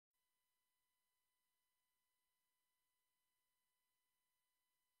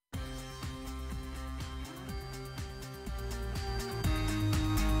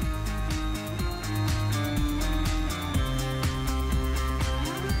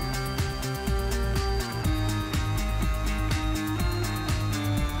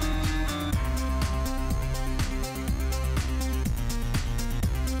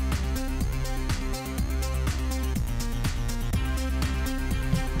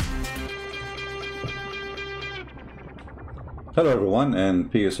Hello everyone, and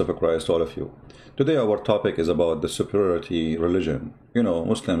peace of Christ to all of you. Today our topic is about the superiority religion.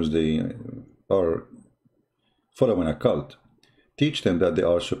 Muslims, they are following a cult. Teach them that they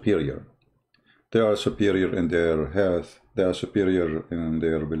are superior. They are superior in their health. They are superior in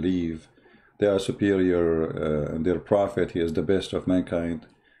their belief. They are superior in their prophet. He is the best of mankind.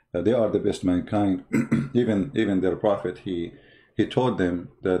 They are the best mankind. even their prophet, he taught them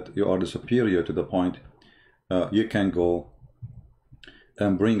that you are the superior to the point you can go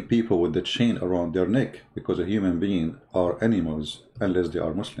and bring people with the chain around their neck, because a human being are animals unless they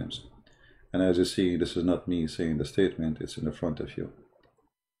are Muslims. And as you see, this is not me saying the statement, it's in the front of you.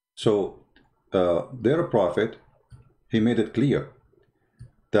 So their prophet, he made it clear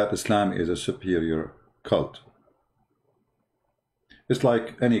that Islam is a superior cult. It's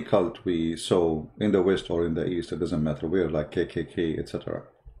like any cult we saw in the West or in the East, it doesn't matter where, like KKK, etc.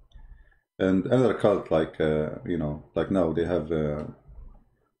 And another cult like, like now they have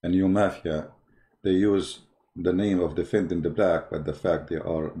a new mafia. They use the name of defending the black, but the fact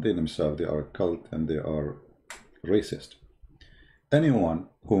they themselves are a cult and they are racist. Anyone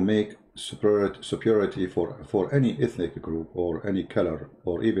who make superiority for any ethnic group or any color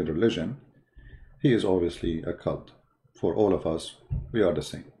or even religion, he is obviously a cult. For all of us, we are the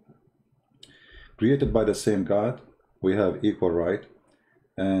same. Created by the same God, we have equal right,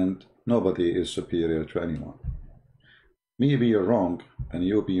 and nobody is superior to anyone. Me being wrong and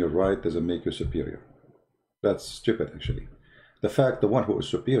you being right doesn't make you superior. That's stupid, actually. The fact the one who is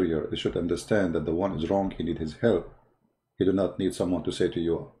superior, they should understand that the one is wrong, he needs his help. He do not need someone to say to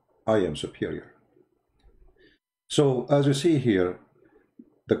you, I am superior. So, as you see here,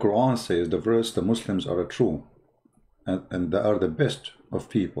 the Quran says, the verse, the Muslims are true, and they are the best of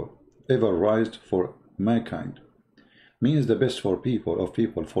people, ever raised for mankind. Means the best for people,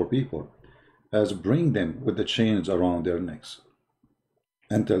 for people, as bring them with the chains around their necks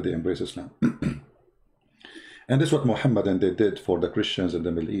until they embrace Islam. And this is what Muhammad and they did for the Christians in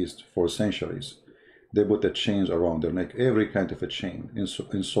the Middle East for centuries. They put the chains around their neck, every kind of a chain,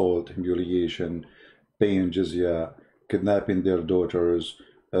 insult, humiliation, paying jizya, kidnapping their daughters,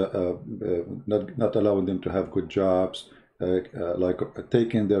 not allowing them to have good jobs, like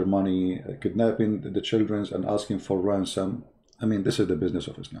taking their money, kidnapping the children and asking for ransom. I mean, this is the business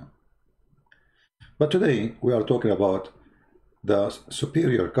of Islam. But today we are talking about the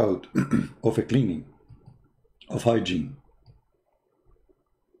superior cult of a cleaning, of hygiene.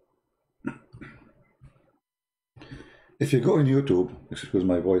 If you go on YouTube, excuse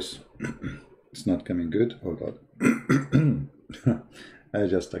my voice, it's not coming good. Hold on. I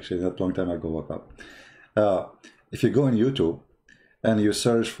just actually not long time ago woke up. If you go on YouTube and you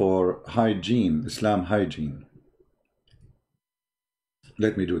search for hygiene, Islam hygiene,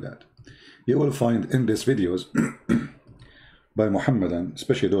 let me do that. You will find in these videos by Muhammadan,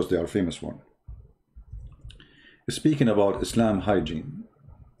 especially those they are famous one, speaking about Islam hygiene,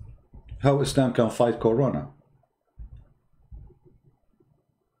 how Islam can fight Corona,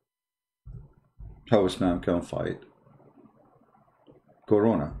 how Islam can fight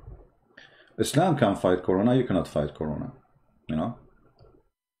Corona. Islam can fight Corona, you cannot fight Corona, you know.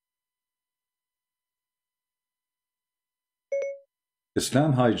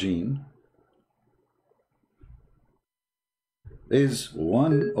 Islam hygiene is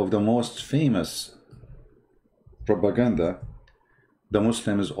one of the most famous propaganda the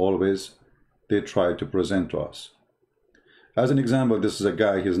Muslims always they try to present to us. As an example, this is a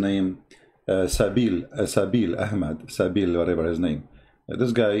guy, his name Sabil Ahmad, Sabil, whatever his name.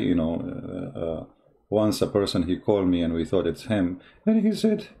 This guy, once a person, he called me and we thought it's him, and he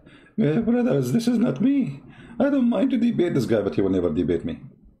said, brothers, this is not me. I don't mind to debate this guy, but he will never debate me.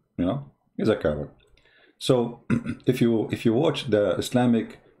 He's a coward. So if you watch the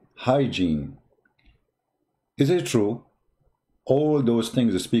Islamic hygiene, is it true all those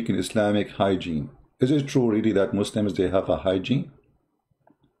things speak in Islamic hygiene? Is it true really that Muslims they have a hygiene?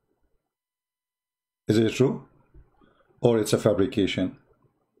 Is it true? Or it's a fabrication?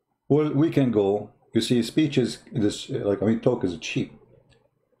 Well, we can go, you see, speech is this, talk is cheap.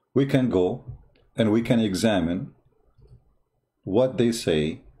 We can go and we can examine what they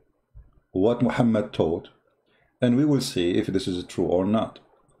say, what Muhammad taught, and we will see if this is true or not.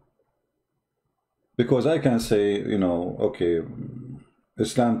 Because I can say, okay,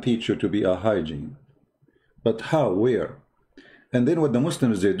 Islam teach you to be a hygiene, but how, where? And then what the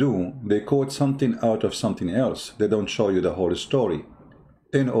Muslims they do, they quote something out of something else. They don't show you the whole story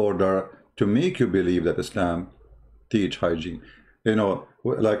in order to make you believe that Islam teach hygiene.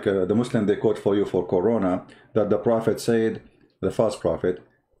 Like the Muslim, they quote for you for Corona, that the Prophet said, the first Prophet,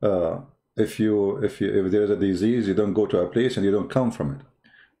 if there is a disease, you don't go to a place and you don't come from it.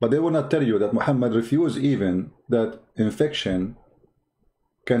 But they will not tell you that Muhammad refused even that infection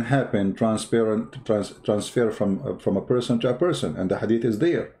can happen, transfer from a person to a person, and the hadith is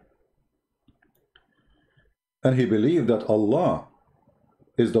there. And he believed that Allah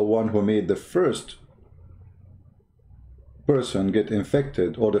is the one who made the first person get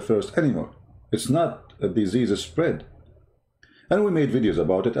infected, or the first animal. It's not a disease spread. And we made videos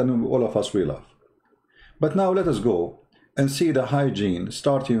about it, and all of us, we laugh. But now let us go and see the hygiene,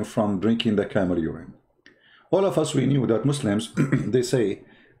 starting from drinking the camel urine. All of us, we knew that Muslims, they say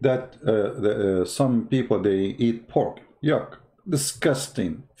that some people, they eat pork. Yuck,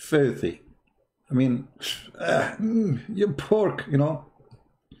 disgusting, filthy. I mean, you pork, you know.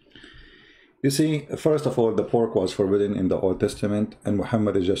 You see, first of all, the pork was forbidden in the Old Testament, and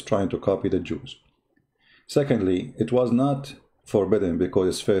Muhammad is just trying to copy the Jews. Secondly, it was not forbidden because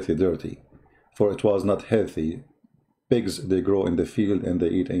it's filthy, dirty, for it was not healthy. Pigs, they grow in the field and they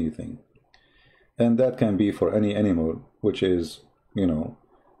eat anything. And that can be for any animal which is, you know,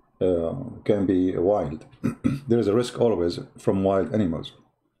 can be wild. There is a risk always from wild animals.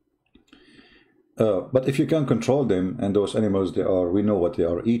 But if you can control them, and those animals, we know what they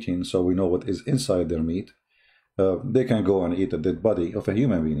are eating, so we know what is inside their meat, they can go and eat a dead body of a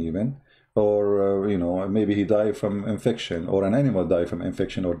human being even, or, you know, maybe he died from infection, or an animal died from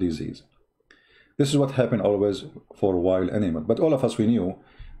infection or disease. This is what happened always for wild animals. But all of us, we knew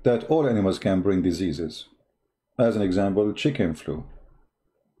that all animals can bring diseases. As an example, chicken flu.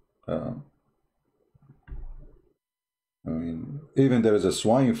 I mean, even there is a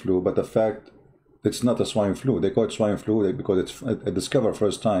swine flu, but the fact it's not a swine flu. They call it swine flu because it's discovered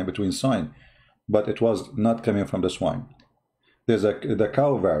first time between swine, but it was not coming from the swine. There's the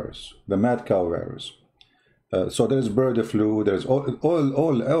cow virus, the mad cow virus. So there's bird flu. There's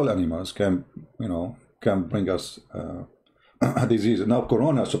all animals can, you know, can bring us a disease. Now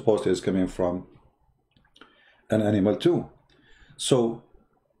corona supposedly is coming from an animal too. So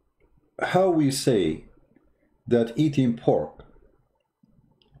how we say that eating pork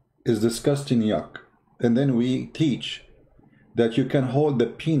is disgusting, yuck, and then we teach that you can hold the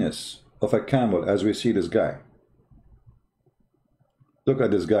penis of a camel, as we see this guy. Look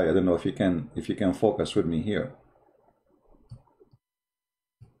at this guy. I don't know if you can focus with me here.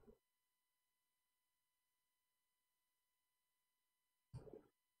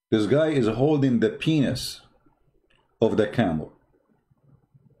 This guy is holding the penis of the camel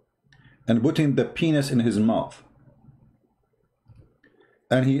and putting the penis in his mouth.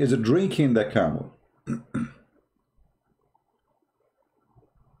 And he is drinking the camel.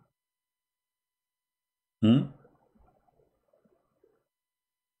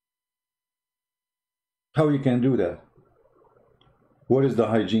 How you can do that? What is the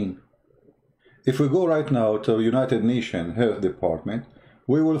hygiene? If we go right now to United Nations Health Department,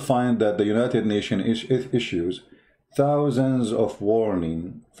 we will find that the United Nations issues thousands of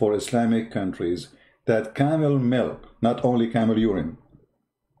warnings for Islamic countries that camel milk, not only camel urine,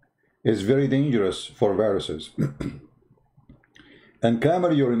 is very dangerous for viruses. And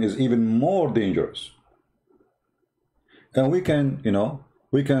camel urine is even more dangerous. And we can, you know,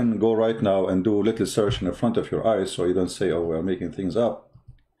 we can go right now and do a little search in the front of your eyes so you don't say, oh, we're making things up.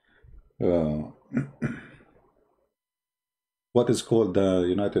 What is called the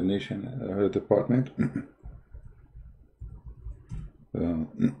United Nations Department?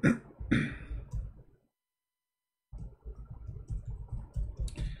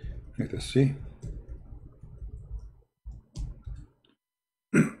 Let us see.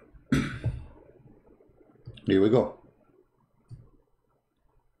 Here we go.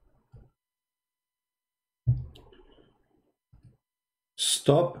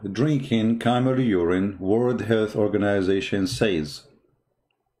 Stop drinking camel urine, World Health Organization says.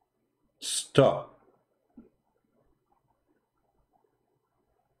 Stop.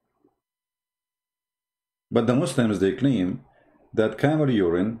 But the Muslims, they claim that camel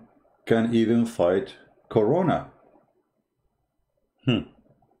urine can even fight corona.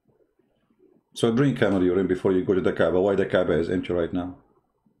 So drink camel urine before you go to the Kaaba. Why the Kaaba is empty right now?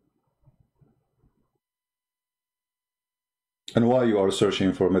 And why you are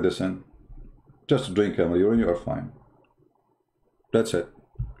searching for medicine? Just drink camel urine, you are fine. That's it.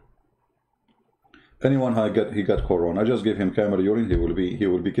 Anyone he got corona, just give him camel urine, he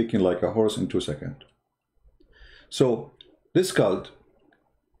will be kicking like a horse in 2 seconds. So this cult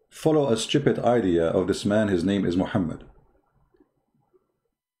follow a stupid idea of this man. His name is Muhammad,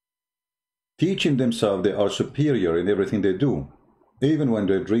 teaching themselves they are superior in everything they do. Even when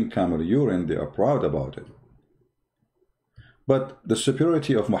they drink camel urine, they are proud about it. But the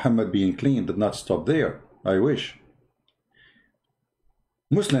superiority of Muhammad being clean did not stop there. I wish.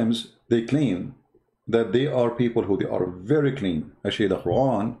 Muslims, they claim that they are people who they are very clean. Actually, the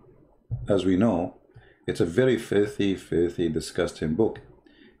Qur'an, as we know, it's a very filthy, disgusting book.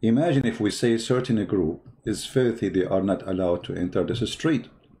 Imagine if we say certain group is filthy, they are not allowed to enter this street.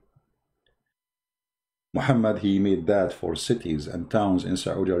 Muhammad, he made that for cities and towns in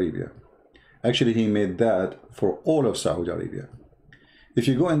Saudi Arabia. Actually, he made that for all of Saudi Arabia. If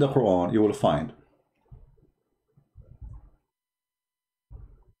you go in the Quran, you will find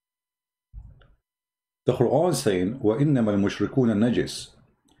the Quran saying, وَإِنَّمَا الْمُشْرِكُونَ النَّجِسِ.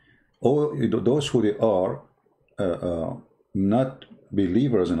 All those who they are not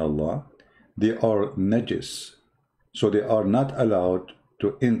believers in Allah, they are najis. So they are not allowed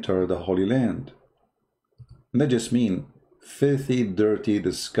to enter the Holy Land. Najis mean filthy, dirty,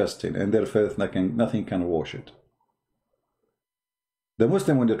 disgusting, and their filth nothing can wash it. The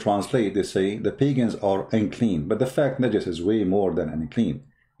Muslim, when they translate, they say the pagans are unclean, but the fact najis is way more than unclean.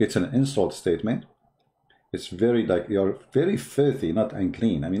 It's an insult statement. It's very like you're very filthy, not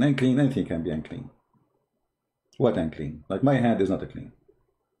unclean. I mean, unclean, anything can be unclean. What unclean? Like my hand is not a clean.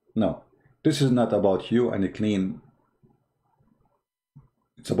 No, this is not about you and a clean.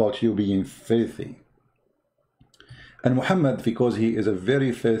 It's about you being filthy. And Muhammad, because he is a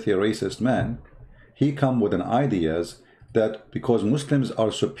very filthy, racist man, he come with an ideas that because Muslims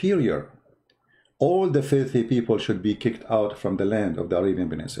are superior, all the filthy people should be kicked out from the land of the Arabian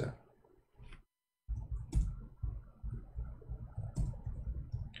Peninsula.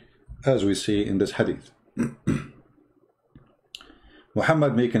 As we see in this hadith.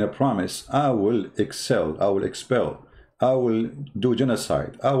 Muhammad making a promise, I will excel, I will expel, I will do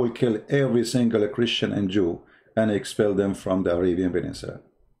genocide, I will kill every single Christian and Jew and expel them from the Arabian Peninsula,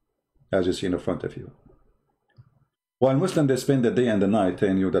 as you see in front of you. While Muslims, they spend the day and the night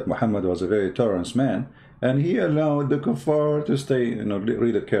telling you that Muhammad was a very tolerant man, and he allowed the kuffar to stay,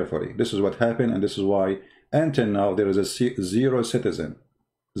 read it carefully. This is what happened, and this is why until now there is a zero citizen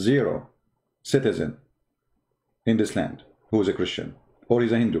in this land who is a Christian, or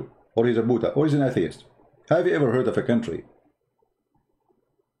he's a Hindu, or he's a Buddha, or he's an atheist. Have you ever heard of a country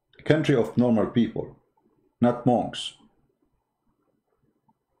of normal people, not monks?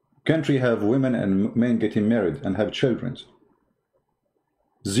 Country have women and men getting married and have children.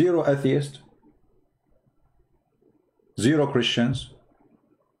 Zero atheists, zero Christians.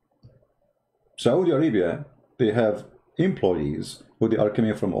 Saudi Arabia, they have employees who they are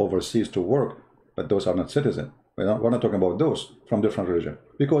coming from overseas to work, but those are not citizens. We're not talking about those from different religion.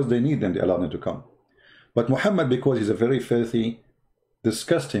 Because they need them, they allow them to come. But Muhammad, because he's a very filthy,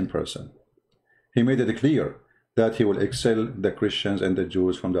 disgusting person, he made it clear that he will expel the Christians and the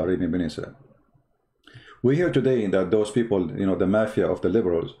Jews from the Arabian Peninsula. We hear today that those people, the mafia of the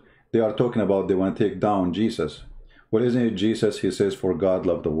liberals, they are talking about they want to take down Jesus. Well, isn't it Jesus? He says, for God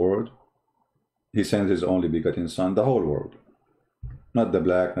loved the world. He sent his only begotten son, the whole world. Not the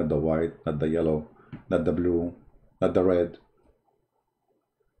black, not the white, not the yellow, not the blue, not the red.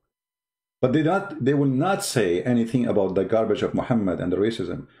 But they will not say anything about the garbage of Muhammad and the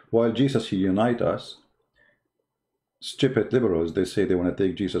racism. While Jesus, he unite us. Stupid liberals, they say they want to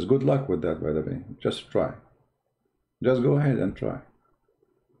take Jesus. Good luck with that, by the way. Just try. Just go ahead and try.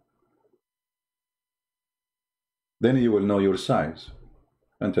 Then you will know your size.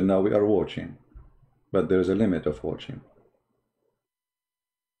 Until now we are watching. But there is a limit of watching.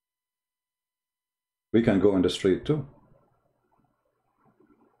 We can go in the street too.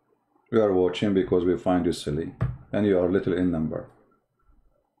 We are watching because we find you silly. And you are little in number.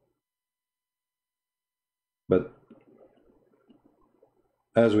 But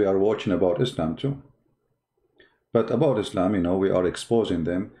as we are watching about Islam too. But about Islam, we are exposing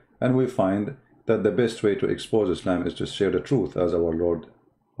them, and we find that the best way to expose Islam is to share the truth, as our Lord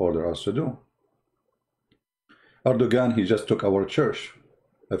ordered us to do. Erdogan, he just took our church,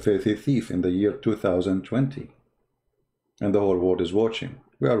 a filthy thief, in the year 2020. And the whole world is watching.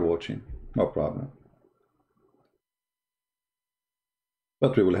 We are watching, no problem.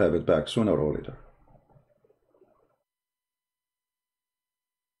 But we will have it back sooner or later.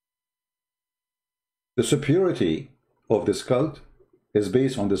 The superiority of this cult is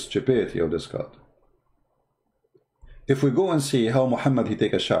based on the stupidity of this cult. If we go and see how Muhammad, he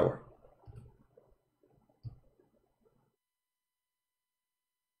take a shower.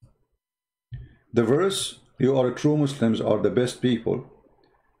 The verse, you are true Muslims are the best people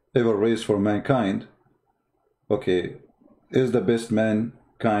ever raised for mankind. Okay, is the best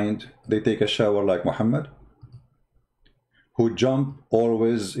mankind, they take a shower like Muhammad? Who jump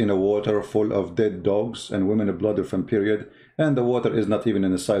always in a water full of dead dogs and women blood from period, And the water is not even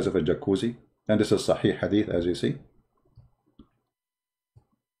in the size of a jacuzzi. And this is Sahih Hadith, as you see.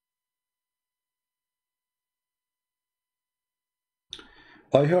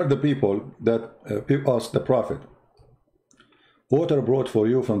 I heard the people that people asked the Prophet, water brought for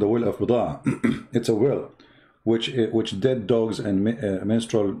you from the well of Budaa. It's a well which dead dogs and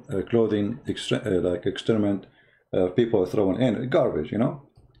menstrual clothing like excrement people are throwing in, garbage, you know.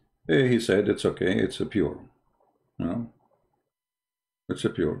 He said it's okay, it's a pure, you know, it's a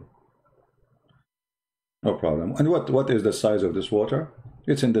pure, no problem. And what is the size of this water?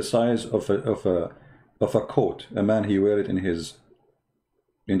 It's in the size of a coat. A man, he wear it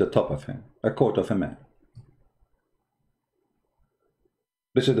in the top of him, a coat of a man.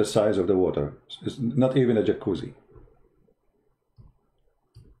 This is the size of the water. It's not even a jacuzzi.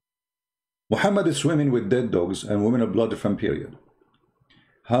 Muhammad is swimming with dead dogs and women of blood from period.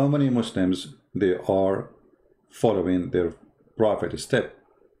 How many Muslims they are following their prophet's step?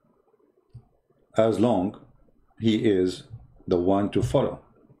 As long he is the one to follow.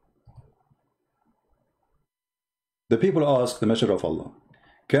 The people ask the Messenger of Allah,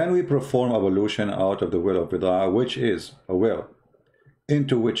 can we perform ablution out of the well of Bid'ah, which is a well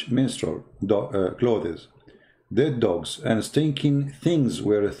into which menstrual clothes, dead dogs, and stinking things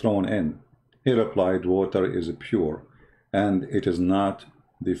were thrown in? He replied, water is pure, and it is not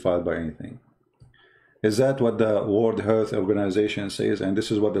defiled by anything. Is that what the World Health Organization says? And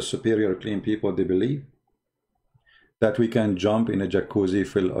this is what the superior clean people, they believe? That we can jump in a jacuzzi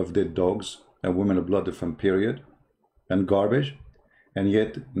full of dead dogs and women of blood from period and garbage, and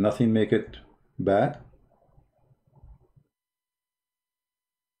yet nothing make it bad?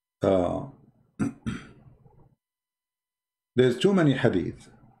 There's too many hadith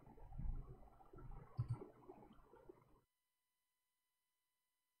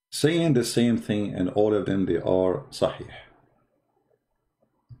saying the same thing, and all of them, they are sahih.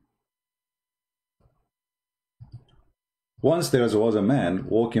 Once there was a man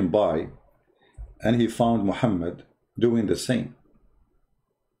walking by, and he found Muhammad doing the same.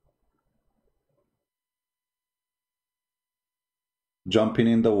 Jumping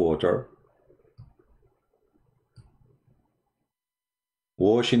in the water,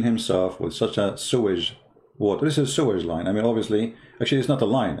 washing himself with such a sewage water. This is sewage line. I mean, obviously, actually, it's not a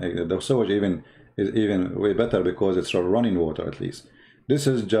line. The sewage is even way better because it's running water at least. This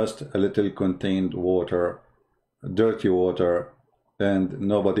is just a little contained water, dirty water, and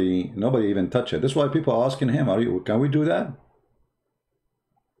nobody even touch it. That's why people are asking him, can we do that?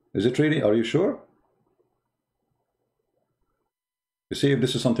 Is it really? Are you sure? You see, if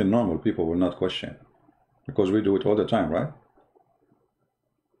this is something normal, people will not question, because we do it all the time, right?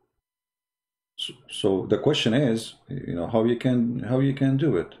 So the question is, you know, how you can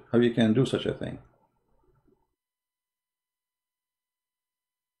do it, how you can do such a thing.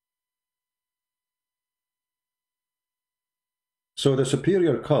 So the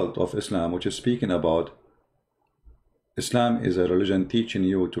superior cult of Islam, which is speaking about Islam is a religion teaching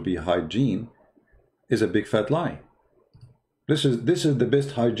you to be hygiene, is a big fat lie. This is the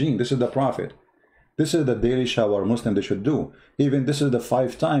best hygiene. This is the Prophet. This is the daily shower Muslim they should do. Even this is the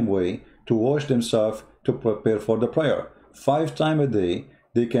 5-time way to wash themselves to prepare for the prayer. 5 times a day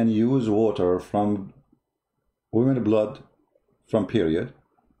they can use water from women blood from period,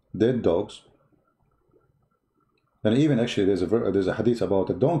 dead dogs, and even actually there's a hadith about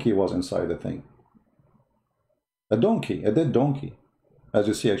a donkey was inside the thing. A donkey, a dead donkey, as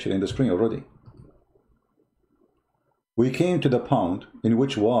you see actually in the screen already. We came to the pond in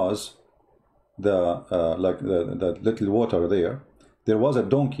which was the the little water there. There was a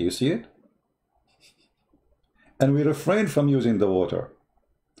donkey, you see it? And we refrained from using the water.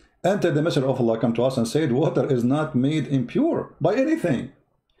 Until the Messenger of Allah come to us and said, water is not made impure by anything.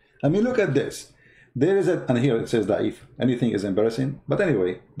 I mean, look at this. There is and here it says da'if. Anything is embarrassing. But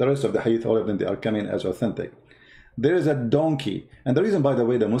anyway, the rest of the hadith, all of them, they are coming as authentic. There is a donkey. And the reason, by the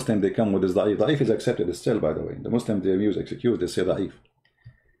way, the Muslim, they come with this da'if. Da'if is accepted still, by the way. The Muslim, they use excuse, they say da'if.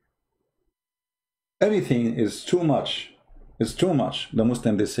 Anything is too much. It's too much. The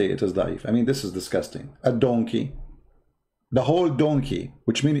Muslim, they say it is da'if. I mean, this is disgusting. A donkey. The whole donkey,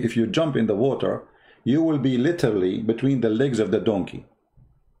 which means if you jump in the water, you will be literally between the legs of the donkey.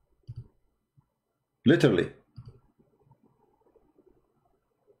 Literally.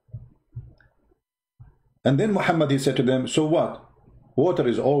 And then Muhammad, he said to them, so what? Water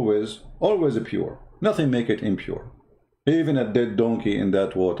is always pure. Nothing make it impure. Even a dead donkey in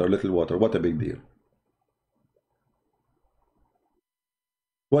that water, little water, what a big deal.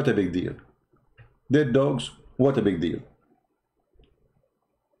 What a big deal. Dead dogs, what a big deal.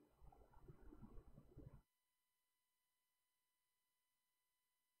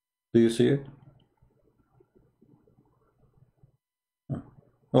 Do you see it?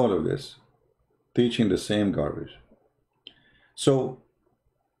 All of this teaching the same garbage. So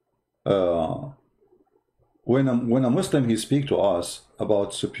when a Muslim he speak to us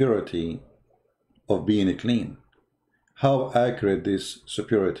about superiority of being clean, how accurate this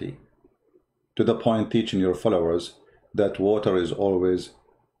superiority, to the point teaching your followers that water is always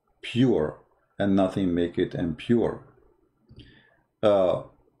pure and nothing make it impure.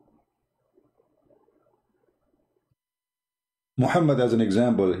 Muhammad, as an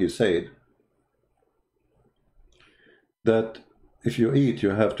example, he said that if you eat,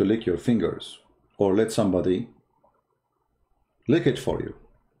 you have to lick your fingers or let somebody lick it for you.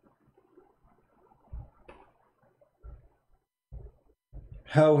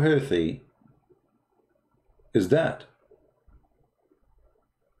 How healthy is that?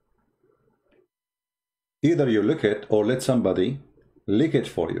 Either you lick it or let somebody lick it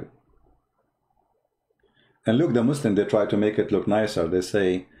for you. And look, the Muslim, they try to make it look nicer. They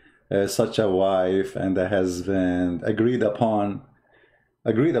say such a wife and a husband agreed upon.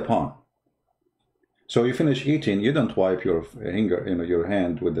 So you finish eating, you don't wipe your finger, your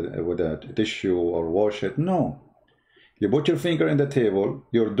hand with a tissue or wash it. No, you put your finger in the table.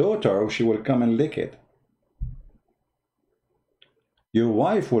 Your daughter, she will come and lick it. Your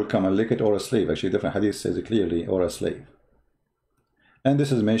wife will come and lick it, or a slave. Actually, different hadith says it clearly, or a slave. And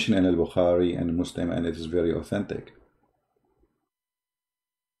this is mentioned in Al-Bukhari and Muslim, and it is very authentic.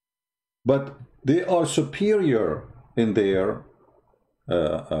 But they are superior in their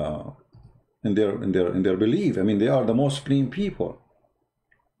belief. I mean, they are the most clean people.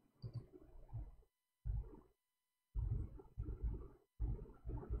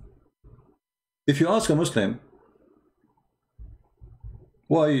 If you ask a Muslim,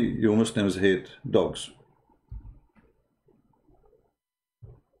 why you Muslims hate dogs?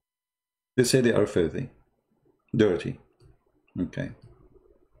 They say they are filthy, dirty. Okay.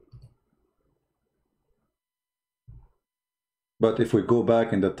 But if we go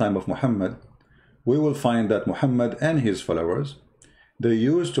back in the time of Muhammad, we will find that Muhammad and his followers, they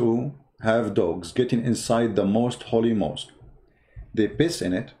used to have dogs getting inside the most holy mosque. They piss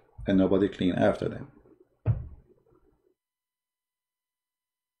in it and nobody clean after them.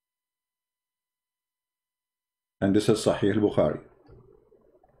 And this is Sahih al-Bukhari.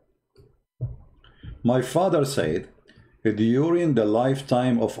 My father said, during the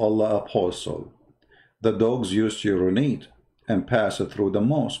lifetime of Allah's apostle, the dogs used to urinate and pass through the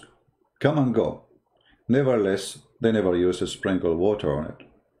mosque, come and go. Nevertheless, they never used to sprinkle water on it.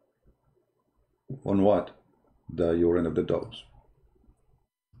 On what? The urine of the dogs.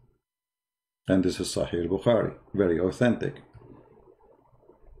 And this is Sahih al-Bukhari, very authentic.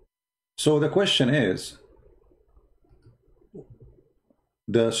 So the question is,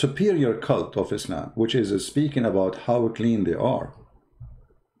 the superior cult of Islam, which is speaking about how clean they are,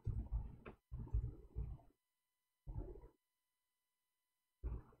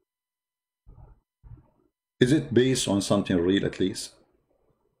 is it based on something real at least?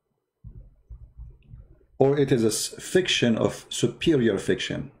 Or it is a fiction of superior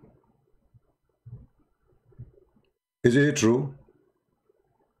fiction? Is it true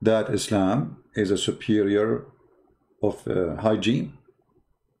that Islam is a superior of hygiene?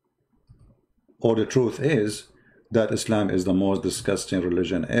 Or the truth is that Islam is the most disgusting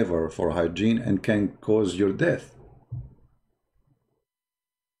religion ever for hygiene and can cause your death?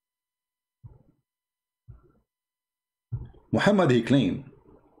 Muhammad, he claimed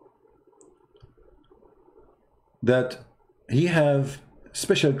that he have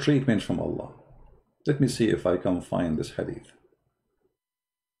special treatment from Allah. Let me see if I can find this hadith.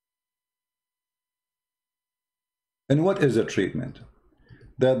 And what is the treatment?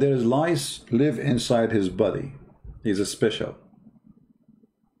 That there is lice live inside his body. He's a special.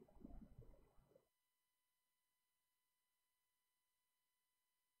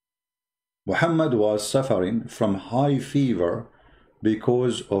 Muhammad was suffering from high fever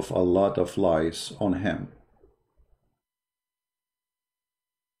because of a lot of lice on him.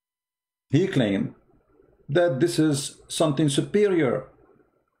 He claimed that this is something superior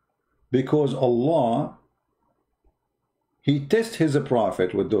because Allah, He tests His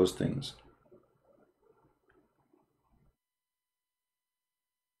prophet with those things.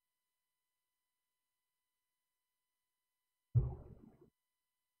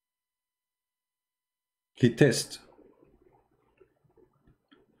 He tests.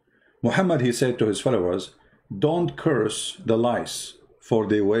 Muhammad, he said to his followers, don't curse the lice, for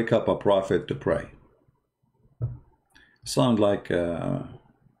they wake up a prophet to pray. Sound like a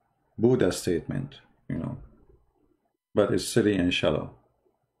Buddha statement, you know, but it's silly and shallow.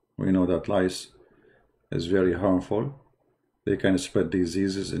 We know that lice is very harmful. They can spread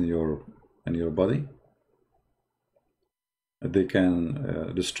diseases in your body. They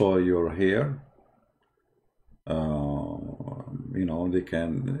can destroy your hair. You know, they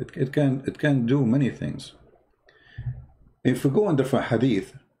can. It can do many things. If we go in different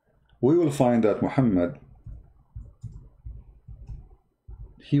hadith, we will find that Muhammad,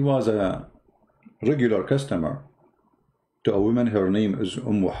 he was a regular customer to a woman. Her name is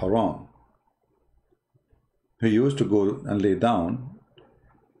Haram. He used to go and lay down,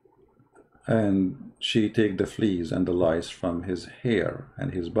 and she take the fleas and the lice from his hair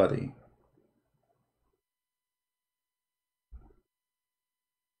and his body.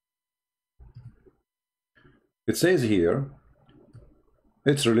 It says here,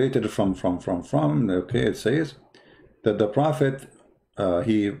 it's related from, okay, it says that the Prophet,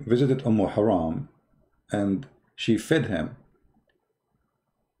 he visited Haram, and she fed him.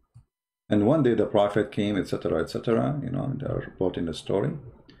 And one day the Prophet came, etc., etc., you know, they're reporting the story.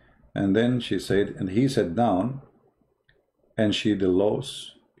 And then she said, and he sat down, and she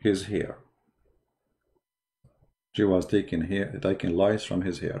deloused his hair. She was taking lice from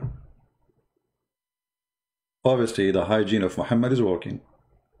his hair. Obviously, the hygiene of Muhammad is working.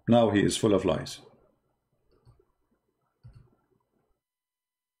 Now he is full of lice,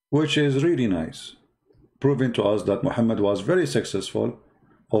 which is really nice, proving to us that Muhammad was very successful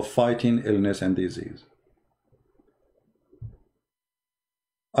of fighting illness and disease.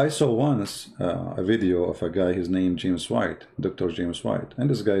 I saw once a video of a guy, his name James White, Dr. James White, and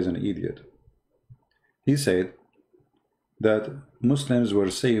this guy is an idiot. He said that Muslims were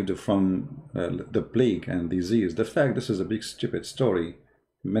saved from the plague and disease. The fact, this is a big stupid story.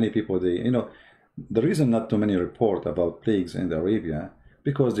 Many people, the reason not too many report about plagues in Arabia,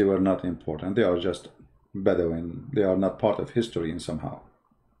 because they were not important. They are just Bedouin. They are not part of history in somehow.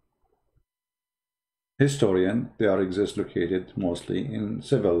 Historian, they are located mostly in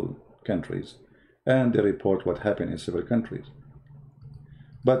civil countries, and they report what happened in civil countries.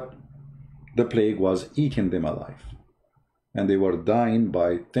 But the plague was eating them alive, and they were dying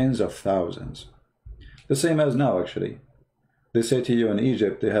by tens of thousands. The same as now, actually. They say to you in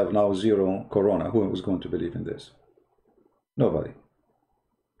Egypt, they have now 0 corona. Who is going to believe in this? Nobody.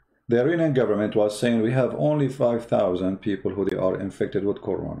 The Iranian government was saying we have only 5,000 people who they are infected with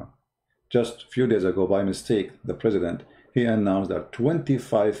corona. Just a few days ago, by mistake, the president, he announced that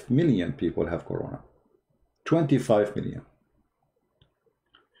 25 million people have corona. 25 million.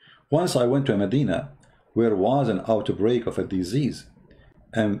 Once I went to Medina, where was an outbreak of a disease,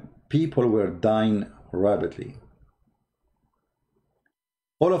 and people were dying rapidly.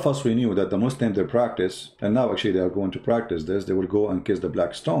 All of us, we knew that the Muslims, they practice, and now actually they are going to practice this, they will go and kiss the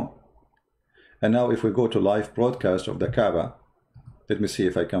black stone. And now if we go to live broadcast of the Kaaba, let me see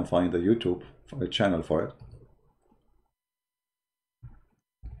if I can find the YouTube channel for it.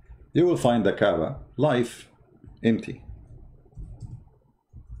 You will find the Kaaba live, empty.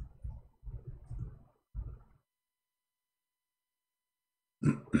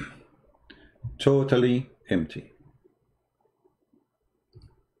 Totally empty.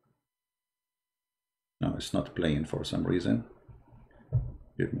 No, it's not playing for some reason.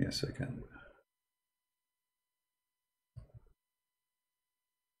 Give me a second.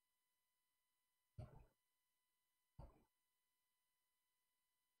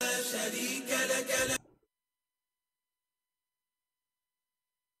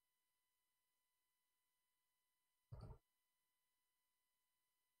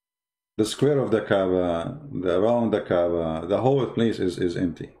 The square of the Kaaba, around the Kaaba, the whole place is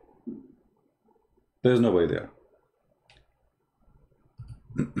empty. There's no way there.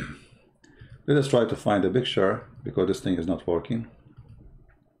 Let us try to find a picture, because this thing is not working.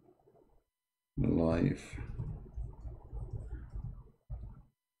 Live.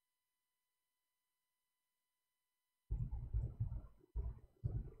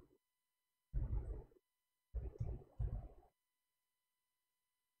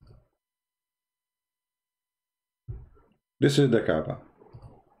 This is the Kaaba.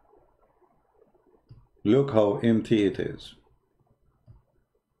 Look how empty it is.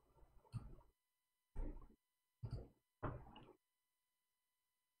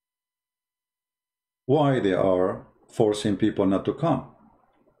 Why they are forcing people not to come?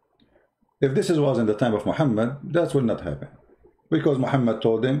 If this was in the time of Muhammad, that would not happen. Because Muhammad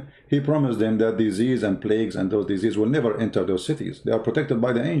told them, he promised them that disease and plagues and those diseases will never enter those cities. They are protected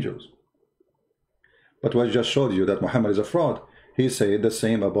by the angels. But what I just showed you, that Muhammad is a fraud. He said the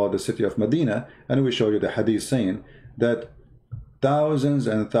same about the city of Medina, and we show you the hadith saying that thousands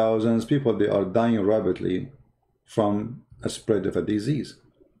and thousands of people, they are dying rapidly from a spread of a disease.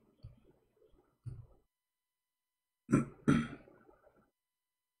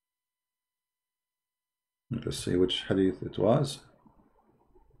 Let's see which hadith it was.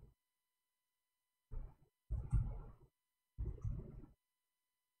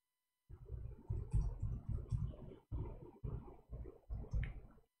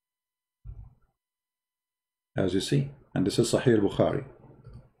 As you see, and this is Sahih Bukhari.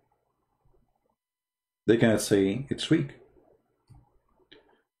 They cannot say it's weak.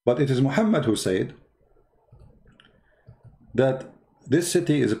 But it is Muhammad who said that this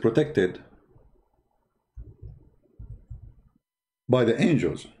city is protected by the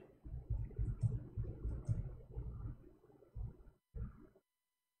angels.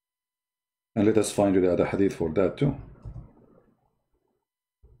 And let us find you the other hadith for that too.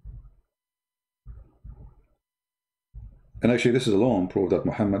 And actually this is alone proof that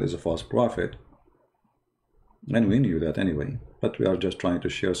Muhammad is a false prophet. And we knew that anyway, but we are just trying to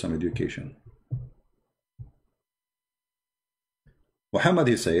share some education. Muhammad,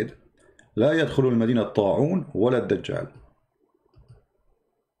 he said, لا يدخل المدينة الطاعون ولا الدجال.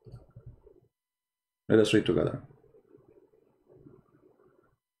 Let us read together.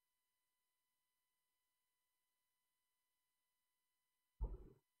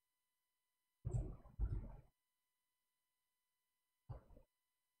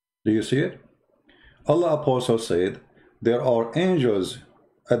 Do you see it? Allah Apostle said, there are angels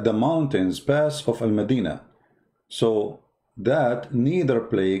at the mountains pass of Al-Madinah, so that neither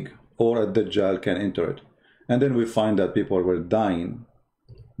plague or a Dajjal can enter it. And then we find that people were dying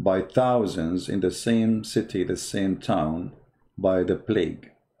by thousands in the same city, the same town, by the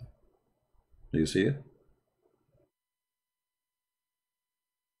plague. Do you see it?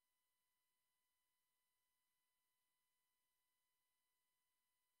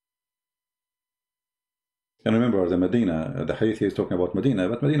 And remember, the Medina, the hadith is talking about Medina,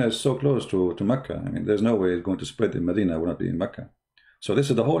 but Medina is so close to Mecca. I mean, there's no way it's going to spread in Medina, will not be in Mecca. So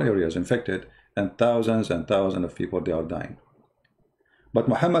this is the whole area is infected, and thousands of people, they are dying. But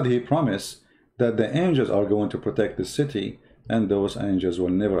Muhammad, he promised that the angels are going to protect the city, and those angels will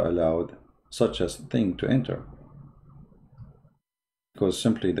never allow such a thing to enter. Because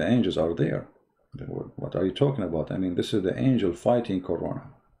simply the angels are there. What are you talking about? I mean, this is the angel fighting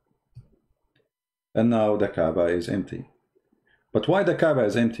Corona. And now the Kaaba is empty. But why the Kaaba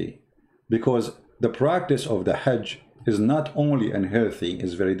is empty? Because the practice of the Hajj is not only unhealthy,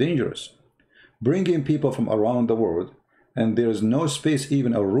 it's very dangerous. Bringing people from around the world, and there is no space,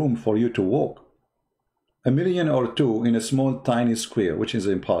 even a room for you to walk. 1 million or 2 in a small tiny square, which is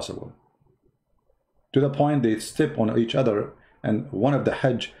impossible. To the point they step on each other, and one of the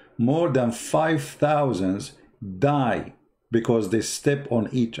Hajj, more than 5,000 die because they step on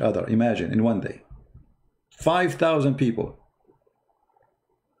each other. Imagine, in one day. 5,000 people.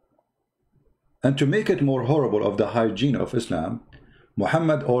 And to make it more horrible of the hygiene of Islam,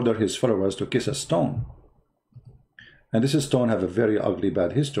 Muhammad ordered his followers to kiss a stone. And this stone have a very ugly,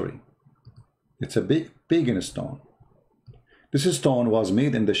 bad history. It's a big pagan stone. This stone was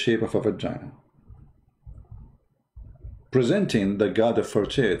made in the shape of a vagina, presenting the god of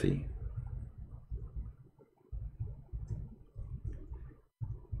fertility.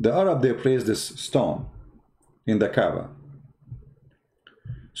 The Arab, they placed this stone in the Kaaba.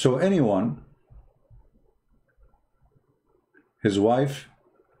 So anyone, his wife,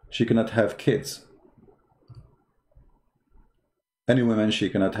 she cannot have kids. Any woman, she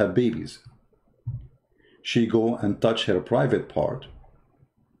cannot have babies. She go and touch her private part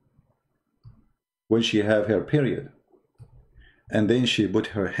when she have her period. And then she put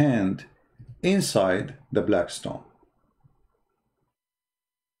her hand inside the black stone,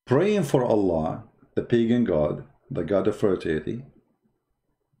 praying for Allah, the pagan god, the god of fertility,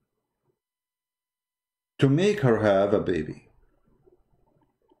 to make her have a baby.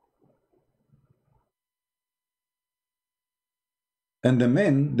 And the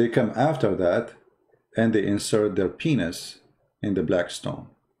men, they come after that, and they insert their penis in the black stone.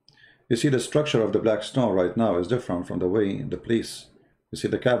 You see, the structure of the black stone right now is different from the way the place. You see,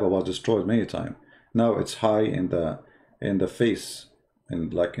 the Kaaba was destroyed many times. Now it's high in the face,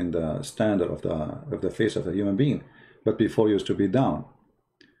 and like in the standard of the face of a human being. But before it used to be down.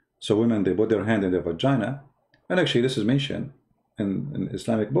 So women, they put their hand in their vagina, and actually this is mentioned in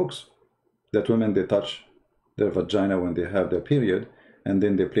Islamic books, that women, they touch their vagina when they have their period, and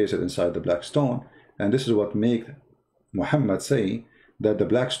then they place it inside the black stone. And this is what made Muhammad say that the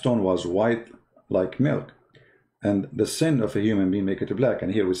black stone was white like milk, and the sin of a human being make it black.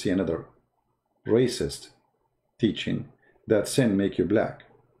 And here we see another racist teaching that sin make you black.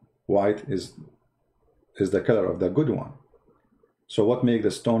 White is the color of the good one. So what make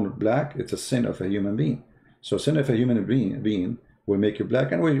the stone black? It's a sin of a human being. So sin of a human being will make you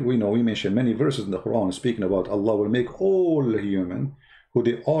black. And we know, we mentioned many verses in the Quran speaking about Allah will make all human who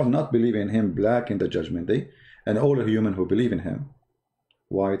they are not believing in him black in the judgment day, and all human who believe in him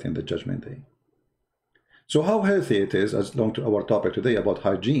white in the judgment day. So how healthy it is, as long to our topic today about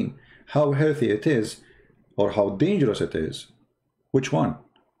hygiene, how healthy it is or how dangerous it is, which one?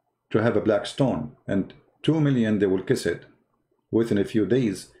 To have a black stone and 2 million they will kiss it within a few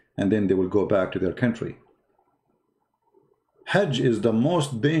days, and then they will go back to their country. Hajj is the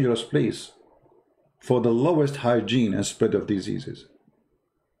most dangerous place for the lowest hygiene and spread of diseases.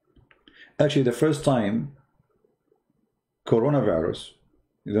 Actually, the first time coronavirus,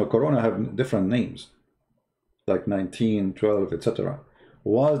 corona have different names, like 19, 12, etc.,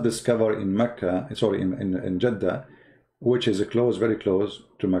 was discovered in Mecca, sorry, in Jeddah, which is close, very close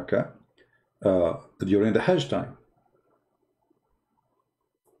to Mecca, during the Hajj time.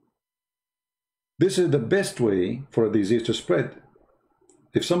 This is the best way for a disease to spread.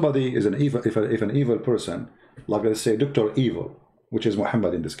 If somebody is an evil, if an evil person, like let's say Dr. Evil, which is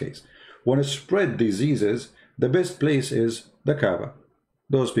Muhammad in this case, want to spread diseases, the best place is the Kaaba.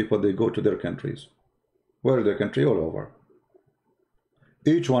 Those people, they go to their countries. Where is their country? All over.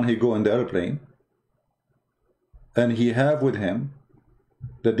 Each one he go in the airplane, and he have with him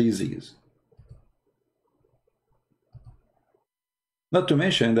the disease. Not to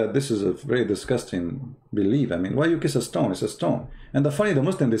mention that this is a very disgusting belief. I mean, why you kiss a stone? It's a stone. And the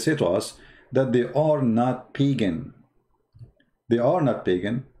Muslims, they say to us that they are not pagan. They are not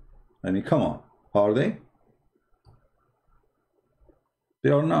pagan. I mean, come on. Are they? They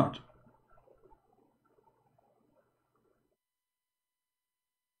are not.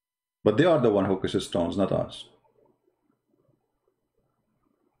 But they are the one who kisses stones, not us.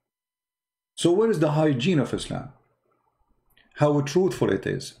 So where is the hygiene of Islam? How truthful it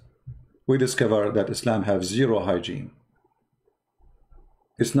is. We discover that Islam has zero hygiene.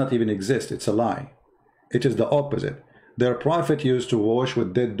 It's not even exist. It's a lie. It is the opposite. Their prophet used to wash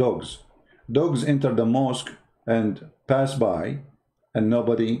with dead dogs. Dogs enter the mosque and pass by, and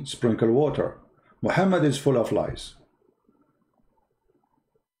nobody sprinkle water. Muhammad is full of lies.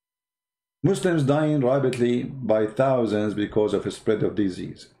 Muslims dying rapidly by thousands because of a spread of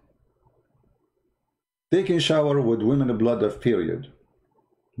disease. Taking shower with women blood of period.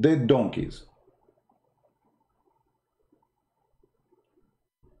 Dead donkeys.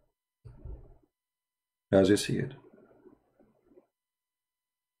 As you see it.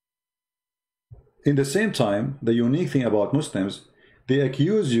 In the same time, the unique thing about Muslims, they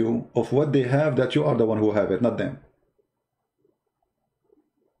accuse you of what they have, that you are the one who have it, not them.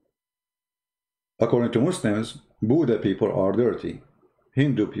 According to Muslims, Buddha people are dirty.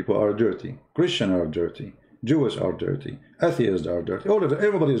 Hindu people are dirty. Christian are dirty. Jewish are dirty. Atheists are dirty. All of them,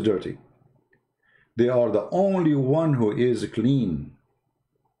 everybody is dirty. They are the only one who is clean.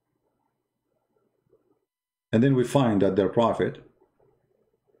 And then we find that their prophet,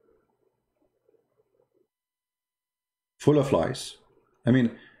 full of lies. I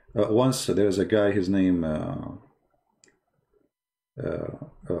mean, once there's a guy, his name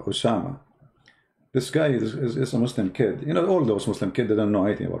Osama. This guy is a Muslim kid. You know, all those Muslim kids, they don't know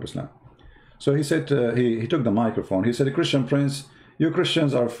anything about Islam. So he said, he took the microphone. He said, Christian prince, you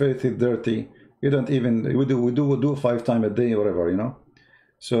Christians are filthy, dirty. You don't even, we do 5 times a day, or whatever, you know.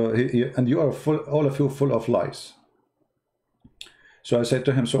 So and you are full, all of you full of lies. So I said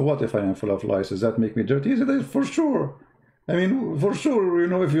to him, so what if I am full of lies? Does that make me dirty? He said, for sure. I mean, for sure, you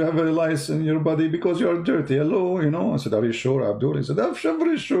know, if you have a lice in your body because you are dirty. Hello, you know. I said, are you sure, Abdul? He said, I'm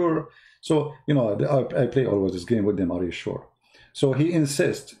very sure. So, you know, I play always this game with them, are you sure? So he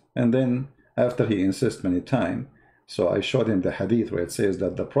insists, and then after he insists many times, so I showed him the hadith where it says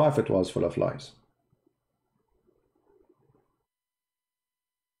that the prophet was full of lies.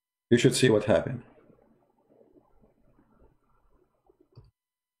 You should see what happened.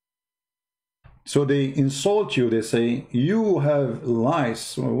 So they insult you, they say, you have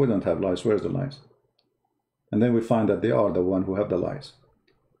lies. Well, we don't have lies, where's the lies? And then we find that they are the one who have the lies.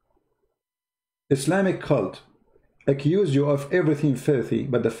 Islamic cult accuse you of everything filthy,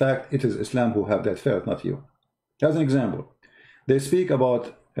 but the fact it is Islam who have that filth, not you. As an example, they speak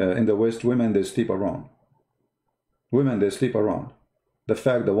about in the West, women, they sleep around. Women, they sleep around. The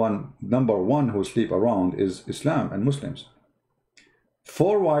fact the number one who sleep around is Islam and Muslims.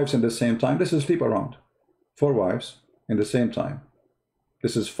 4 wives in the same time, this is sleep around. 4 wives in the same time.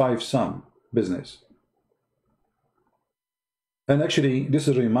 This is 5-sum business. And actually, this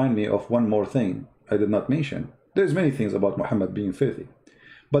will remind me of one more thing I did not mention. There's many things about Muhammad being filthy.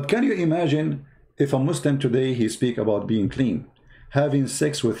 But can you imagine if a Muslim today, he speak about being clean, having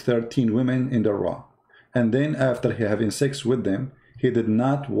sex with 13 women in the raw, and then after he having sex with them, he did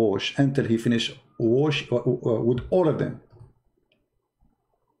not wash until he finished with all of them.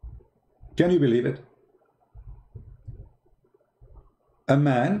 Can you believe it? A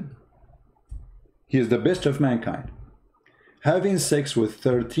man, he is the best of mankind, having sex with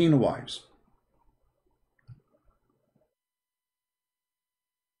 13 wives.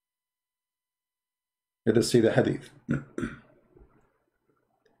 Let us see the hadith.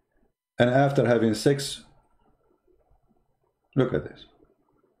 And after having sex, look at this.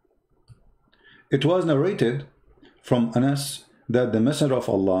 It was narrated from Anas that the Messenger of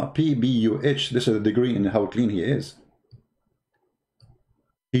Allah, PBUH, this is a degree in how clean he is,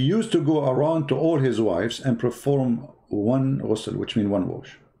 he used to go around to all his wives and perform one ghusl, which means one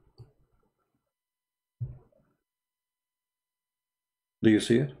wash. Do you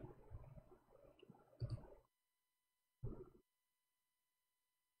see it?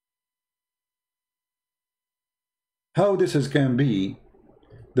 How this can be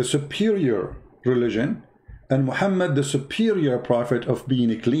the superior religion and Muhammad the superior prophet of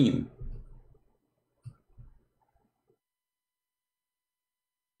being clean.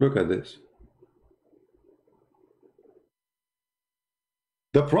 Look at this.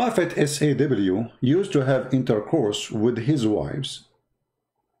 The prophet SAW used to have intercourse with his wives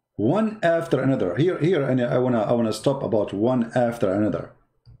one after another. Here and I wanna stop about one after another.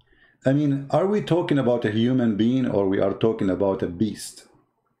 I mean, are we talking about a human being or we are talking about a beast?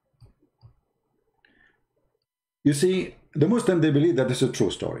 You see, the Muslims, they believe that this is a true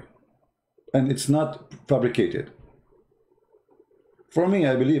story and it's not fabricated. For me,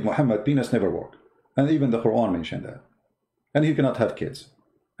 I believe Muhammad penis never worked, and even the Qur'an mentioned that, and he cannot have kids,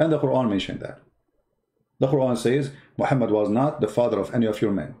 and the Qur'an mentioned that. The Qur'an says Muhammad was not the father of any of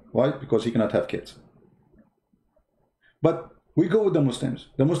your men. Why? Because he cannot have kids. But we go with the Muslims.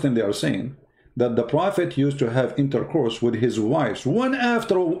 The Muslims, they are saying that the Prophet used to have intercourse with his wives one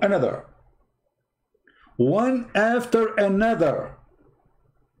after another. One after another.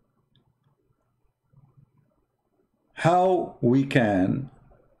 How we can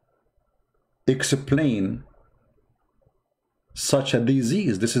explain such a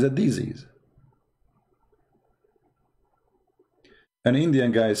disease? This is a disease. An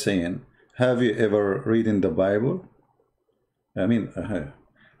Indian guy is saying, have you ever read in the Bible? I mean,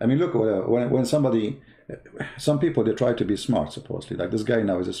 look, when somebody, some people, they try to be smart, supposedly. Like this guy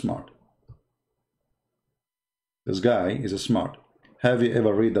now is a smart. This guy is a smart. Have you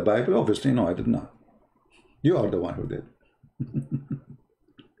ever read the Bible? Obviously, no, I did not. You are the one who did.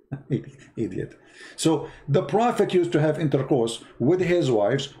 Idiot. So the Prophet used to have intercourse with his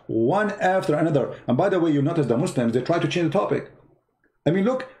wives one after another. And by the way, you notice the Muslims, they try to change the topic. I mean,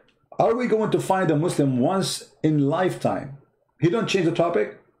 look, are we going to find a Muslim once in lifetime? He don't change the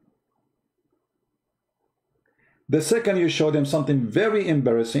topic. The second you show them something very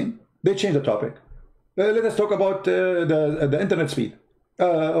embarrassing, they change the topic. Let us talk about the internet speed.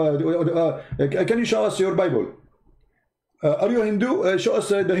 Can you show us your Bible? Are you Hindu? Show us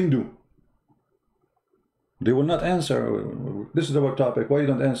the Hindu. They will not answer. This is our topic. Why you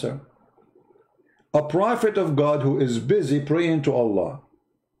don't answer? A prophet of God who is busy praying to Allah,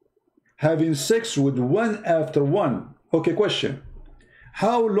 having sex with one after one. Okay, question.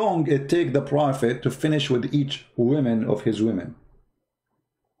 How long it take the prophet to finish with each woman of his women?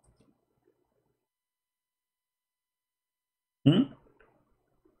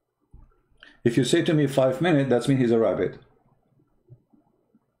 If you say to me 5 minutes, that means he's a rabbit.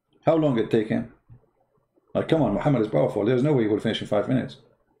 How long it take him? Like, come on, Muhammad is powerful. There's no way he will finish in 5 minutes.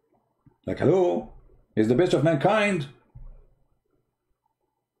 Like, hello? He's the best of mankind.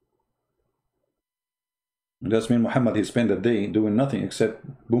 That means Muhammad, he spent a day doing nothing except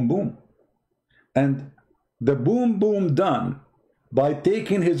boom boom. And the boom boom done by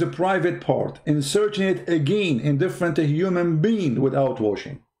taking his private part, inserting it again in different human being without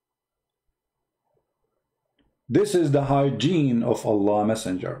washing. This is the hygiene of Allah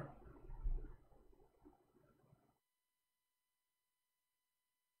Messenger.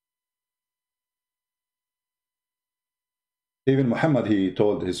 Even Muhammad, he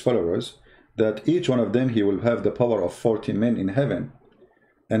told his followers that each one of them, he will have the power of 40 men in heaven,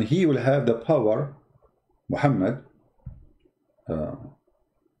 and he will have the power, Muhammad,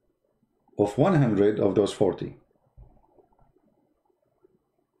 of 100 of those 40.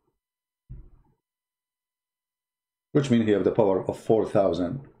 Which means he have the power of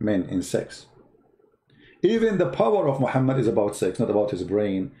 4,000 men in sex. Even the power of Muhammad is about sex, not about his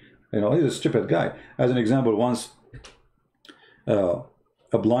brain. You know, he's a stupid guy. As an example, once a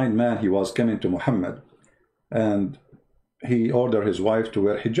blind man, he was coming to Muhammad and he ordered his wife to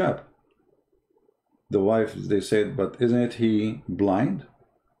wear hijab. The wife, they said, but isn't he blind?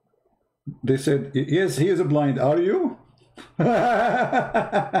 They said, yes, he is blind. Are you?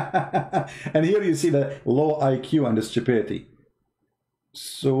 And here you see the low IQ and the stupidity.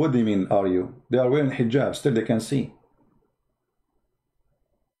 So what do you mean, are you? They are wearing hijab, still they can see.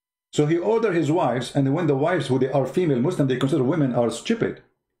 So he ordered his wives, and when the wives who they are female Muslim, they consider women are stupid.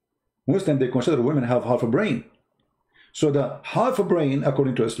 Muslim, they consider women have half a brain. So the half a brain,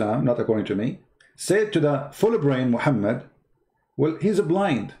 according to Islam, not according to me, said to the full brain Muhammad, well, he's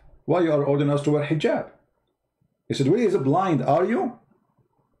blind. Why you are ordering us to wear hijab? He said, well, he's blind, are you?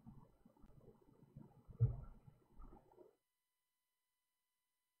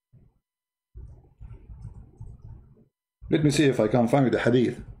 Let me see if I can find the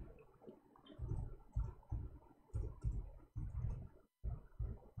hadith.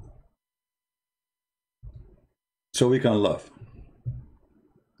 So we can laugh.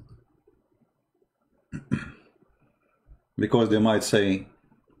 Because they might say,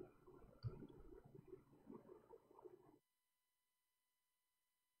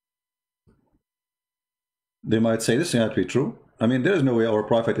 this cannot be true. I mean, there is no way our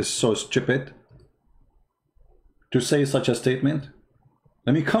prophet is so stupid to say such a statement.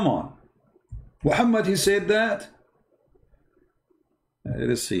 I mean, come on. Muhammad, he said that.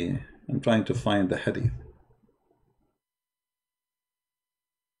 Let's see. I'm trying to find the hadith.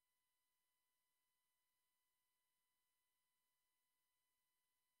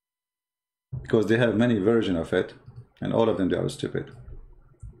 Because they have many versions of it, and all of them, they are stupid.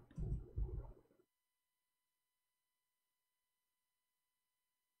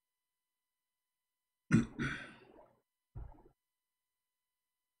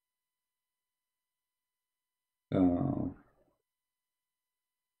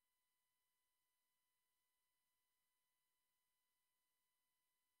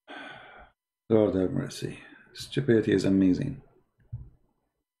 Lord have mercy. Stupidity is amazing.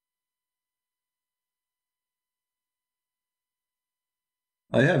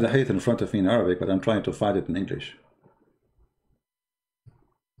 I have the hadith in front of me in Arabic, but I'm trying to find it in English.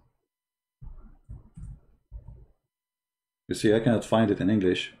 You see, I cannot find it in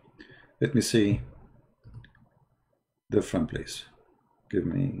English. Let me see. Different place. Give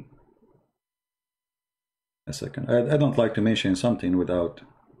me a second. I don't like to mention something without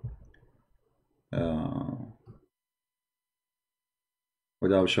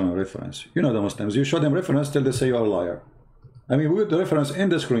showing reference. You know the Muslims, you show them reference till they say you are a liar. I mean, we put the reference in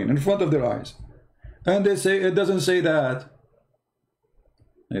the screen, in front of their eyes. And they say, it doesn't say that.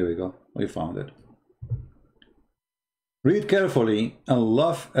 Here we go. We found it. Read carefully and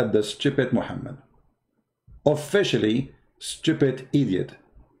laugh at the stupid Muhammad. Officially, stupid idiot.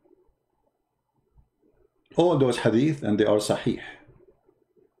 All those hadith, and they are sahih.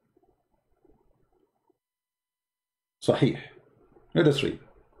 Sahih. Let us read.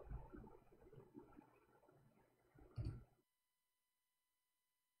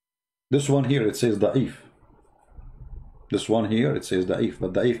 This one here, it says da'if. This one here, it says da'if,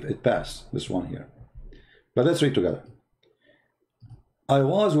 but da'if, it passed. This one here. But let's read together. I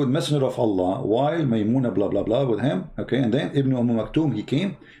was with Messenger of Allah while Maymuna blah blah blah with him. Okay, and then Ibn Maktoum, he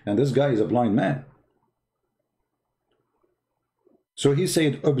came, and this guy is a blind man. So he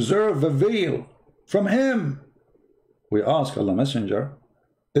said, observe the veil from him. We ask Allah Messenger,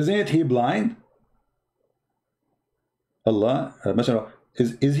 isn't he blind? Allah Messenger,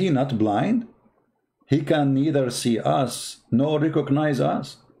 is he not blind? He can neither see us nor recognize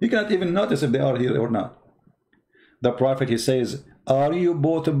us. He cannot even notice if they are here or not. The Prophet, he says, are you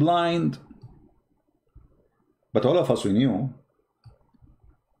both blind? But all of us, we knew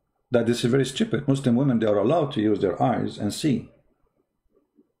that this is very stupid. Muslim women, they are allowed to use their eyes and see.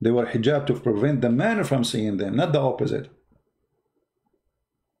 They were hijab to prevent the man from seeing them, not the opposite.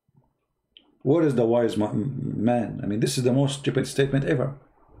 Where is the wise man? I mean, this is the most stupid statement ever.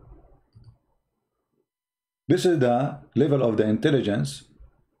 This is the level of the intelligence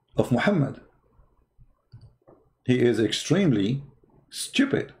of Muhammad. He is extremely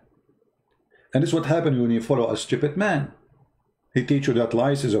stupid. And this is what happens when you follow a stupid man. He teaches you that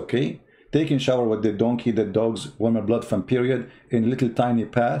lice is okay. Taking shower with the donkey, the dogs, women blood from period in little tiny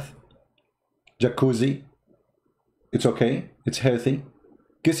path. Jacuzzi. It's okay. It's healthy.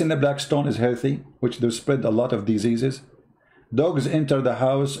 Kissing the black stone is healthy, which they spread a lot of diseases. Dogs enter the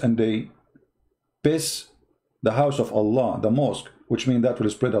house and they piss the house of Allah, the mosque, which means that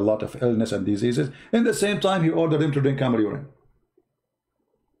will spread a lot of illness and diseases. In the same time, he ordered him to drink camel urine.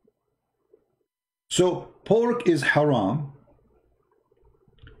 So pork is haram.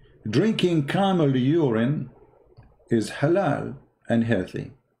 Drinking camel urine is halal and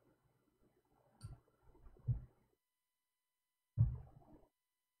healthy.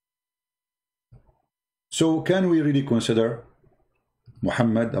 So can we really consider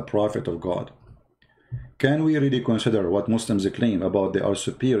Muhammad a prophet of God? Can we really consider what Muslims claim about they are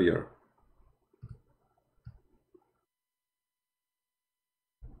superior?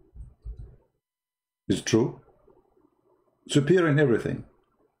 Is true? Superior in everything.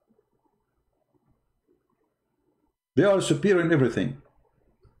 They are superior in everything.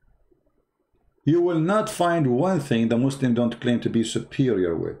 You will not find one thing the Muslims don't claim to be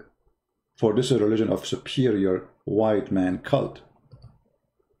superior with. For this is a religion of superior white man cult.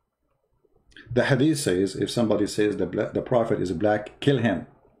 The hadith says, if somebody says the prophet is black, kill him.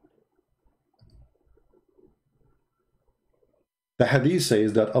 The hadith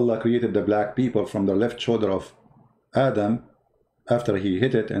says that Allah created the black people from the left shoulder of Adam after he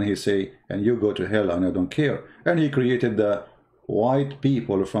hit it, and he say, and you go to hell and I don't care. And he created the white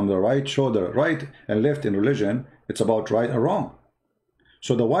people from the right shoulder. Right and left in religion, it's about right and wrong.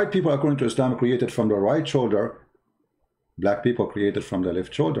 So the white people according to Islam created from the right shoulder, black people created from the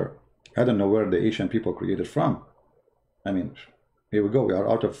left shoulder. I don't know where the Asian people created from. I mean, here we go, we are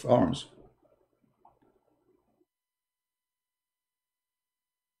out of arms.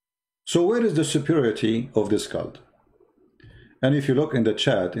 So where is the superiority of this cult? And if you look in the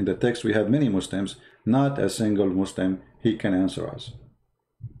chat, in the text, we have many Muslims, not a single Muslim, he can answer us.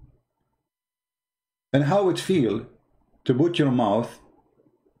 And how it feel to put your mouth,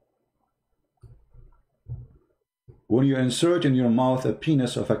 when you insert in your mouth a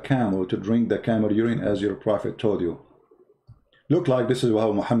penis of a camel to drink the camel urine as your prophet told you. Look like this is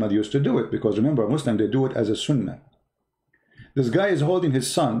how Muhammad used to do it, because remember, Muslim, they do it as a sunnah. This guy is holding his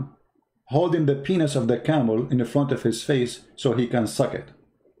son, holding the penis of the camel in the front of his face so he can suck it.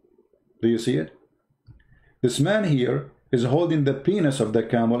 Do you see it? This man here is holding the penis of the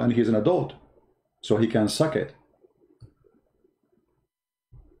camel and he's an adult, so he can suck it.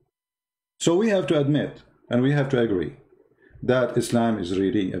 So we have to admit, and we have to agree, that Islam is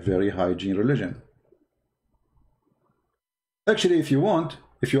really a very hygiene religion. Actually, if you want,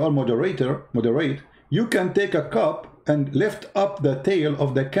 if you are moderate, you can take a cup and lift up the tail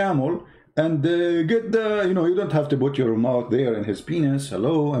of the camel and get the, you don't have to put your mouth there in his penis.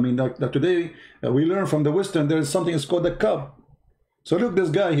 Hello, I mean, like today we learn from the Western, there is something that's called a cup. So look, this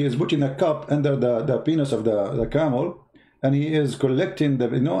guy, he is putting a cup under the penis of the camel, and he is collecting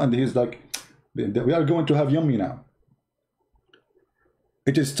the, and he's like, we are going to have yummy now.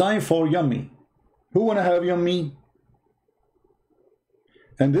 It is time for yummy. Who want to have yummy?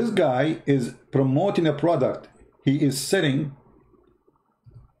 And this guy is promoting a product. He is selling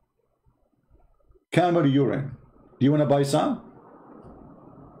camel urine. Do you want to buy some?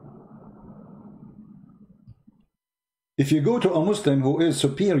 If you go to a Muslim who is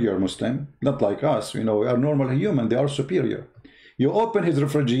superior Muslim, not like us, we are normal human, they are superior. You open his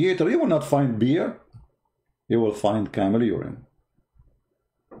refrigerator, you will not find beer, you will find camel urine.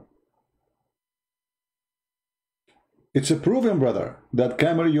 It's a proven, brother, that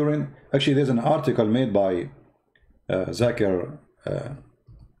camel urine, actually there's an article made by Zakir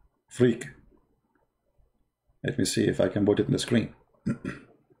Freak. Let me see if I can put it in the screen.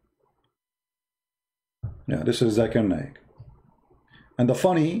 Yeah, this is Zakir Naik. And the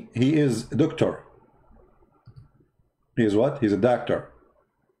funny, he is a doctor. He is what? He's a doctor.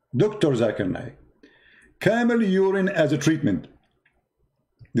 Dr. Zakir Naik. Camel urine as a treatment.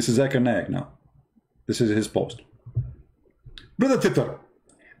 This is Zakir Naik now. This is his post. Brother Twitter,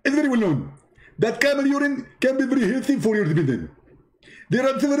 it's very well known that camel urine can be very healthy for your dependent. There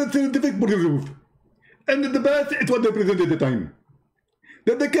are several scientific proof. And in the past, it was presented at the time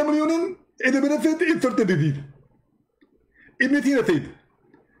that the camel urine is a benefit in certain disease. Ibn Sina said,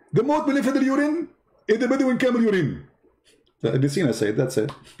 the most beneficial urine is the Bedouin camel urine. Ibn Sina said, that's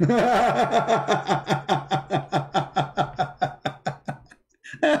it.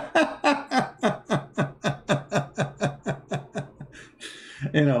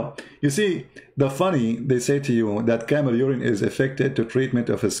 You see, the funny, they say to you that camel urine is effective to treatment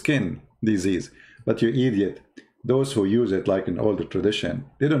of a skin disease. But you idiot, those who use it like in older tradition,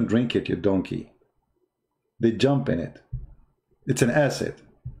 they don't drink it, you donkey. They jump in it. It's an acid.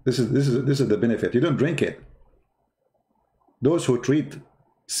 This is the benefit. You don't drink it. Those who treat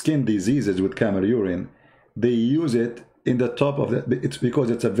skin diseases with camel urine, they use it in the top of the, it's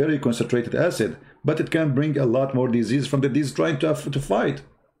because it's a very concentrated acid, but it can bring a lot more disease from the disease trying to fight.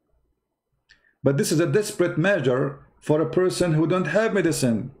 But this is a desperate measure for a person who don't have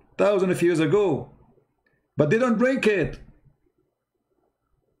medicine thousands of years ago, but they don't drink it.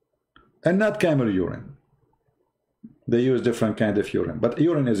 And not camel urine. They use different kind of urine, but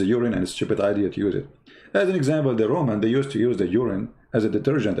urine is a urine, and it's a stupid idea to use it. As an example, the Roman, they used to use the urine as a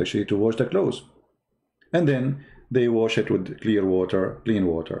detergent actually to wash the clothes. And then they wash it with clear water, clean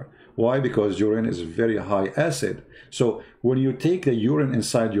water. Why? Because urine is very high acid. So when you take the urine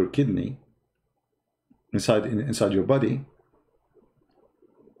inside your kidney, inside your body,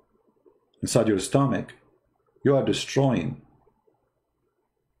 inside your stomach, you are destroying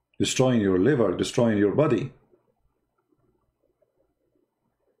your liver, destroying your body.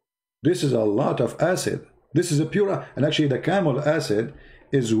 This is a lot of acid. This is a pure, and actually the camel acid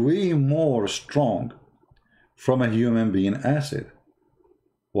is way more strong from a human being acid.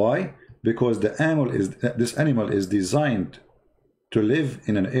 Why? Because this animal is designed to live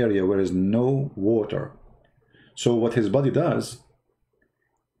in an area where there is no water. So what his body does,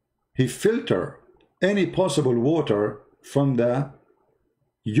 he filters any possible water from the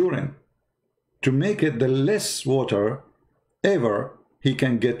urine to make it the less water ever he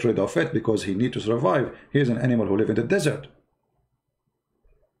can get rid of it, because he needs to survive. He is an animal who lives in the desert.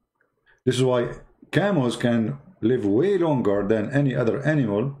 This is why camels can live way longer than any other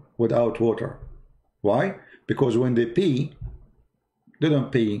animal without water. Why? Because when they pee, they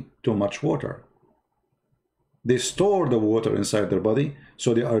don't pee too much water. They store the water inside their body,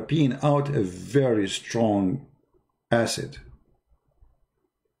 so they are peeing out a very strong acid.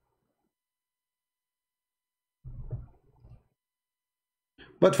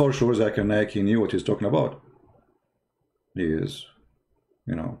 But for sure, Zakir Naik, he knew what he's talking about. He is,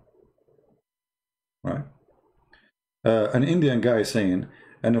 you know, right? An Indian guy saying,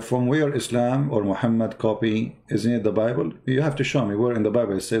 and from where Islam or Muhammad copy, isn't it the Bible? You have to show me where in the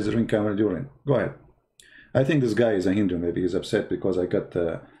Bible it says drink camel urine. Go ahead. I think this guy is a Hindu. Maybe he's upset because I got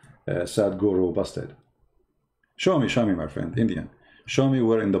Sadhguru busted. Show me, my friend, Indian. Show me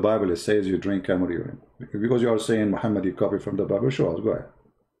where in the Bible it says you drink camel urine. Because you are saying Muhammad you copy from the Bible. Show us. Go ahead.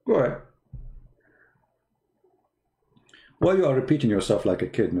 Go ahead. Why you are repeating yourself like a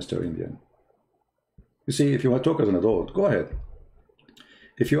kid, Mr. Indian? You see, if you want to talk as an adult, go ahead.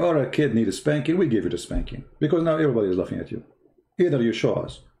 If you are a kid, need a spanking, we give you the spanking. Because now everybody is laughing at you. Either you show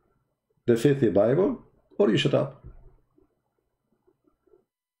us the filthy Bible, or you shut up.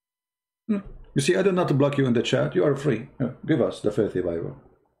 You see, I did not block you in the chat. You are free. Give us the filthy Bible.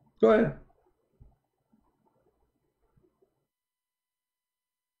 Go ahead.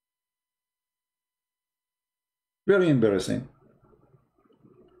 Very embarrassing.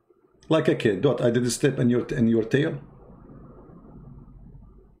 Like a kid. What? I did a step in your tail.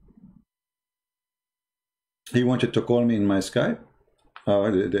 He wanted to call me in my Skype.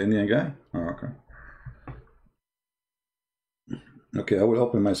 Oh, the Indian guy. Oh, okay. Okay, I will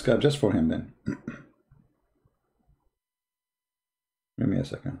open my Skype just for him then. Give me a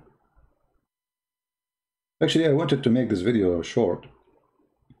second. Actually, I wanted to make this video short.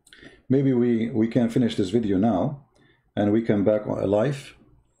 Maybe we can finish this video now, and we come back live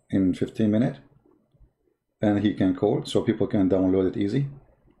in 15 minutes, and he can call so people can download it easy.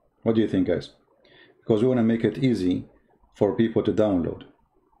 What do you think, guys? Because we want to make it easy for people to download.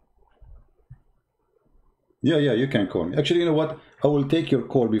 Yeah, you can call me. Actually, you know what? I will take your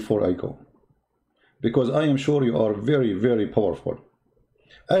call before I go, because I am sure you are very, very powerful.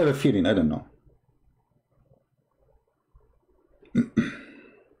 I have a feeling, I don't know.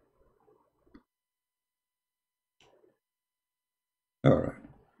 All right.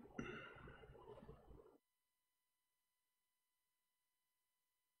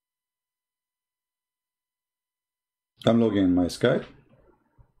 I'm logging in my Skype.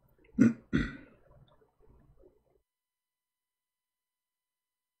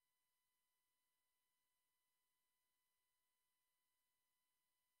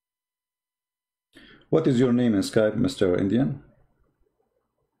 What is your name in Skype, Mr. Indian?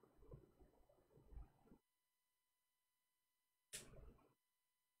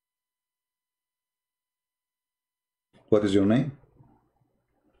 What is your name?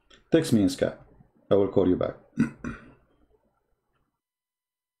 Text me in Skype. I will call you back.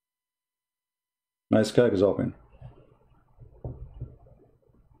 My Skype is open.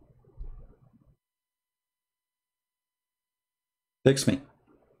 Text me.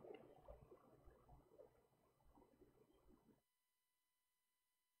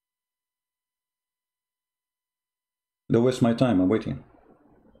 Don't waste my time. I'm waiting.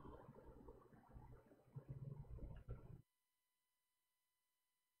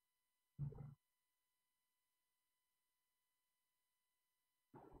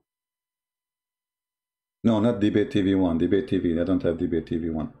 No, not Debate TV 1. Debate TV. I don't have Debate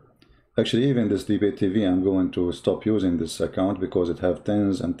TV 1. Actually, even this Debate TV, I'm going to stop using this account because it have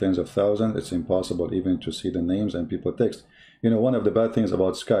tens and tens of thousands. It's impossible even to see the names and people text. You know, one of the bad things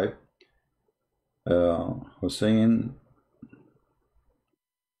about Skype, Hussein,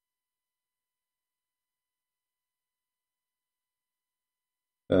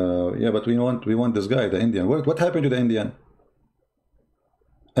 Yeah, but we want this guy, the Indian. What happened to the Indian?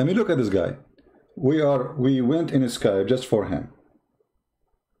 I mean, look at this guy. We went in Skype just for him,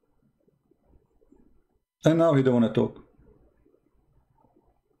 and now he don't want to talk.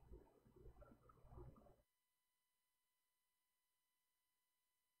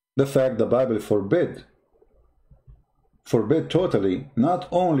 The fact the Bible forbid totally, not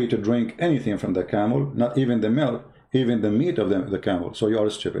only to drink anything from the camel, not even the milk, even the meat of the camel. So you are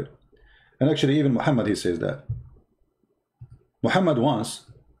stupid. And actually even Muhammad, he says that. Muhammad once,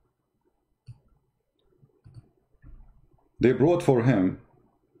 they brought for him,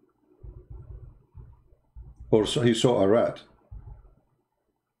 or so he saw a rat.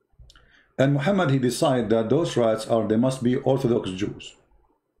 And Muhammad, he decided that those rats they must be Orthodox Jews.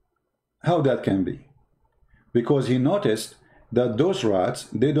 How that can be? Because he noticed that those rats,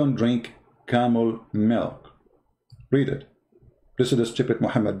 they don't drink camel milk. Read it. This is the stupid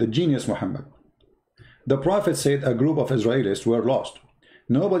Muhammad, the genius Muhammad. The Prophet said a group of Israelis were lost.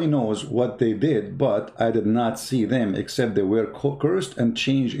 Nobody knows what they did, but I did not see them except they were cursed and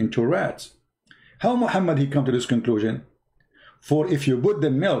changed into rats. How Muhammad he come to this conclusion? For if you put the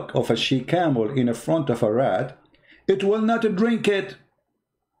milk of a she-camel in front of a rat, it will not drink it.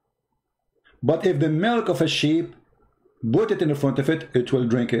 But if the milk of a sheep, put it in front of it, it will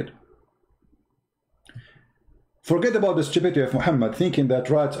drink it. Forget about the stupidity of Muhammad thinking that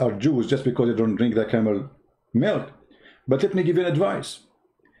rats are Jews just because they don't drink the camel milk. But let me give you an advice.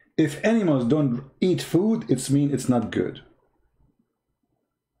 If animals don't eat food, it means it's not good.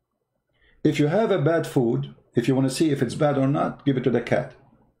 If you have a bad food, if you want to see if it's bad or not, give it to the cat.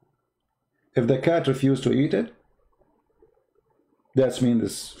 If the cat refuses to eat it, that means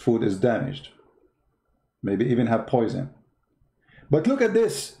this food is damaged. Maybe even have poison. But look at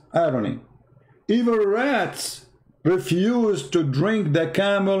this irony. Even rats refuse to drink the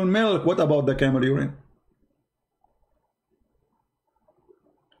camel milk. What about the camel urine?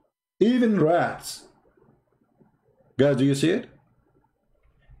 Even rats. Guys, do you see it?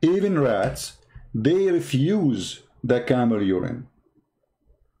 Even rats, they refuse the camel urine.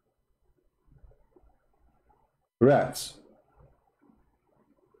 Rats.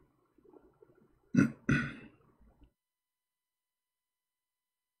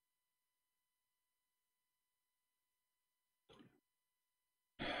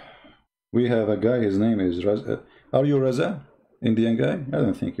 We have a guy, his name is Raza. Are you Raza? Indian guy? I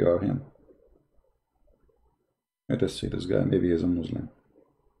don't think you are him. Let us see this guy. Maybe he's a Muslim.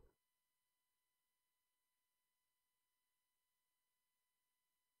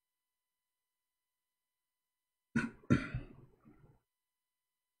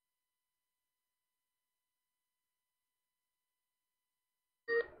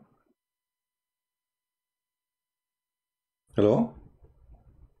 Hello?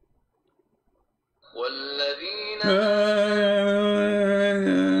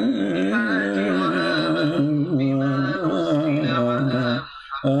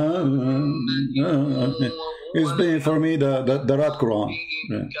 He's playing for me the Rat Qur'an.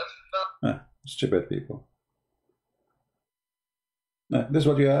 Yeah. Stupid people. This is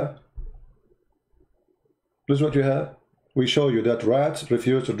what you have. This is what you have. We show you that rats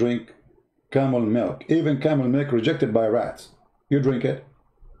refuse to drink camel milk. Even camel milk rejected by rats. You drink it.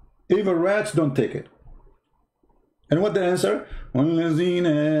 Even rats don't take it. And what the answer? I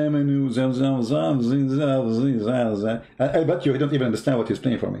bet you don't even understand what he's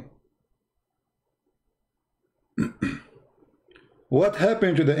playing for me. What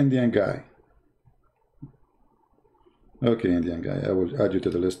happened to the Indian guy? Okay, Indian guy, I will add you to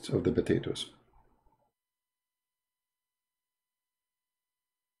the list of the potatoes.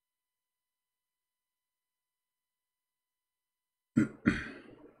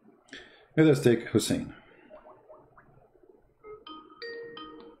 Let us take Hussein.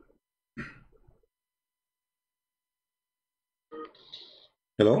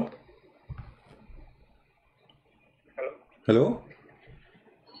 Hello? Hello?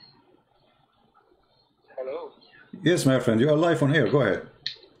 Hello? Yes, my friend, you are live on air. Go ahead.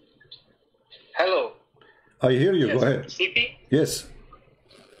 Hello? I hear you. Yes. Go ahead. CP? Yes.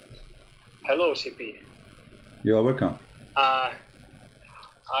 Hello, CP. You are welcome.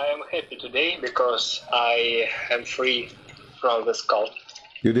 I am happy today because I am free from this cult.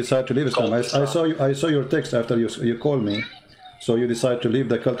 You decide to leave Islam. I saw your text after you called me. So you decide to leave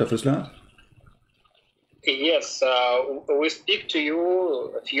the cult of Islam? Yes, we speak to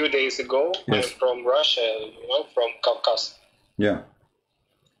you a few days ago. Yes. I'm from Russia, from Caucasus. Yeah.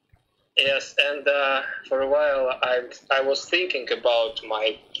 Yes, and for a while I was thinking about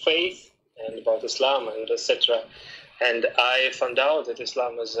my faith and about Islam and etc. and I found out that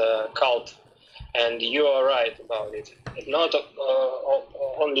Islam is a cult, and you are right about it. Not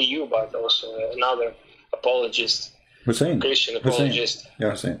only you, but also another apologist, Hussein. Christian apologist. Hussein.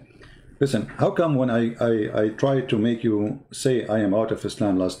 Yeah, Hussein. Listen, how come when I tried to make you say I am out of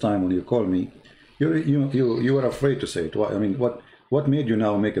Islam last time when you called me, you were afraid to say it? I mean, what made you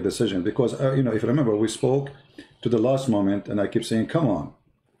now make a decision? Because you know, if you remember, we spoke to the last moment, and I keep saying, "Come on,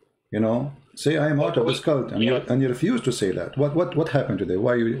 you know, say I am out of this cult," and you refused to say that. What happened today?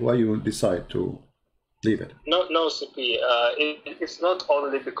 Why you decide to leave it? No, CP. It's not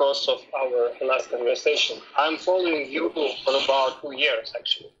only because of our last conversation. I'm following you for about 2 years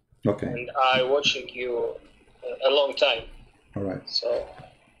actually. Okay. And I watching you a long time. All right. So.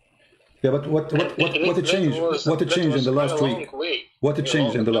 Yeah, but what changed? What changed in the last week? What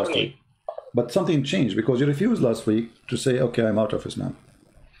changed in the last week? But something changed because you refused last week to say, "Okay, I'm out of Islam."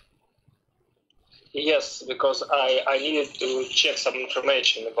 Yes, because I needed to check some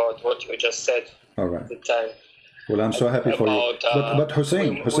information about what you just said. All right. At the time. Well, I'm so happy for you. But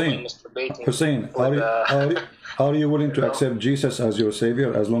Hussein, are you willing to accept Jesus as your savior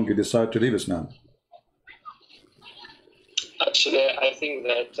as long as you decide to leave Islam? Actually, I think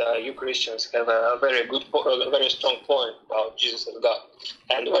that you Christians have a very strong point about Jesus as God.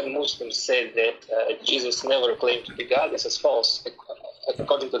 And when Muslims say that Jesus never claimed to be God, this is false.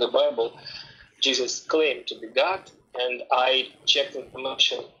 According to the Bible, Jesus claimed to be God. And I checked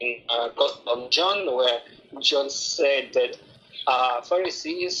information in Gospel of John, where John said that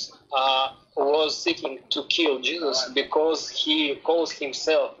Pharisees was seeking to kill Jesus because he calls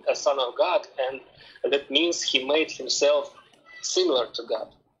himself a son of God, and that means he made himself similar to God.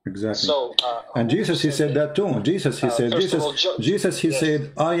 Exactly. So, and Jesus, he said that too. Jesus, he said, he said,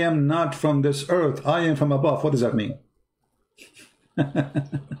 "I am not from this earth. I am from above." What does that mean?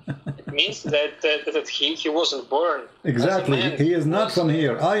 It means that he wasn't born. Exactly. He is not from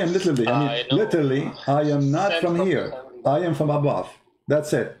here. I am literally. I am not from here. I am from above.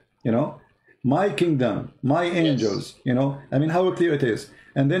 That's it. You know, my kingdom, my angels. You know, I mean, how clear it is.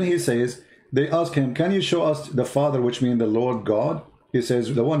 And then he says, they ask him, "Can you show us the Father, which means the Lord God?" He says,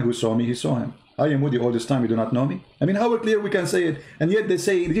 "The one who saw me, he saw him. I am with you all this time. You do not know me." I mean, how clear we can say it. And yet they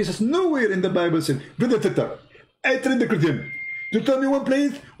say Jesus nowhere in the Bible said, "Brother, I train the Christian to tell me one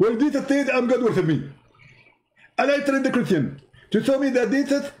place where Jesus said, 'I'm God with me.' And I train the Christian to tell me that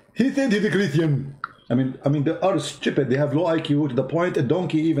Jesus, he said he's a Christian." I mean, they are stupid. They have low IQ to the point a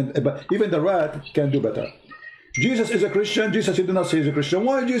donkey, even the rat can do better. Jesus is a Christian. Jesus, he did not say he's a Christian.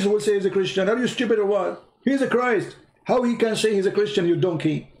 Why Jesus will say he's a Christian? Are you stupid or what? He's a Christ. How he can say he's a Christian, you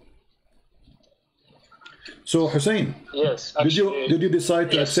donkey? So Hussein, yes, actually, did you decide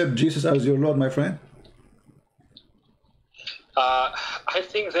to accept Jesus as your Lord, my friend? I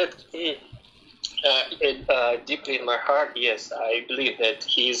think that deeply in my heart, yes, I believe that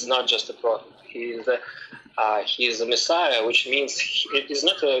he is not just a prophet. He is a Messiah, which means it is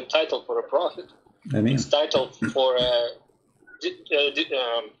not a title for a prophet. I mean, it's title for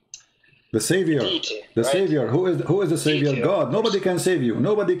the Savior. Deity, the right? Savior. Who is the Savior? Deity. God. Nobody can save you.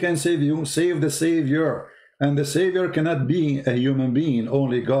 Nobody can save you. Save the Savior. And the Savior cannot be a human being.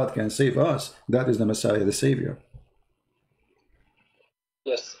 Only God can save us. That is the Messiah, the Savior.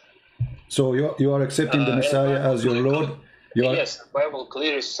 Yes. So you are accepting the Messiah as your Lord? Yes, the Bible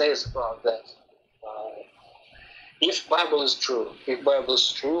clearly says about that. If Bible is true,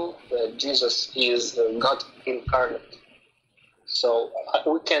 that Jesus is God incarnate. So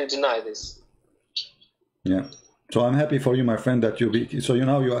we can't deny this. Yeah. So I'm happy for you, my friend, that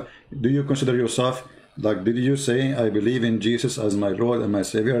do you consider yourself, like, did you say, "I believe in Jesus as my Lord and my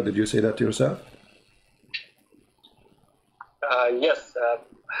Savior"? Did you say that to yourself? Yes.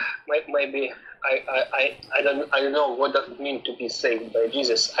 Maybe I don't know what does it mean to be saved by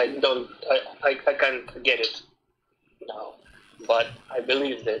Jesus. I can't get it now. But I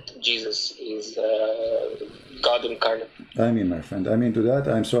believe that Jesus is God incarnate. I mean, my friend, to that.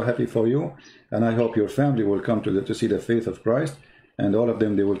 I'm so happy for you, and I hope your family will come to see the faith of Christ, and all of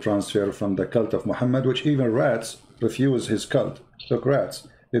them, they will transfer from the cult of Muhammad, which even rats refuse his cult. Look, rats,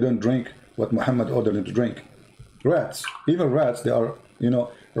 they don't drink what Muhammad ordered them to drink. Rats, even rats, they are,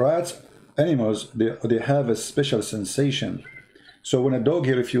 rats, animals, they have a special sensation. So when a dog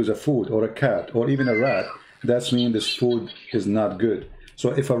here refuses a food, or a cat, or even a rat, that means this food is not good. So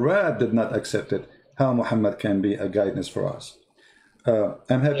if a rat did not accept it, how Muhammad can be a guidance for us?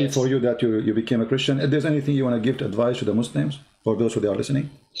 I'm happy for you that you became a Christian. If there's anything you want to give to advice to the Muslims, or those who are listening?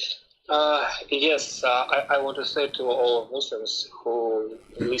 Yes, I want to say to all Muslims who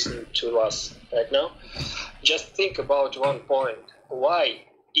listen to us right now, just think about one point. Why,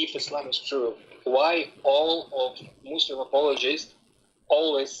 if Islam is true, why all of Muslim apologists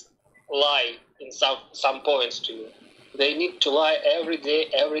always lie in some points to you. They need to lie every day,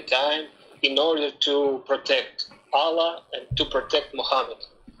 every time, in order to protect Allah and to protect Muhammad.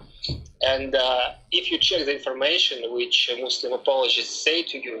 And if you check the information which Muslim apologists say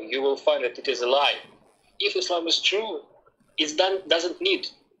to you, you will find that it is a lie. If Islam is true, it doesn't need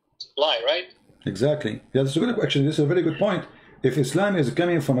lie, right? Exactly. Yeah, that's a good question. This is a very good point. If Islam is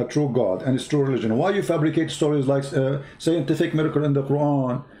coming from a true God and it's true religion, why you fabricate stories like scientific miracle in the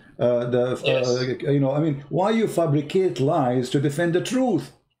Qur'an? You know, I mean, why you fabricate lies to defend the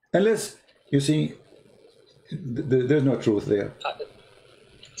truth? Unless you see, there's no truth there.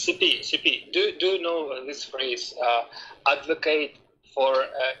 CP, do you know this phrase? Advocate for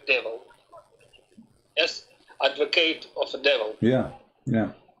a devil. Yes, advocate of a devil. Yeah,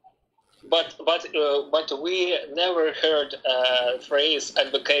 yeah. But we never heard phrase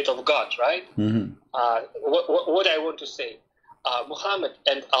advocate of God, right? Mm-hmm. What I want to say, Muhammad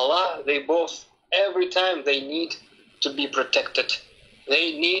and Allah, they both, every time they need to be protected,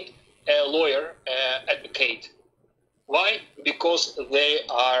 they need a lawyer, advocate. Why? Because they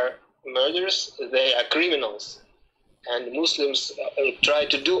are murderers, they are criminals, and Muslims try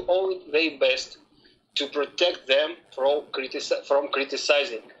to do all their best to protect them from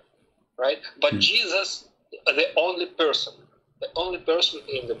criticizing. Right? But Jesus, the only person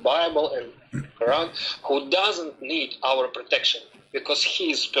in the Bible and Quran who doesn't need our protection, because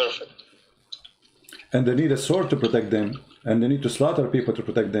he is perfect. And they need a sword to protect them, and they need to slaughter people to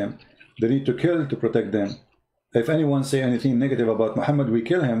protect them. They need to kill to protect them. If anyone say anything negative about Muhammad, we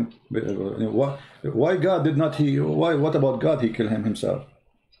kill him. Why God did not he? Why? What about God? He killed him himself.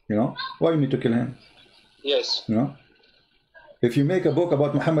 You know why you need to kill him? Yes. You know. If you make a book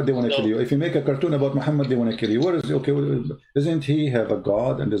about Muhammad, they want to kill you. If you make a cartoon about Muhammad, they want to kill you. What is okay? Doesn't he have a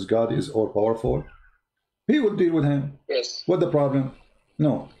God, and this God is all powerful? He will deal with him. Yes. What the problem?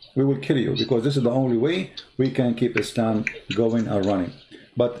 No, we will kill you because this is the only way we can keep Islam going and running.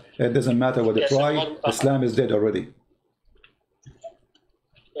 But it doesn't matter what they try. Islam is dead already.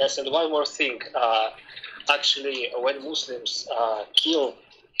 Yes, and one more thing. Actually, when Muslims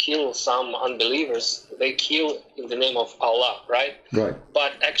kill some unbelievers, they kill in the name of Allah, right? Right.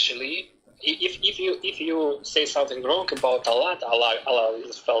 But actually, if you say something wrong about Allah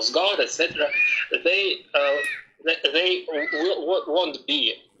is false God, etc., they won't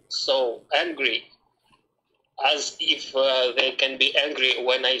be so angry as if they can be angry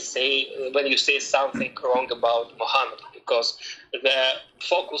when you say something wrong about Muhammad, because the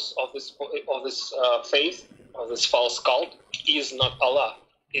focus of this faith, of this false cult, is not Allah,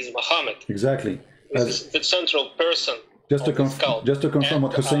 is Muhammad. Exactly. This is the central person. Just to confirm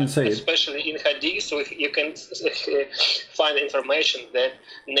what Hussein said. Especially in Hadith, you can find information that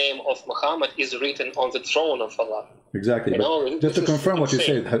name of Muhammad is written on the throne of Allah. Exactly. Just to confirm what you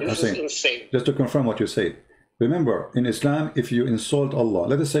said, Hussein. Just to confirm what you said. Remember, in Islam, if you insult Allah,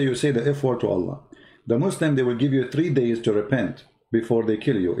 let us say you say the F word to Allah, the Muslim, they will give you 3 days to repent before they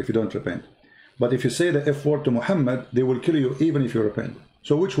kill you if you don't repent. But if you say the F word to Muhammad, they will kill you even if you repent.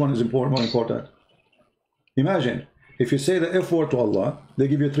 So which one is more important? Imagine, if you say the F word to Allah, they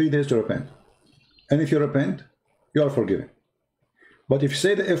give you 3 days to repent. And if you repent, you are forgiven. But if you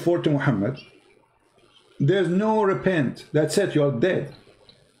say the F word to Muhammad, there's no repent. That's it, you are dead.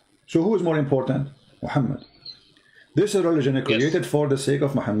 So who is more important? Muhammad. This is religion created for the sake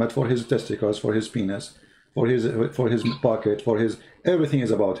of Muhammad, for his testicles, for his penis, for his pocket, for his everything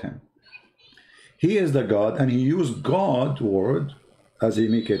is about him. He is the God, and he used God word as he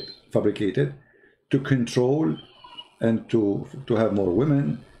make it fabricated to control and to have more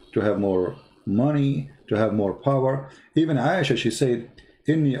women, to have more money, to have more power. Even Aisha, she said,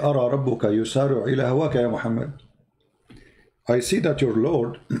 "Inni ara rabbuka yusaru ila hawaka ya Muhammad." I see that your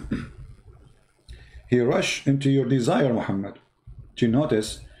Lord he rushed into your desire, Muhammad. Do you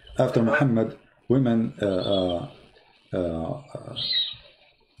notice after Muhammad, women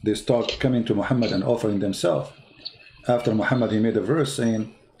they start coming to Muhammad and offering themselves. After Muhammad, he made a verse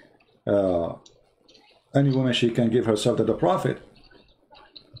saying, any woman, she can give herself to the Prophet.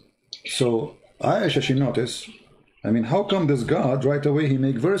 So Aisha, she noticed, I mean, how come this God, right away, he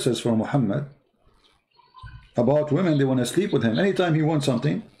make verses for Muhammad about women, they want to sleep with him. Anytime he wants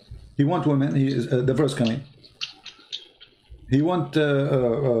something, he want women, he is, the verse coming. He want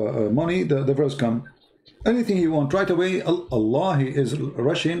money, the verse come. Anything he want, right away, Allah, he is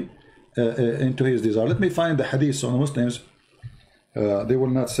rushing into his desire. Let me find the hadith on Muslims. They will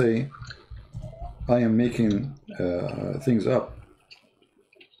not say, I am making things up.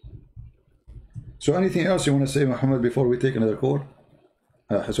 So anything else you want to say, Muhammad, before we take another call?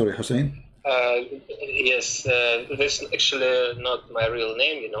 Sorry, Hussein. Yes, this is actually not my real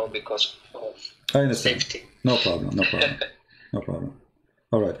name, you know, because of I understand. safety. No problem. No problem. No problem.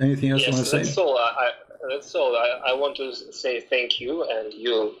 All right. Anything else you want to say? That's all. That's all. I want to say thank you, and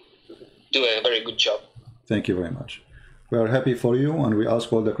you do a very good job. Thank you very much. We are happy for you, and we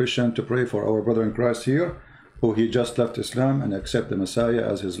ask all the Christians to pray for our brother in Christ here, who he just left Islam and accept the Messiah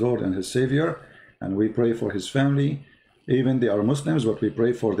as his Lord and his Savior. And we pray for his family. Even they are Muslims, but we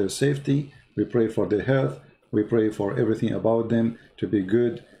pray for their safety. We pray for their health. We pray for everything about them to be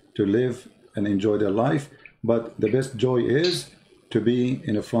good, to live and enjoy their life. But the best joy is to be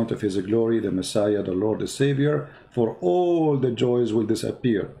in the front of his glory, the Messiah, the Lord, the Savior. For all the joys will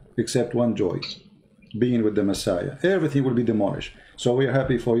disappear, except one joy, being with the Messiah. Everything will be demolished. So we are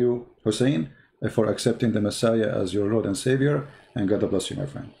happy for you, Hussein, for accepting the Messiah as your Lord and Savior. And God bless you, my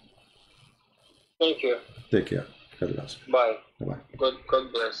friend. Thank you. Take care. God bless. Bye. Bye-bye.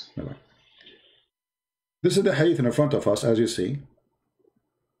 God bless. Bye-bye. This is the hadith in front of us, as you see.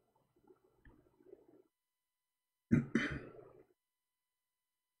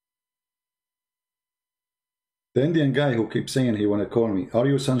 The Indian guy who keeps saying he want to call me, are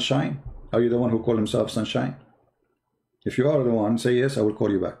you Sunshine? Are you the one who called himself Sunshine? If you are the one, say yes, I will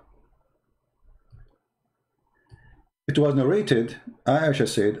call you back. It was narrated, Aisha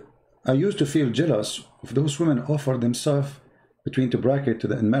said, I used to feel jealous of those women offer themselves between two brackets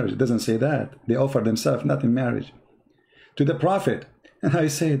in marriage. It doesn't say that. They offer themselves not in marriage. To the Prophet. And I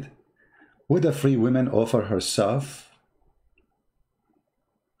said, would a free woman offer herself?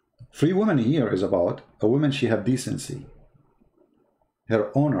 Free woman here is about a woman, she have decency.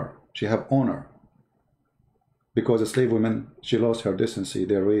 Her honor. She have honor. Because a slave woman, she lost her decency.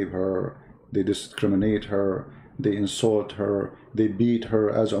 They rape her. They discriminate her. They insult her. They beat her,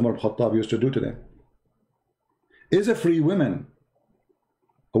 as Umar al-Khattab used to do to them. Is a free woman,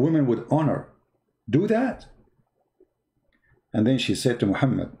 a woman with honor, do that? And then she said to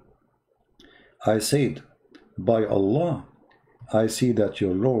Muhammad, I said, by Allah, I see that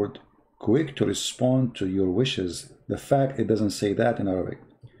your Lord quick to respond to your wishes. The fact it doesn't say that in Arabic.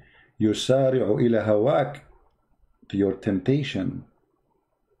 Yusari'u ila hawak, to your temptation.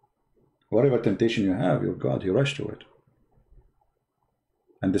 Whatever temptation you have, your God, you rush to it.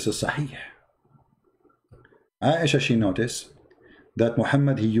 And this is sahih. Aisha, she noticed that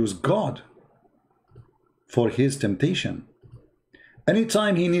Muhammad, he used God for his temptation.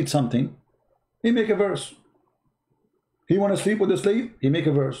 Anytime he needs something, he make a verse. He want to sleep with the slave, he make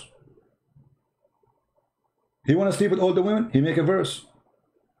a verse. He want to sleep with all the women, he make a verse.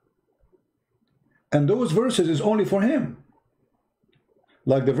 And those verses is only for him.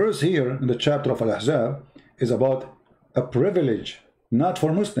 Like the verse here in the chapter of Al-Ahzab is about a privilege, not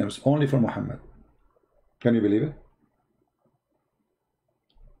for Muslims, only for Muhammad. Can you believe it?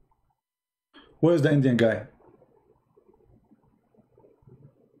 Where's the Indian guy?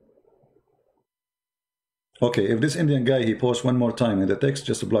 Okay, if this Indian guy, he posts one more time in the text,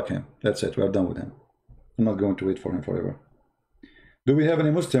 just block him. That's it, we are done with him. I'm not going to wait for him forever. Do we have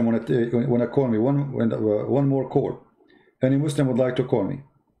any Muslim want to call me? One more call. Any Muslim would like to call me?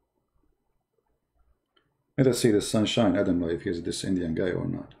 Let us see the Sunshine. I don't know if he's this Indian guy or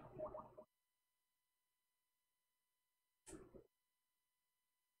not.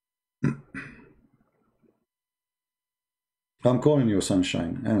 I'm calling you,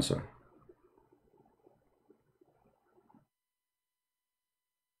 Sunshine. Answer.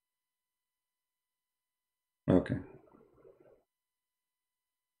 Okay.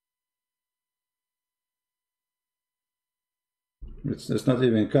 It's not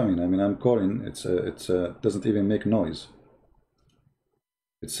even coming. I mean, I'm calling. It's doesn't even make noise.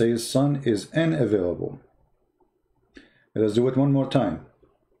 It says son is unavailable. Let's do it one more time.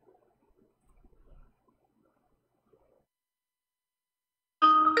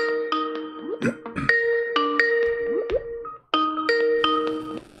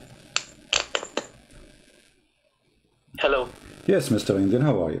 Hello. Yes, Mr. Indian,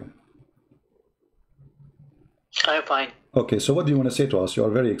 how are you? I'm fine. Okay, so what do you want to say to us? You are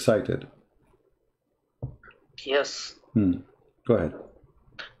very excited. Yes. Go ahead.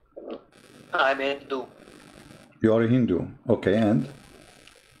 I'm Hindu. You are a Hindu. Okay, and?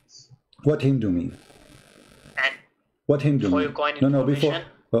 What Hindu mean? And what Hindu for mean? your coin No, before.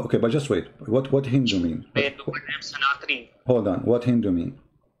 Okay, but just wait. What Hindu mean? Hold on. What Hindu mean?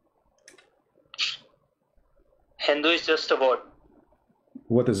 Hindu is just a word.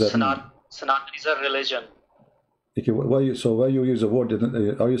 What does that mean? Sanatan is a religion. Okay, why you use the word?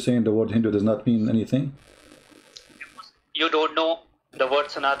 Are you saying the word Hindu does not mean anything? You don't know The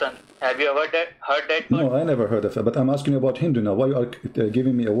word Sanatan. Have you ever heard that word? No, I never heard of it. But I'm asking you about Hindu now. Why you are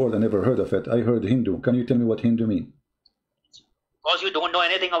giving me a word I never heard of it? I heard Hindu. Can you tell me what Hindu means? Because you don't know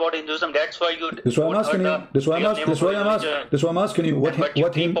anything about Hinduism. That's why you. That's why I'm asking you. That's why I'm asking you what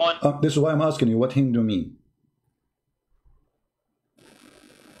Hindu. This is why I'm asking you what Hindu mean.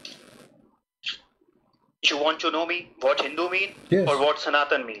 You want to know me what Hindu mean? Yes. Or what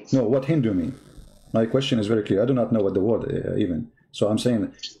Sanatan means? No, what Hindu mean. My question is very clear. I do not know what the word even. So I'm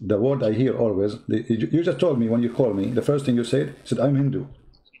saying the word I hear always. You just told me when you called me. The first thing you said I'm Hindu.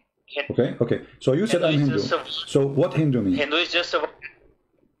 Okay. So you said I'm Hindu. So what Hindu mean? Hindu is just a word.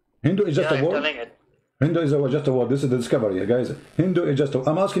 Hindu is just a word. Hindu is just a word. This is the discovery, guys. Hindu is just.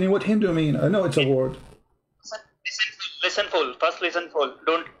 I'm asking you what Hindu mean. I know it's a word. Listen full. First listen full.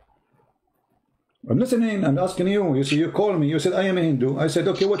 Don't. I'm listening. I'm asking you. You see, you called me. You said I am a Hindu. I said,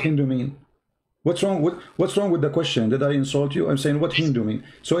 okay, what Hindu mean? What's wrong with the question? Did I insult you? I'm saying what Hindu mean.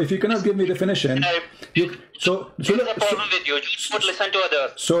 So if you cannot give me definition, so listen to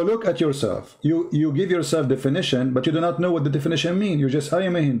others. So look at yourself. You give yourself definition, but you do not know what the definition mean. You just I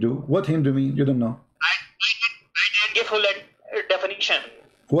am a Hindu. What Hindu mean? You don't know. I didn't give full definition.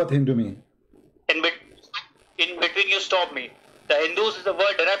 What Hindu mean? In between you stop me. The Hindus is a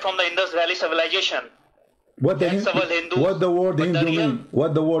word derived from the Indus Valley civilization. What the word Hindu mean?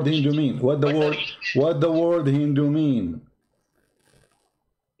 What the word Hindu mean? What the word Hindu mean?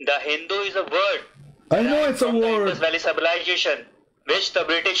 The Hindu is a word. I know it's a word. The Indus Valley civilization, which the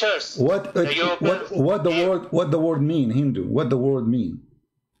Britishers. What the word mean? Hindu. What the word mean?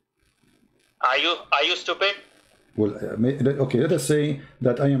 Are you stupid? Well, okay. Let us say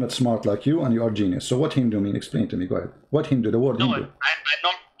that I am not smart like you and you are genius. So what Hindu mean? Explain to me. Go ahead. What Hindu? The word Hindu. I'm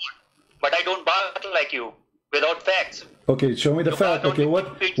not, but I don't bark like you. Without facts. Okay, show me the fact. Okay,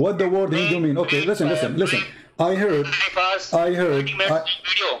 what the word Hindu mean? Okay, listen. I heard.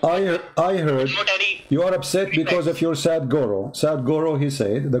 You are upset because of your sad guru. Sad guru, he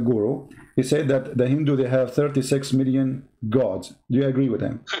said that the Hindu they have 36 million gods. Do you agree with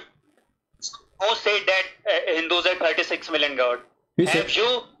him? Who said that Hindus have 36 million gods? He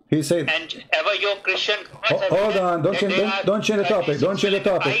said. And ever your Christian. Hold on! Don't change the topic. Don't change the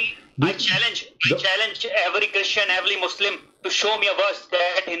topic. I challenge every Christian, every Muslim to show me a verse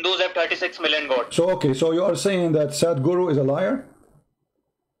that Hindus have 36 million gods. So okay, so you are saying that Sadhguru is a liar?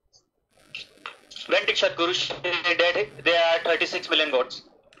 When did Sadhguru say that there are 36 million gods?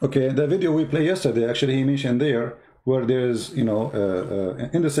 Okay, the video we played yesterday, actually he mentioned there where there's, in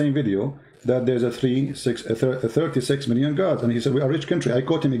the same video that there's a 36 million gods, and he said we are a rich country. I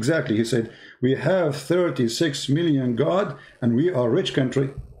quote him exactly. He said we have 36 million gods and we are a rich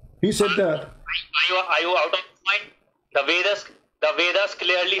country. He said that. Are you out of mind? The Vedas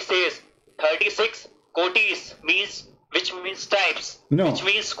clearly says 36 kotis which means types. No. Which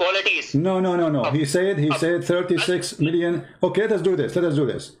means qualities. No. He said 36 million. Okay, let's do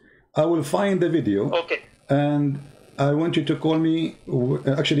this. I will find the video. Okay. And I want you to call me.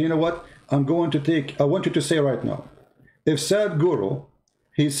 Actually, you know what? I want you to say right now. If Sadhguru,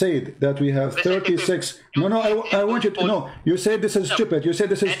 he said that we have 36. I want you to. No, you said this is stupid. You said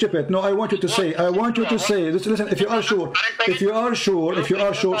this is stupid. No, I want you to say. Listen. If you are sure. What do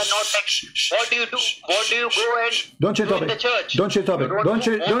you do? What do you go and don't change topic. Don't change topic.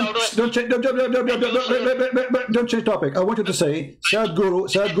 Don't change topic. I want you to say,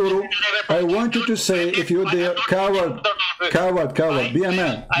 Sadhguru. I want you to say, if you're there, coward, be a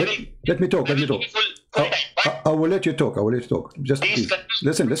man. Let me talk. I will let you talk. Just please.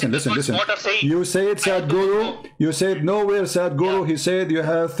 Listen. You said Sadhguru. You said nowhere Sadhguru. He said you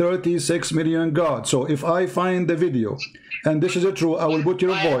have 36 million gods. So if I find the video, and this is the truth, I will put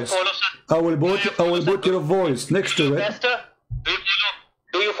your voice. I will put your voice next to it.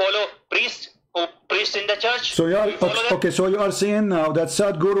 Do you follow priest in the church? So so you are saying now that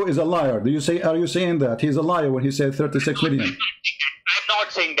Sadhguru is a liar. Are you saying that he's a liar when he said 36 million? I'm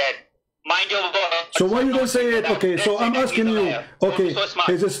not saying that. Mind your words. So why you don't say it? Okay, so I'm asking you. Okay,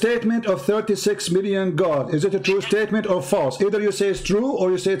 is a statement of 36 million God, is it a true statement or false? Either you say it's true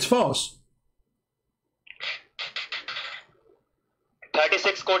or you say it's false.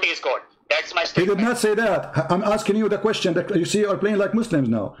 36 koti is God. That's my statement. He did not say that. I'm asking you the question that you see you are playing like Muslims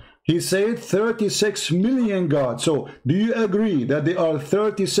now. He said 36 million gods. So do you agree that there are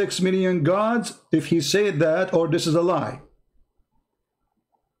 36 million gods if he said that, or this is a lie?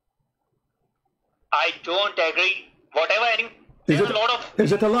 I don't agree. Whatever.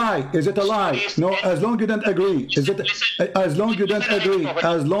 is it a lie? Is it a lie? No, as long you don't agree. Is it as long you don't agree?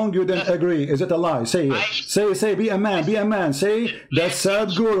 As long you don't agree, is it a lie? Say it. Say, be a man, be a man. Say that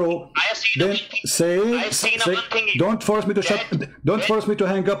Sadhguru. Then say, don't force me to shut. Don't force me to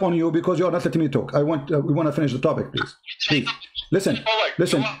hang up on you because you are not letting me talk. We want to finish the topic, please. Please. Listen.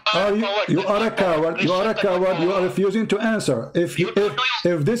 You are a coward. You are a coward. You are refusing to answer. If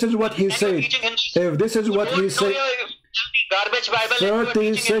this is what he said, if this is what he said,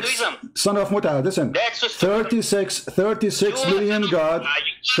 36 son of Muta, listen, 36 million God,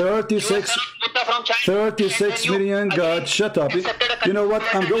 36 million God, shut up. You know what,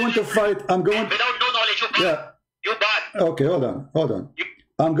 I'm going to fight, yeah, okay, hold on,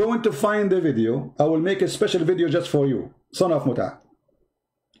 I'm going to find the video. I will make a special video just for you, son of Muta,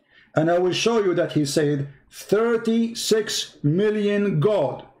 and I will show you that he said 36 million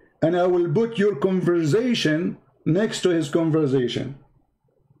God, and I will put your conversation next to his conversation.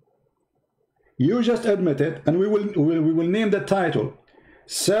 You just admit it, and we will name the title.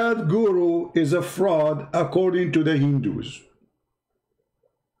 Sadhguru is a fraud according to the Hindus.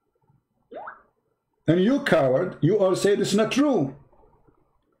 And you coward, you are saying it's not true,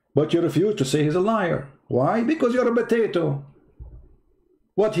 but you refuse to say he's a liar. Why? Because you're a potato.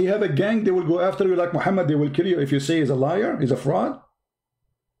 What, he have a gang, they will go after you like Muhammad, they will kill you if you say he's a liar, he's a fraud?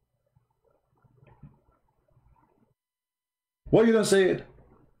 Why you don't say it?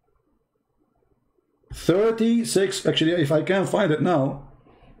 36, actually, if I can find it now,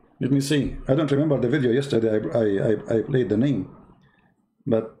 let me see. I don't remember the video yesterday. I played the name,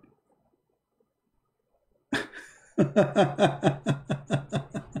 but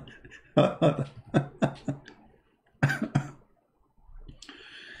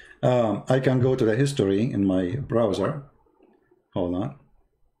I can go to the history in my browser. Hold on.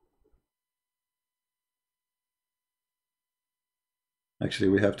 Actually,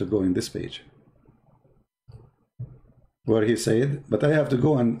 we have to go in this page where he said, but I have to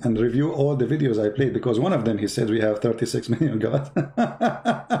go and review all the videos I played, because one of them he said we have 36 million God.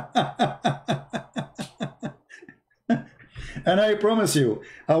 And I promise you,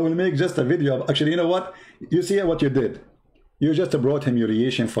 I will make just a video. Actually, you know what? You see what you did? You just brought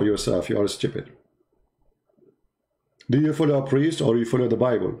humiliation for yourself. You are stupid. Do you follow a priest or you follow the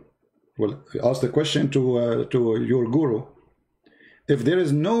Bible? Well, ask the question to your guru. If there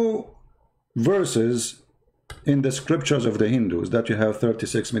is no verses in the scriptures of the Hindus that you have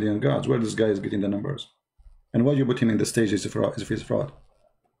 36 million gods, where this guy is getting the numbers? And why you put him in the stage if he's fraud?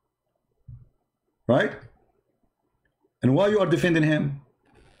 Right? And why you are defending him?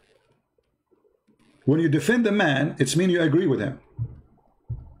 When you defend the man, it's mean you agree with him.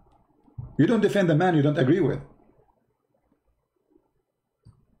 You don't defend the man you don't agree with.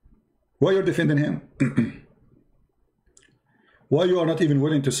 Why you're defending him? Why you are not even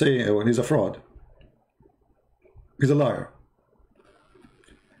willing to say he's a fraud? He's a liar.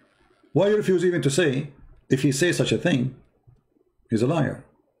 Why you refuse even to say, if he says such a thing, he's a liar?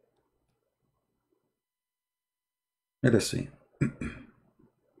 Let us see.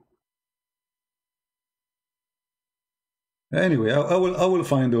 Anyway, I will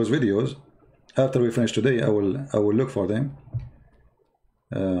find those videos after we finish today. I will look for them.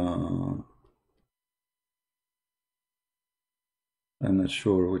 I'm not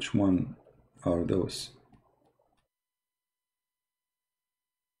sure which one are those.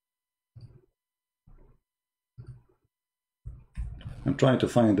 I'm trying to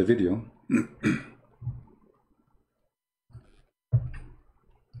find the video.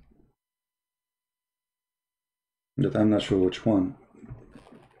 But I'm not sure which one.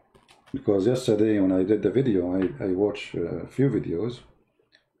 Because yesterday when I did the video, I watched a few videos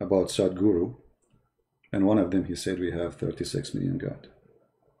about Sadhguru. And one of them, he said we have 36 million God.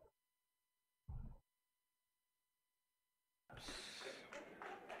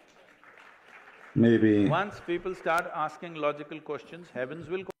 Maybe once people start asking logical questions, heavens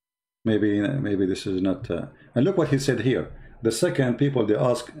will. Maybe this is not. And look what he said here. The second people they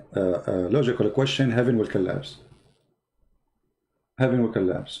ask a logical question, heaven will collapse. Heaven will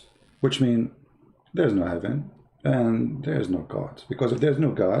collapse, which means there's no heaven and there's no God. Because if there's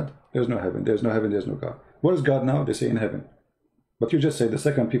no God, there's no heaven. There's no heaven, there's no God. Where is God now? They say in heaven. But you just say the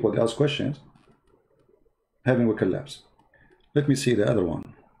second people they ask questions, heaven will collapse. Let me see the other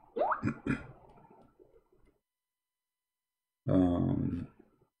one.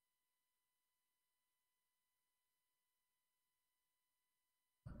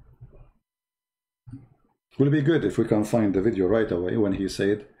 Will be good if we can find the video right away when he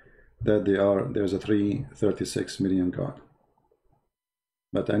said that there's a 36 million God.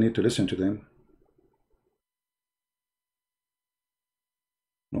 But I need to listen to them.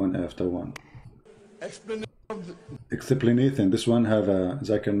 one after one. Explanation. This one have a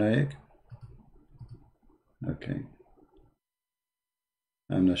Zakir Naik. Okay.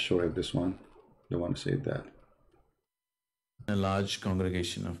 I'm not sure if this one, the one said that. A large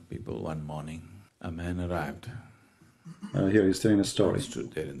congregation of people one morning, a man arrived. Here he's telling a story. He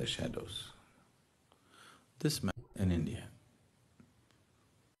stood there in the shadows. This man in India,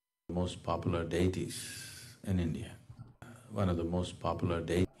 most popular deities in India, one of the most popular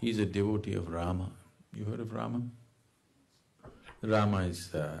deities. He's a devotee of Rama. You heard of Rama? Rama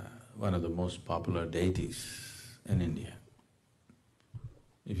is one of the most popular deities in India.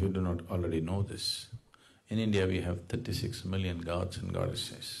 If you do not already know this, in India we have 36 million gods and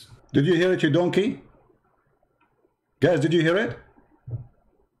goddesses. Did you hear it, you donkey? Guys, did you hear it?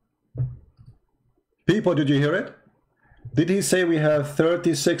 People, did you hear it? Did he say we have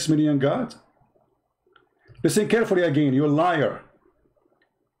 36 million gods? Listen carefully again, you liar.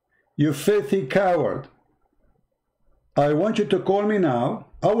 You filthy coward. I want you to call me now.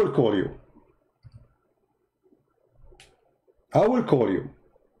 I will call you. I will call you.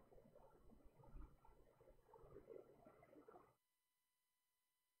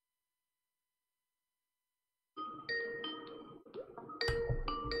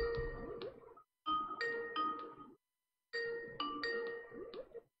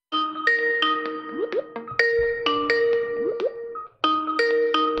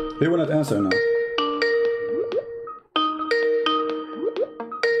 He will not answer now.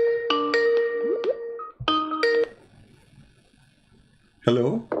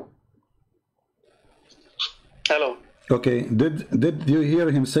 Hello? Hello. Okay, did you hear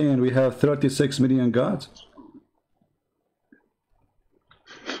him saying we have 36 million gods?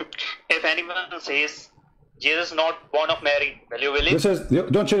 If anyone says Jesus not born of Mary, will you believe? This is,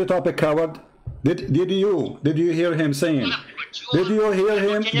 don't change the topic, coward. Did you hear him saying? Did you hear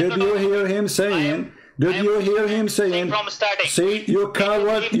him? Did you hear him saying? Did you hear him saying? See, you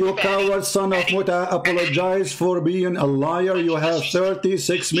coward son of Muta, apologize for being a liar. You have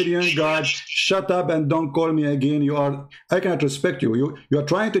 36 million gods. Shut up and don't call me again. I cannot respect you. You are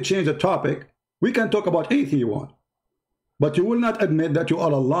trying to change the topic. We can talk about anything you want, but you will not admit that you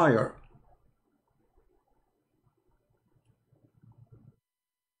are a liar.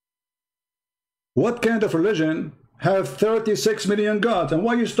 What kind of religion have 36 million gods? And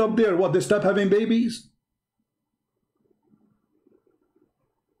why you stop there? What, they stop having babies?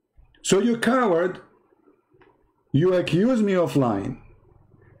 So you coward, you accuse me of lying.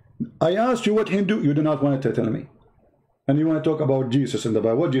 I asked you what Hindu, you do not want to tell me. And you want to talk about Jesus in the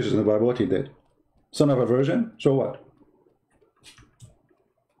Bible. What Jesus in the Bible, what he did? Son of a virgin? So what?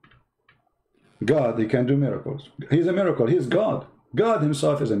 God, he can do miracles. He's a miracle, he's God. God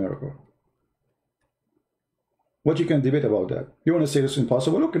himself is a miracle. What you can debate about that? You want to say it's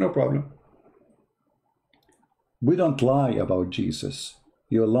impossible? Okay, no problem. We don't lie about Jesus.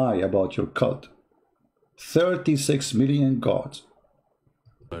 You lie about your cult. 36 million gods.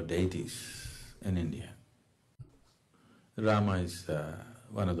 Deities in India. Rama is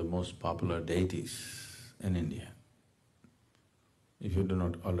one of the most popular deities in India. If you do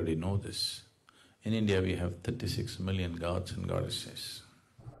not already know this, in India we have 36 million gods and goddesses.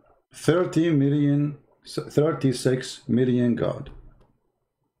 36 million God.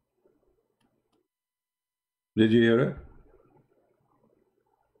 Did you hear it?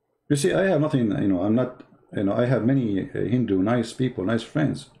 You see, I have nothing, I'm not, I have many Hindu, nice people, nice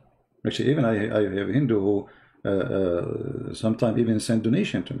friends. Actually, even I have a Hindu who sometimes even send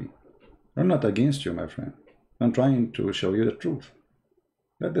donation to me. I'm not against you, my friend. I'm trying to show you the truth.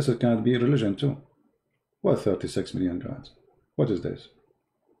 That this cannot be religion too. What 36 million gods? What is this?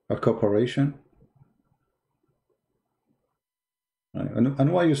 A corporation?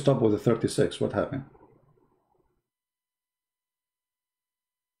 And why you stop with the 36? What happened?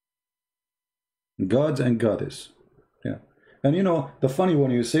 Gods and goddess. Yeah. And the funny when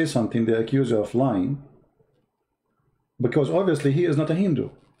you say something, they accuse you of lying. Because obviously he is not a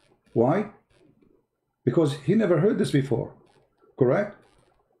Hindu. Why? Because he never heard this before. Correct?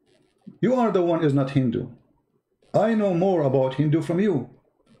 You are the one who is not Hindu. I know more about Hindu from you.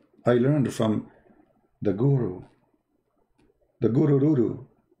 I learned from the Guru. The Guru Ruru.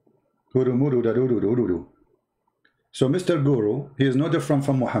 Guru Muru Daruru. So Mr. Guru, he is no different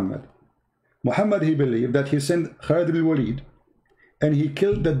from Muhammad. Muhammad, he believed that he sent Khalid al-Walid and he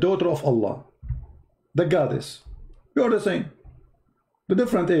killed the daughter of Allah, the goddess. You are the same. The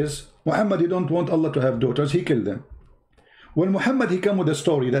difference is, Muhammad, he don't want Allah to have daughters, he killed them. When Muhammad, he came with the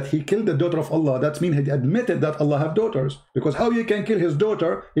story that he killed the daughter of Allah, that means he admitted that Allah have daughters. Because how you can kill his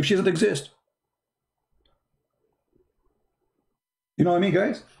daughter if she doesn't exist? You know what I mean,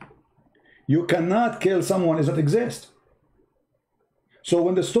 guys? You cannot kill someone who doesn't exist. So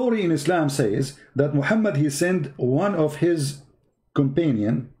when the story in Islam says that Muhammad, he sent one of his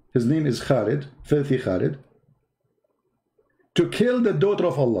companion, his name is Khalid, filthy Khalid, to kill the daughter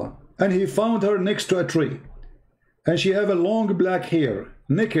of Allah, and he found her next to a tree, and she have a long black hair,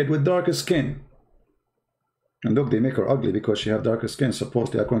 naked with dark skin. And look, they make her ugly because she have darker skin,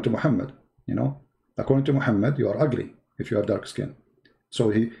 supposedly, according to Muhammad. You know, according to Muhammad, you are ugly if you have dark skin.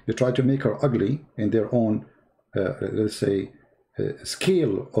 So they try to make her ugly in their own, let's say,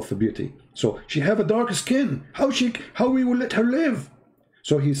 scale of beauty. So she have a dark skin. How we will let her live?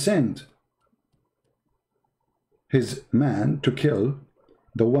 So he sent his man to kill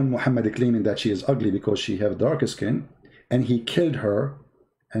the one Muhammad claiming that she is ugly because she have dark skin, and he killed her,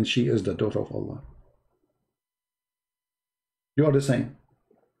 and she is the daughter of Allah. You are the same.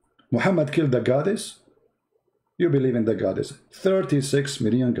 Muhammad killed the goddess. You believe in the goddess. 36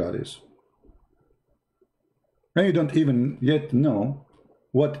 million goddess. And you don't even yet know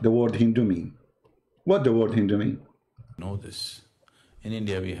what the word Hindu mean. What the word Hindu mean? Know this. In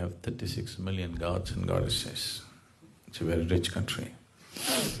India we have 36 million gods and goddesses. It's a very rich country.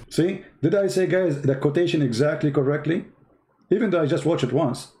 See, did I say, guys, the quotation exactly correctly? Even though I just watched it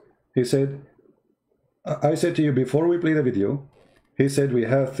once, he said, I said to you before we play the video, he said we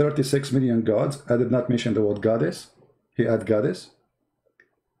have 36 million gods. I did not mention the word goddess. He added goddess.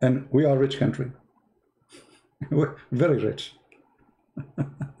 And we are a rich country. We're very rich.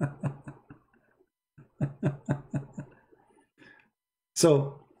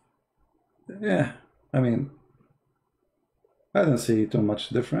 So, yeah, I mean, I don't see too much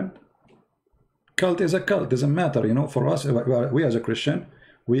different. Cult is a cult, doesn't matter, you know, for us, we as a Christian,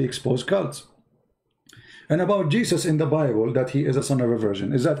 we expose cults. And about Jesus in the Bible, that he is a son of a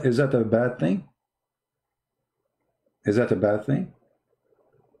virgin, is that a bad thing? Is that a bad thing?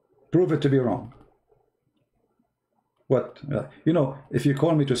 Prove it to be wrong. What? You know, if you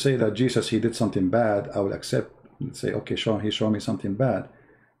call me to say that Jesus, he did something bad, I will accept and say, okay, he showed me something bad.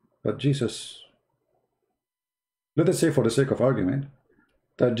 But Jesus, let us say for the sake of argument,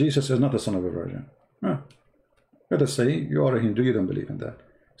 that Jesus is not the son of a virgin. Let us say you are a Hindu, you don't believe in that.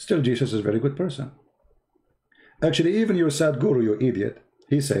 Still, Jesus is a very good person. Actually, even your Sadhguru, you idiot,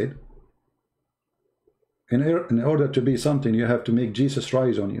 he said, in order to be something, you have to make Jesus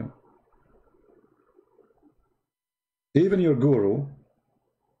rise on you. Even your guru,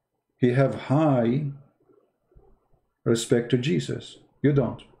 he have high respect to Jesus. You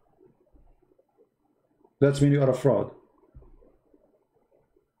don't. That means you are a fraud.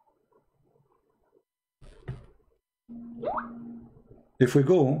 If we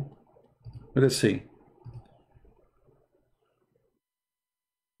go, let's see.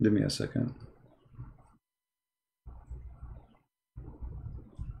 Give me a second.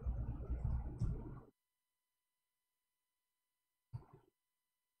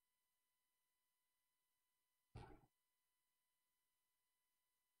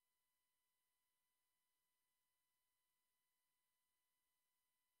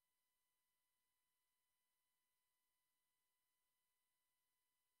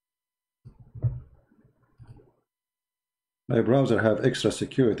 My browser have extra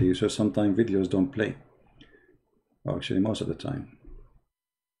security, so sometimes videos don't play. Well, actually, most of the time.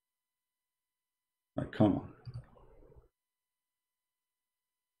 Like, come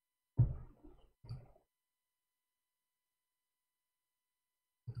on.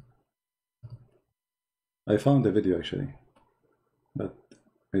 I found the video actually, but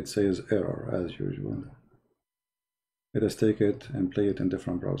it says error as usual. Let us take it and play it in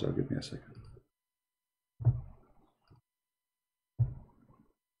different browser. Give me a second.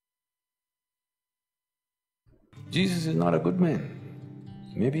 Jesus is not a good man.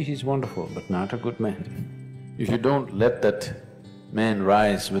 Maybe he's wonderful, but not a good man. If you don't let that man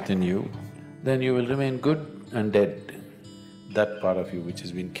rise within you, then you will remain good and dead. That part of you which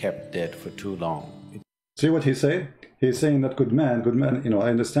has been kept dead for too long. See what he said? He's saying that good man, you know, I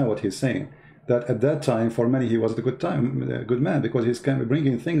understand what he's saying. That at that time, for many, he was a good man, because he's kind of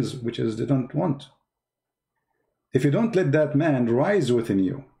bringing things which is they don't want. If you don't let that man rise within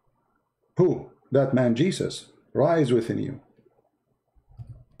you, who? That man, Jesus, rise within you.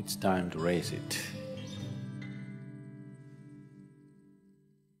 It's time to raise it.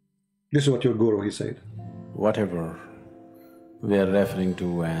 This is what your guru, he said. Whatever we are referring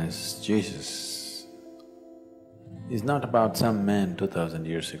to as Jesus is not about some man 2000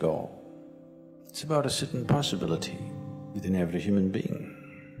 years ago. It's about a certain possibility within every human being.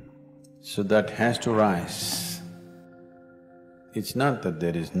 So that has to rise. It's not that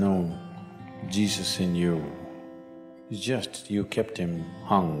there is no Jesus in you. It's just you kept him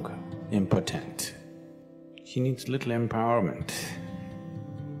hung, impotent. He needs little empowerment.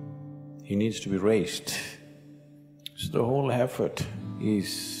 He needs to be raised. So the whole effort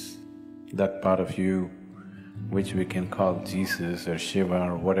is that part of you which we can call Jesus or Shiva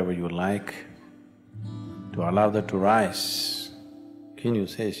or whatever you like, to allow that to rise. Can you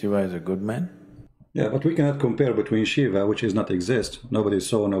say Shiva is a good man? Yeah, but we cannot compare between Shiva, which is not exist. Nobody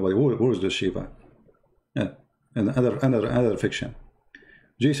saw, nobody… Who is the Shiva? Yeah, and another fiction.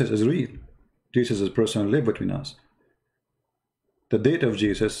 Jesus is real. Jesus is a person who lives between us. The date of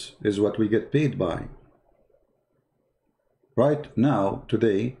Jesus is what we get paid by. Right now,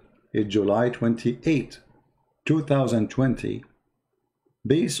 today, is July 28, 2020,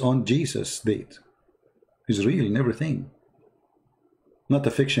 based on Jesus' date. He's real in everything, not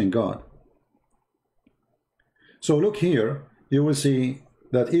a fiction God. So look here, you will see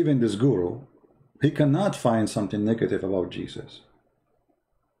that even this guru, he cannot find something negative about Jesus.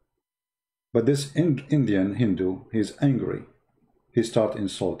 But this Indian Hindu, he's angry. He starts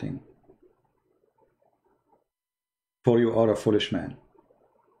insulting. For you are a foolish man.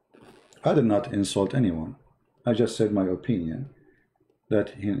 I did not insult anyone. I just said my opinion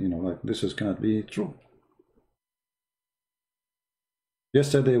that, like this cannot be true.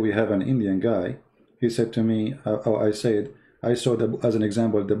 Yesterday we have an Indian guy. He said to me, I saw as an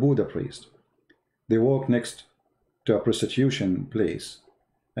example the Buddha priest. They walk next to a prostitution place,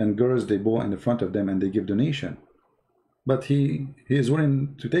 and girls, they bow in front of them and they give donation. But he is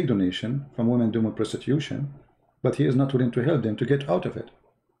willing to take donation from women doing prostitution, but he is not willing to help them to get out of it.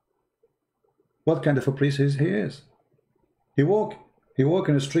 What kind of a priest he is? He walk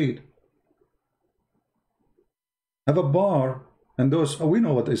in the street, have a bar, and those, we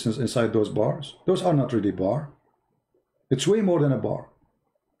know what is inside those bars. Those are not really bar. It's way more than a bar.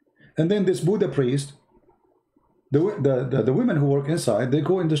 And then this Buddha priest, the women who work inside, they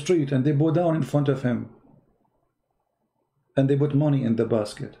go in the street and they bow down in front of him. And they put money in the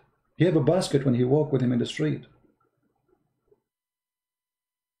basket. He have a basket when he walk with him in the street.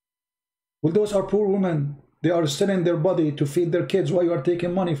 Well, those are poor women. They are selling their body to feed their kids while you are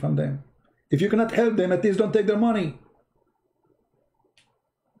taking money from them. If you cannot help them, at least don't take their money.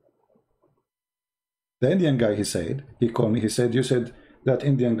 The Indian guy, he called me, he said, you said that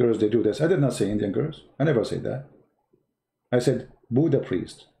Indian girls, they do this. I did not say Indian girls. I never said that. I said Buddha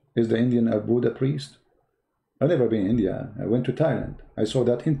priest. Is the Indian a Buddha priest? I've never been in India. I went to Thailand. I saw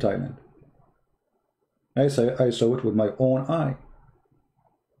that in Thailand. I saw it with my own eye.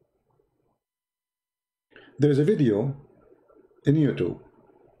 There is a video in YouTube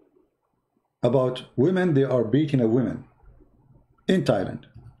about women, they are beating a woman in Thailand.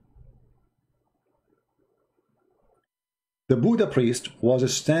 The Buddha priest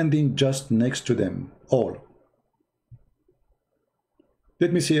was standing just next to them all.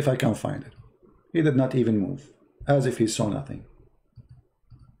 Let me see if I can find it. He did not even move, as if he saw nothing.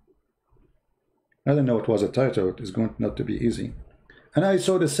 I don't know what was the title. It is going not to be easy. And I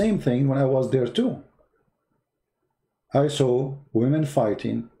saw the same thing when I was there too. I saw women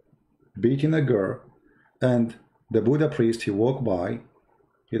fighting, beating a girl, and the Buddha priest, he walked by.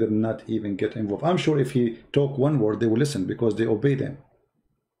 He did not even get involved. I'm sure if he talked one word, they will listen because they obey them.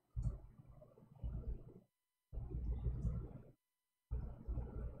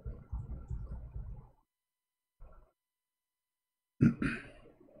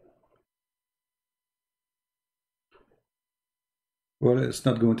 Well, it's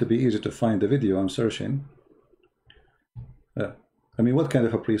not going to be easy to find the video. I'm searching. I mean, what kind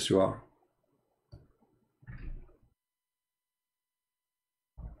of a priest you are?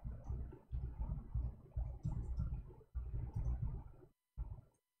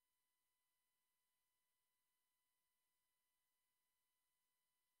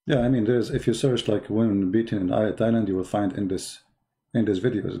 Yeah, I mean, if you search like women beaten in Thailand, you will find in this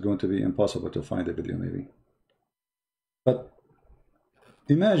video. It's going to be impossible to find the video maybe. But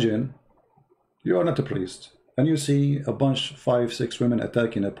imagine you are not a priest and you see a bunch, 5, 6 women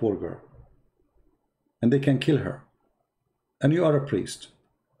attacking a poor girl, and they can kill her, and you are a priest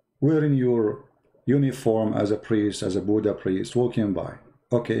wearing your uniform as a priest, as a Buddha priest, walking by.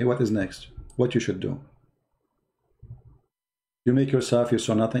 Okay, what is next? What you should do? You make yourself, you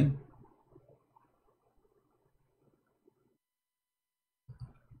saw nothing?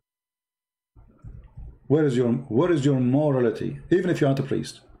 Where is your morality? Even if you're not a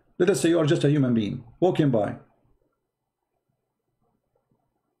priest. Let us say you are just a human being, walking by.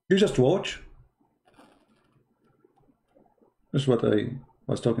 You just watch. This is what I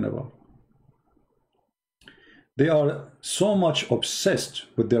was talking about. They are so much obsessed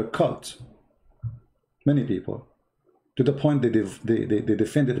with their cult, many people, to the point they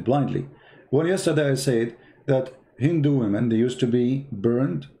defend it blindly. When yesterday I said that Hindu women, they used to be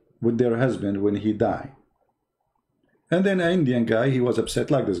burned with their husband when he died. And then an Indian guy, he was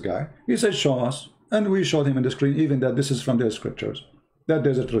upset like this guy. He said, show us. And we showed him in the screen, even that this is from their scriptures, that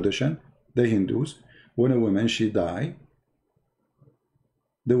there's a tradition, the Hindus, when a woman, she die,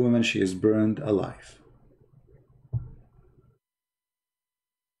 the woman, she is burned alive.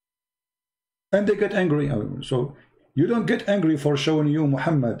 And they get angry. So you don't get angry for showing you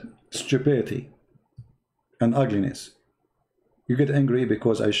Muhammad stupidity and ugliness. You get angry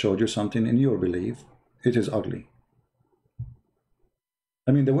because I showed you something in your belief. It is ugly.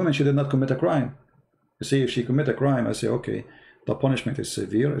 I mean, the woman, she did not commit a crime. You see, if she commit a crime, I say, okay, the punishment is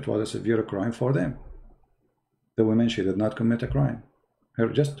severe. It was a severe crime for them. The woman, she did not commit a crime.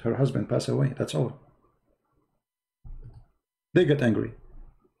 Her husband passed away. That's all. They get angry.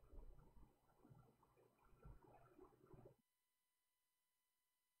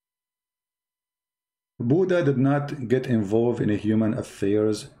 Buddha did not get involved in human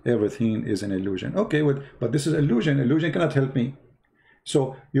affairs. Everything is an illusion. Okay, but this is illusion. Illusion cannot help me.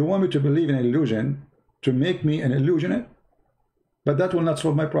 So you want me to believe in illusion to make me an illusionist? But that will not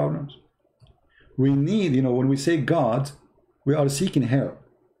solve my problems. We need, when we say God, we are seeking help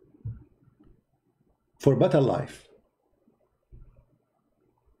for better life,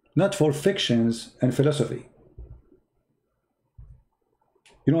 not for fictions and philosophy.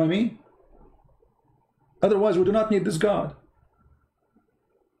 You know what I mean? Otherwise, we do not need this God.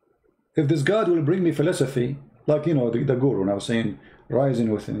 If this God will bring me philosophy, like, the guru now saying, rising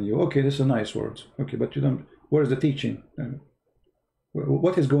within you. Okay, this is nice words. Okay, but you don't, where is the teaching?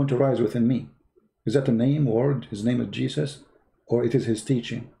 What is going to rise within me? Is that a name, word? His name is Jesus? Or it is his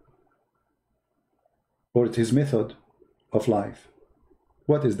teaching? Or it is his method of life?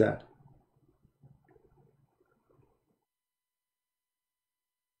 What is that?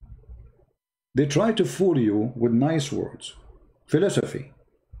 They try to fool you with nice words, philosophy,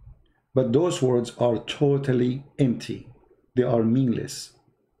 but those words are totally empty. They are meaningless.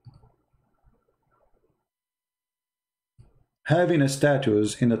 Having a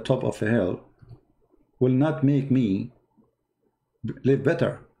status in the top of a hill will not make me live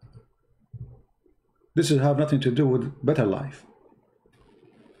better. This will have nothing to do with better life.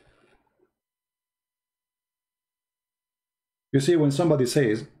 You see, when somebody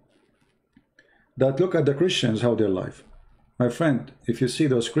says that, look at the Christians, how they live. My friend, if you see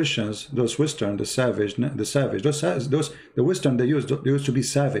those Christians, those Western, the Western, they used to be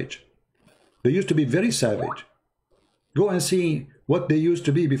savage. They used to be very savage. Go and see what they used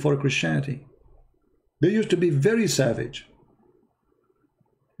to be before Christianity. They used to be very savage.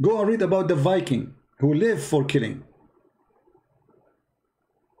 Go and read about the Viking who lived for killing.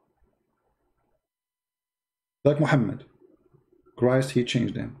 Like Muhammad. Christ, he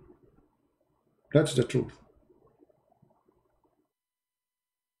changed them. That's the truth.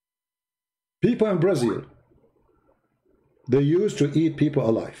 People in Brazil, they used to eat people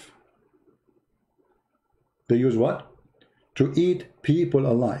alive. They use what? To eat people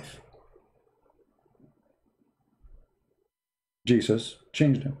alive. Jesus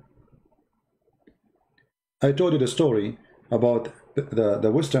changed them. I told you the story about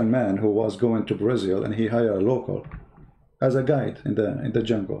the Western man who was going to Brazil, and he hired a local as a guide in the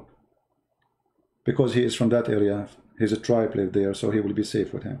jungle. Because he is from that area, his tribe lived there, so he will be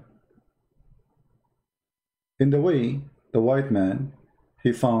safe with him. In the way, the white man,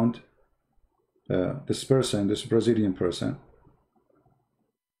 he found this Brazilian person.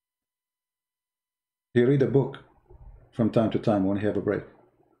 He read a book from time to time when he have a break,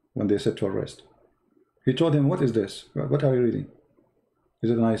 when they said to arrest. He told him, what is this? What are you reading? Is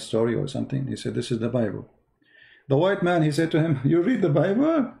it a nice story or something? He said, this is the Bible. The white man, he said to him, you read the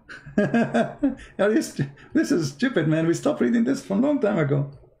Bible? This is stupid, man. We stopped reading this from a long time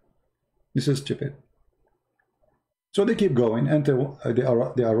ago. This is stupid. So they keep going until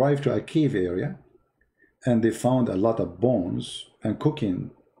they arrive to a cave area, and they found a lot of bones and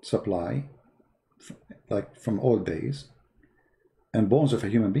cooking supply, like from old days, and bones of a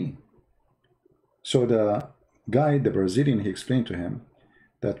human being. So the guide, the Brazilian, he explained to him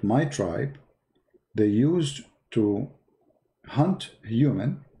that my tribe, they used to hunt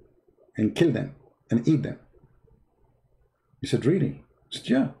human and kill them and eat them. He said, really? I said,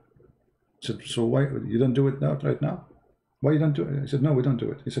 yeah. I said, so why you don't do it now, right now? Why you don't do it? He said, no, we don't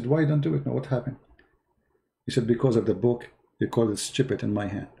do it. He said, why you don't do it? No, what happened? He said, because of the book, you call it stupid in my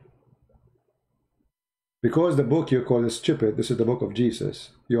hand. Because the book you call it stupid, this is the book of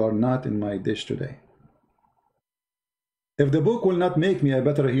Jesus, you are not in my dish today. If the book will not make me a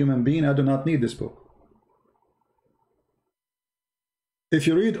better human being, I do not need this book. If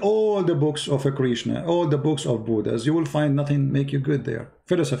you read all the books of Krishna, all the books of Buddhas, you will find nothing make you good there.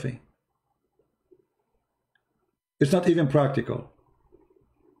 Philosophy. It's not even practical.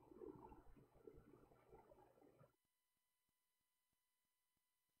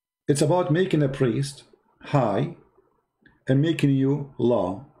 It's about making a priest high and making you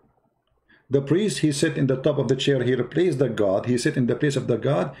law. The priest, he sit in the top of the chair, he replaced the God, he sit in the place of the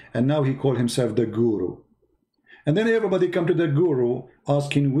God, and now he called himself the guru. And then everybody come to the guru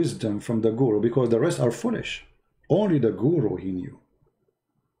asking wisdom from the guru, because the rest are foolish. Only the guru he knew.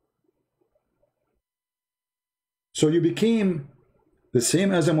 So you became the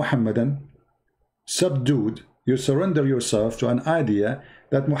same as a Muhammadan, subdued. You surrender yourself to an idea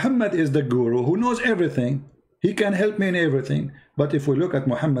that Muhammad is the guru who knows everything. He can help me in everything. But if we look at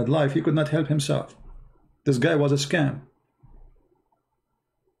Muhammad's life, he could not help himself. This guy was a scam.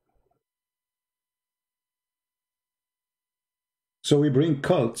 So we bring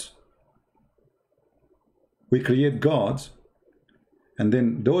cults. We create gods. And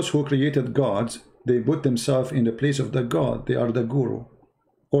then those who created gods, they put themselves in the place of the God. They are the guru.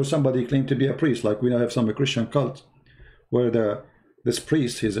 Or somebody claimed to be a priest, like we now have some Christian cult, where this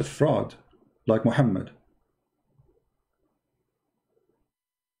priest is a fraud, like Muhammad.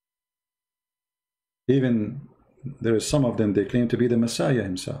 Even there is some of them, they claim to be the Messiah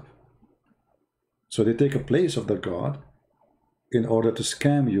himself. So they take a place of the God in order to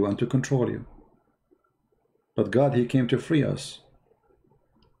scam you and to control you. But God, he came to free us,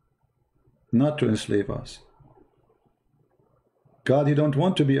 not to enslave us. God, he don't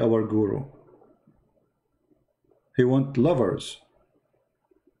want to be our guru. He wants lovers,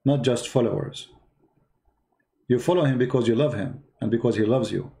 not just followers. You follow him because you love him and because he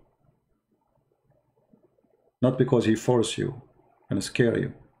loves you, not because he forces you and scare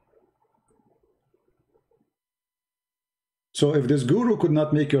you. So if this guru could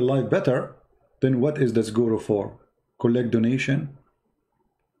not make your life better, then what is this guru for? Collect donation,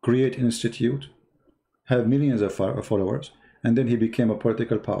 create institute, have millions of followers, and then he became a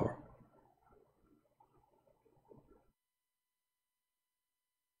political power.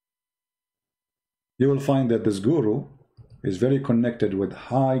 You will find that this guru is very connected with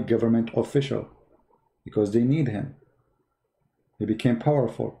high government official because they need him. He became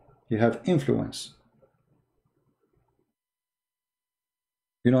powerful. He have influence.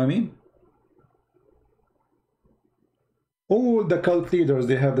 You know what I mean? All the cult leaders,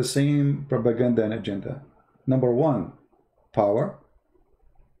 they have the same propaganda and agenda. Number one, power,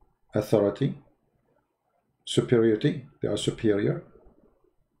 authority, superiority. They are superior.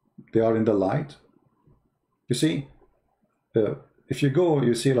 They are in the light. You see, if you go,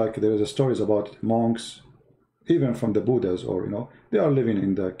 you see like there is stories about monks, even from the Buddhas, or they are living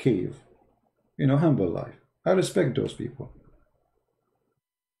in the cave, humble life. I respect those people.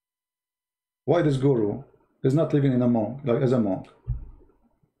 Why this guru is not living in a monk, like as a monk?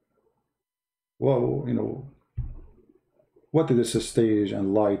 Well, what is this stage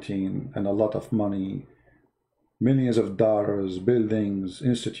and lighting and a lot of money, millions of dollars, buildings,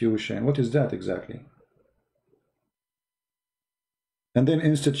 institution? What is that exactly? And then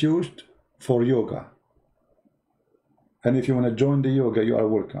institute for yoga. And if you want to join the yoga, you are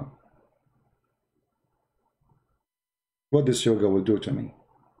welcome. What this yoga will do to me?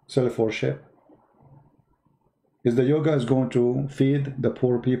 Self-worship? Is the yoga is going to feed the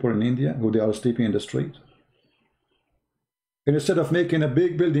poor people in India who they are sleeping in the street? And instead of making a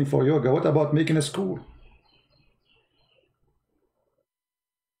big building for yoga, what about making a school?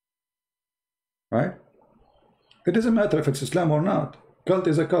 Right? It doesn't matter if it's Islam or not. Cult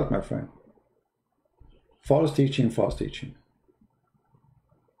is a cult, my friend. False teaching, false teaching.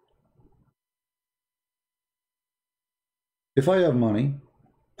 If I have money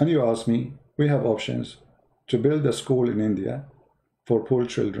and you ask me, we have options to build a school in India for poor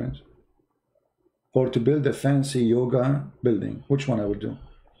children or to build a fancy yoga building, which one I would do?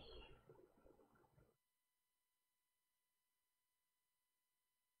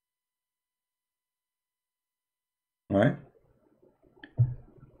 Right?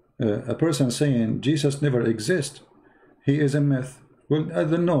 A person saying Jesus never exists, he is a myth. Well, I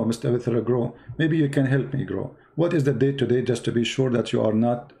don't know, Mr. Withera Grow. Maybe you can help me grow. What is the day to day, just to be sure that you are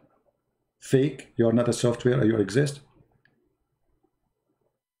not fake, you are not a software, you exist?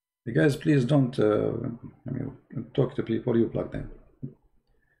 You guys, please don't talk to people, you plug them.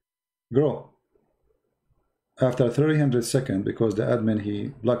 Grow. After 300 seconds, because the admin,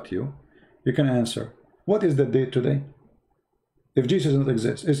 he blocked you, you can answer. What is the date today? If Jesus does not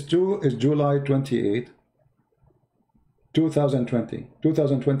exist, it's July 28, 2020.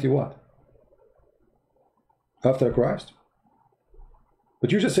 2020 what? After Christ?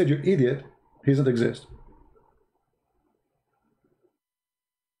 But you just said, you idiot, he doesn't exist.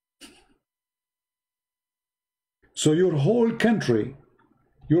 So your whole country,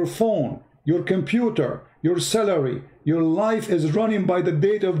 your phone, your computer, your salary, your life is running by the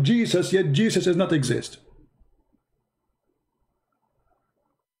date of Jesus, yet Jesus does not exist.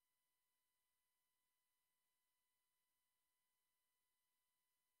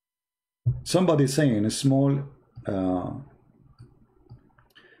 Somebody saying a small,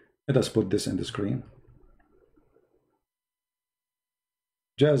 let us put this in the screen.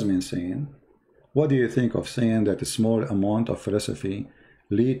 Jasmine saying, what do you think of saying that a small amount of philosophy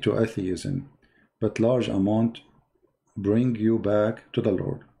lead to atheism, but large amount bring you back to the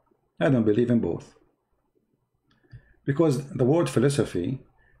Lord? I don't believe in both. Because the word philosophy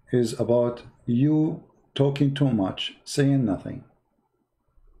is about you talking too much, saying nothing.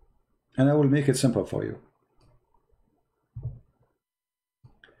 And I will make it simple for you.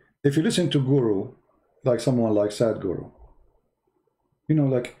 If you listen to Guru, like someone like Sadhguru, you know,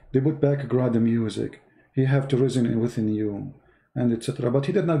 like they put background music, he have to resonate within you, and etc. But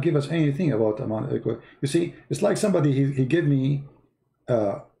he did not give us anything about you see, it's like somebody, he gave me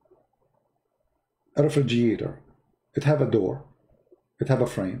a refrigerator. It have a door, it have a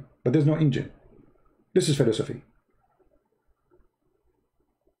frame, but there's no engine. This is philosophy.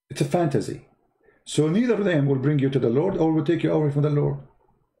 It's a fantasy. So neither of them will bring you to the Lord or will take you away from the Lord.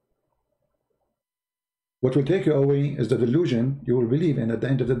 What will take you away is the delusion you will believe in at the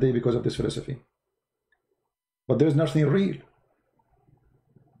end of the day because of this philosophy. But there's nothing real.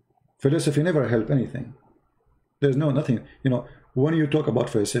 Philosophy never help anything. There's nothing. You know, when you talk about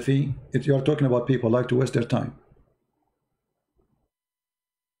philosophy, you are talking about people like to waste their time.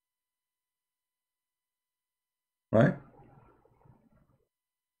 Right?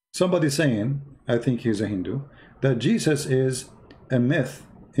 Somebody saying, I think he's a Hindu, that Jesus is a myth,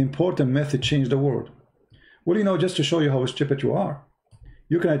 important myth to change the world. Well, you know, just to show you how stupid you are,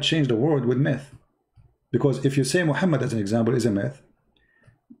 you cannot change the world with myth. Because if you say Muhammad, as an example, is a myth,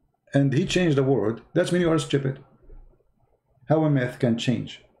 and he changed the world, that's when you are stupid. How a myth can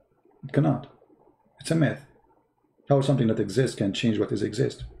change? It cannot. It's a myth. How something that exists can change what is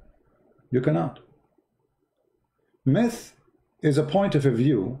exist? You cannot. Myth is a point of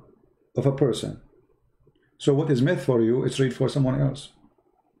view of a person. So what is myth for you, it's real for someone else.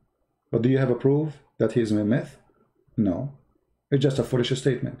 But do you have a proof that he is a myth? No. It's just a foolish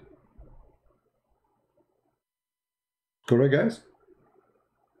statement. Correct, guys?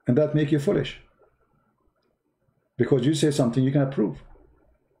 And that make you foolish. Because you say something you cannot prove.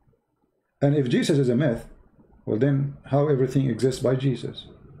 And if Jesus is a myth, well then how everything exists by Jesus?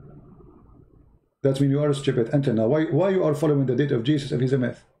 That's when you are stupid until now. Why you are following the date of Jesus if he's a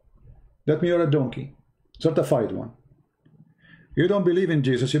myth? That means you're a donkey, certified one. You don't believe in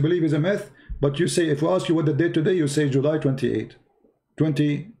Jesus, you believe he's a myth, but you say, if we ask you what the date today, you say July 28,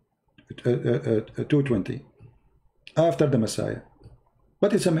 220, after the Messiah.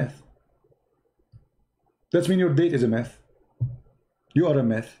 But it's a myth. That means your date is a myth. You are a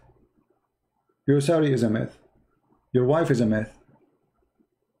myth. Your salary is a myth. Your wife is a myth.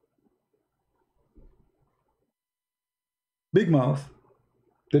 Big mouth.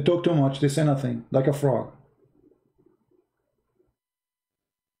 They talk too much, they say nothing, like a frog.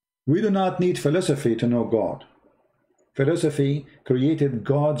 We do not need philosophy to know God. Philosophy created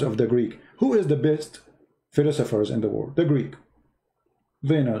gods of the Greek. Who is the best philosophers in the world? The Greek.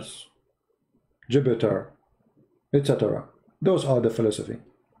 Venus, Jupiter, etc. Those are the philosophy.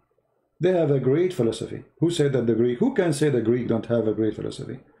 They have a great philosophy. Who said that the Greek? Who can say the Greek don't have a great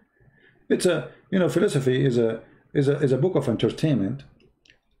philosophy? It's a, you know, philosophy is a book of entertainment.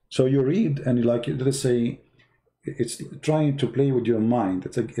 So you read and you like, let's say, it's trying to play with your mind.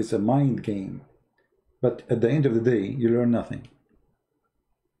 It's a mind game. But at the end of the day, you learn nothing.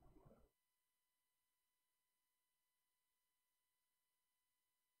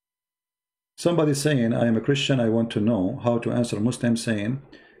 Somebody saying, I am a Christian, I want to know how to answer Muslim saying,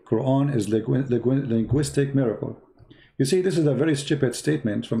 Qur'an is linguistic miracle. You see, this is a very stupid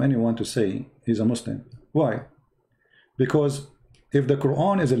statement from anyone to say he's a Muslim. Why? Because if the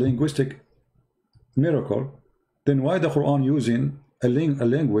Qur'an is a linguistic miracle, then why the Qur'an using a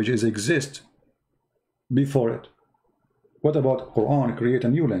language is exist before it? What about Qur'an create a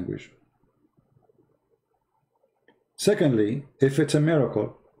new language? Secondly, if it's a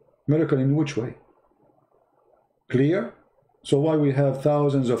miracle in which way? Clear? So why we have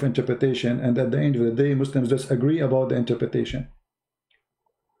thousands of interpretation and at the end of the day Muslims just agree about the interpretation?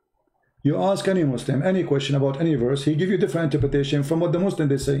 You ask any Muslim any question about any verse, he give you different interpretation from what the Muslim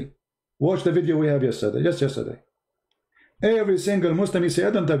they say. Watch the video we have yesterday, just yesterday. Every single Muslim, you say,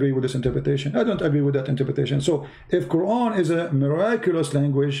 I don't agree with this interpretation. I don't agree with that interpretation. So if Quran is a miraculous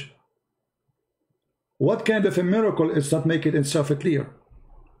language, what kind of a miracle is not make it itself clear?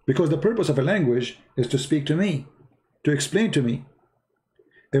 Because the purpose of a language is to speak to me, to explain to me.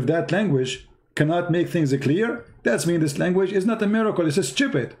 If that language cannot make things clear, that means this language is not a miracle, it's a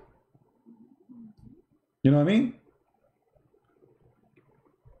stupid. You know what I mean?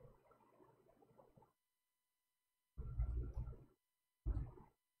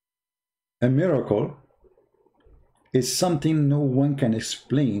 A miracle is something no one can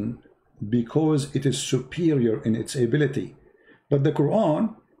explain because it is superior in its ability. But the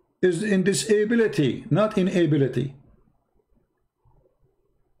Quran is in disability, not in ability.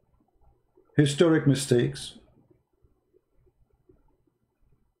 Historic mistakes,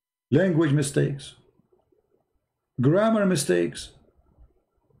 language mistakes, grammar mistakes.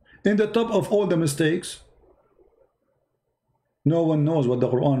 In the top of all the mistakes, no one knows what the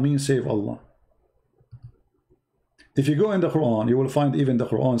Quran means save Allah. If you go in the Quran, you will find even the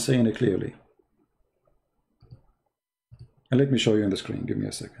Quran saying it clearly. And let me show you on the screen. Give me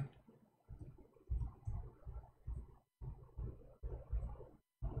a second.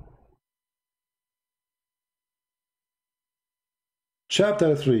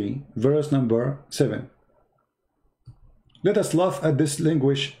 Chapter 3, verse number 7. Let us laugh at this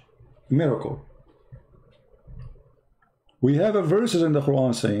language miracle. We have a verses in the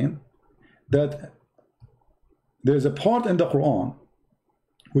Quran saying that there is a part in the Quran,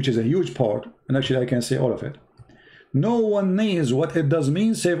 which is a huge part, and actually I can say all of it. No one knows what it does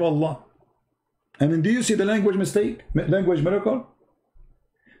mean save Allah. I mean, do you see the language mistake, language miracle?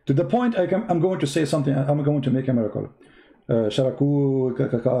 To the point I'm going to say something, I'm going to make a miracle. Sharakut,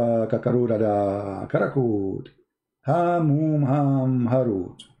 kakarudada, karakut, ham, ham,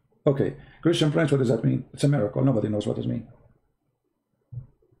 harut. Okay, Christian friends, what does that mean? It's a miracle. Nobody knows what it means.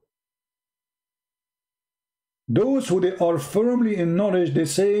 Those who they are firmly in knowledge, they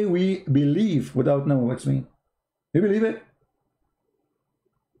say we believe without knowing what it means. You believe it?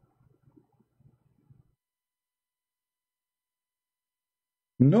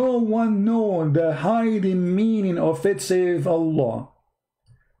 No one knows the hiding meaning of it save Allah.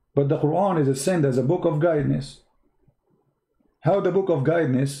 But the Quran is sent as a book of guidance. How the book of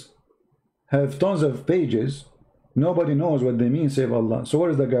guidance have tons of pages, nobody knows what they mean save Allah. So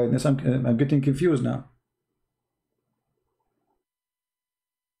what is the guidance? I'm getting confused now.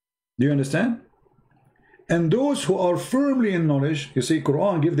 Do you understand? And those who are firmly in knowledge, you see,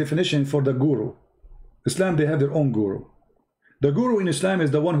 Quran give definition for the guru. Islam, they have their own guru. The guru in Islam is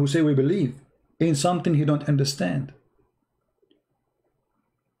the one who say we believe in something he don't understand.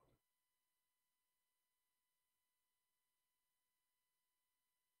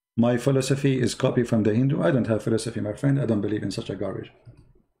 My philosophy is copied from the Hindu. I don't have philosophy, my friend. I don't believe in such a garbage.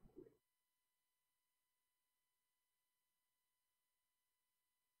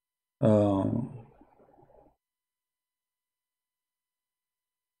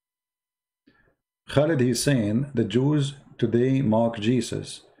 Khalid, he's saying the Jews today mock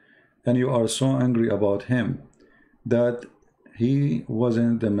Jesus, and you are so angry about him that he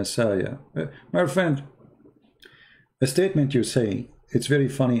wasn't the Messiah. My friend, a statement you say, it's very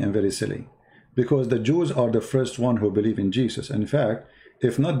funny and very silly, because the Jews are the first one who believe in Jesus. In fact,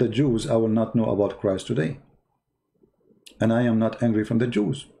 if not the Jews, I will not know about Christ today. And I am not angry from the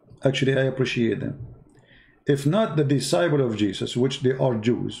Jews. Actually, I appreciate them. If not the disciple of Jesus, which they are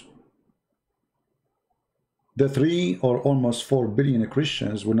Jews, the 3 or almost 4 billion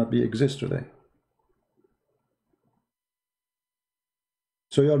Christians would not be exist today.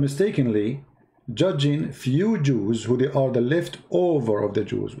 So you are mistakenly judging few Jews who they are the leftover of the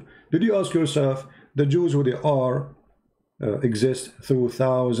Jews. Did you ask yourself the Jews who they are exist through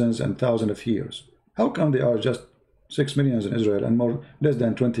thousands and thousands of years? How come they are just 6 million in Israel and less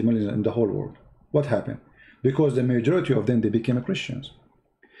than 20 million in the whole world? What happened? Because the majority of them, they became Christians.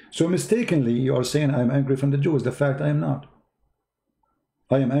 So mistakenly you are saying I am angry from the Jews. The fact I am not.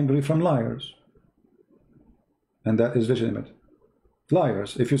 I am angry from liars. And that is legitimate.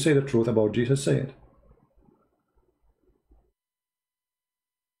 Liars. If you say the truth about Jesus, say it.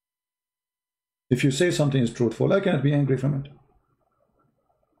 If you say something is truthful, I cannot be angry from it.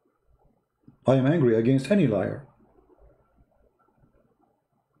 I am angry against any liar.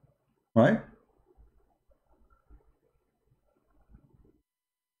 Right?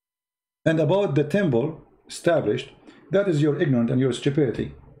 And about the temple established, that is your ignorance and your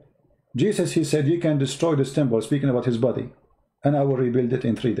stupidity. Jesus, he said, you can destroy this temple, speaking about his body, and I will rebuild it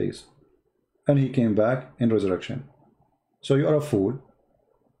in 3 days. And he came back in resurrection. So you are a fool.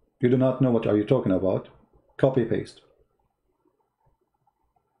 You do not know what are you talking about. Copy paste.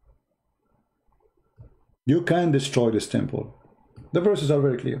 You can destroy this temple. The verses are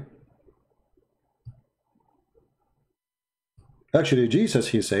very clear. Actually, Jesus,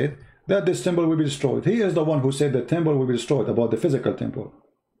 he said that this temple will be destroyed. He is the one who said the temple will be destroyed, about the physical temple.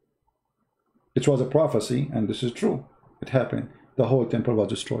 It was a prophecy, and this is true. It happened. The whole temple was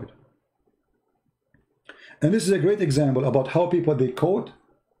destroyed. And this is a great example about how people, they quote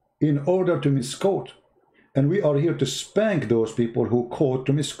in order to misquote. And we are here to spank those people who quote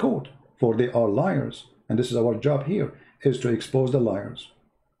to misquote, for they are liars. And this is our job here, is to expose the liars.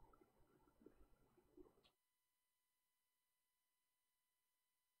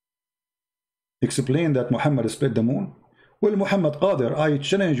 Explain that Muhammad split the moon. Well, Muhammad Qadir, I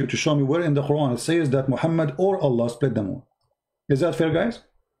challenge you to show me where in the Quran it says that Muhammad or Allah split the moon. Is that fair, guys?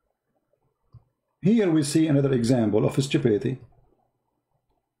 Here we see another example of stupidity.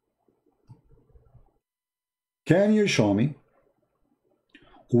 Can you show me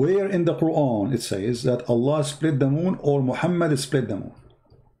where in the Quran it says that Allah split the moon or Muhammad split the moon?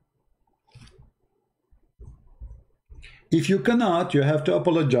 If you cannot, you have to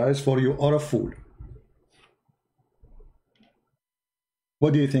apologize, for you are a fool.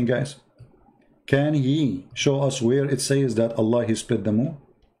 What do you think, guys? Can he show us where it says that Allah he split the moon?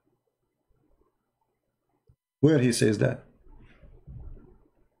 Where he says that?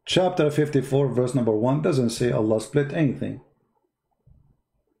 Chapter 54 verse number 1 doesn't say Allah split anything.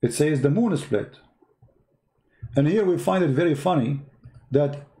 It says the moon is split. And here we find it very funny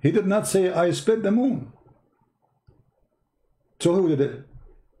that he did not say I split the moon. So who did it?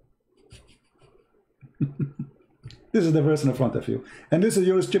 This is the verse in front of you. And this is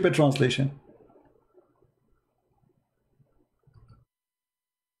your stupid translation.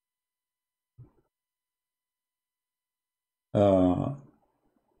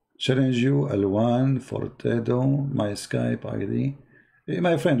 Challenge you, Alwan, Fortedo, my Skype ID. Hey,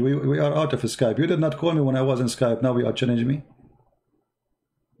 my friend, we are out of Skype. You did not call me when I was in Skype. Now you are challenging me.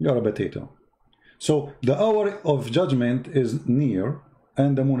 You are a potato. So the hour of judgment is near,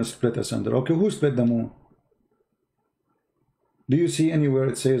 and the moon is split asunder. Okay, who split the moon? Do you see anywhere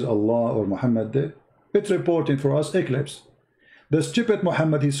it says Allah or Muhammad did? It's reporting for us eclipse. The stupid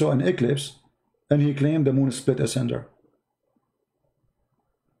Muhammad, he saw an eclipse, and he claimed the moon is split asunder.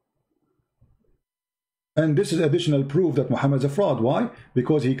 And this is additional proof that Muhammad is a fraud. Why?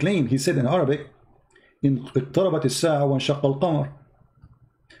 Because he claimed, he said in Arabic, in اقتربت الساعة وانشق القمر.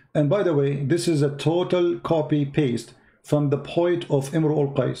 And by the way, this is a total copy paste from the poet of Imru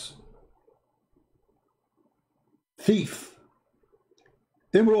al-Qais. Thief.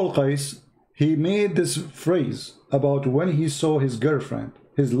 Imru al-Qais, he made this phrase about when he saw his girlfriend,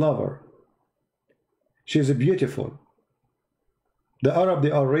 his lover. She is beautiful. The Arab,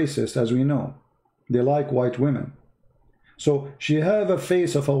 they are racist, as we know. They like white women. So she have a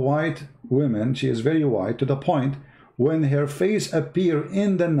face of a white woman. She is very white, to the point when her face appear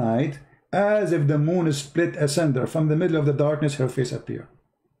in the night, as if the moon is split asunder. From the middle of the darkness, her face appear.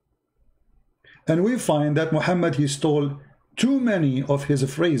 And we find that Muhammad, he stole too many of his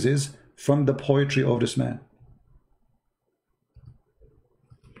phrases from the poetry of this man.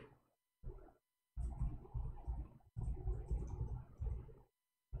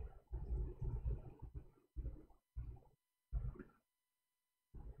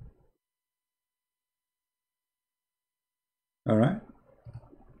 All right.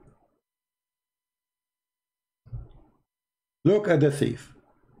 Look at the thief.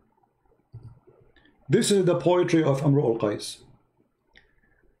 This is the poetry of Amr al-Qais.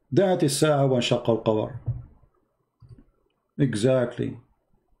 That is Sa'a wa Shaq al-Qawar. Exactly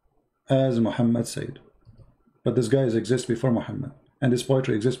as Muhammad said. But this guy exists before Muhammad, and this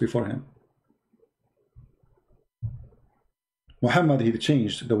poetry exists before him. Muhammad, he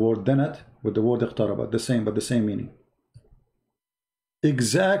changed the word danat with the word iqtarabat, the same, but the same meaning.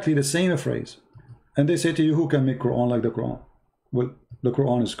 Exactly the same phrase. And they say to you, who can make Quran like the Quran? Well, the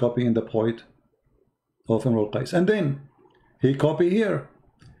Quran is copying the poet of Imr al-Qais. And then he copy here.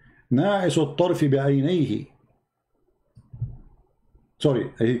 ناعس الطرف بعينيه.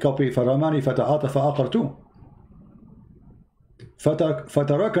 Sorry, he copy فرماني فتعاطف عقرته.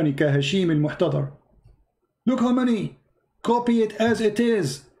 فتركني كهشيم المحتضر. Look how many. Copy it as it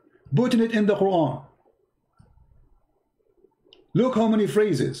is. Putting it in the Quran. Look how many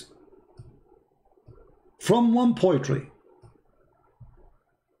phrases from one poetry.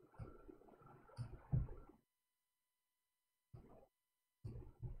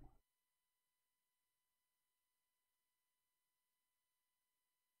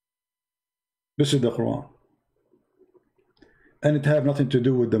 This is the Quran. And it had nothing to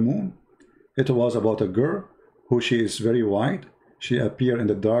do with the moon. It was about a girl who she is very white. She appeared in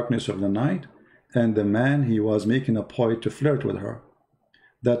the darkness of the night, and the man, he was making a point to flirt with her,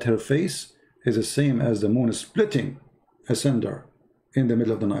 that her face is the same as the moon splitting asunder in the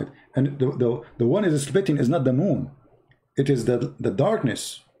middle of the night. And the one is splitting is not the moon, it is the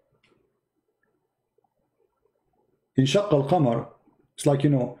darkness. In Shaqq al-Qamar, it's like, you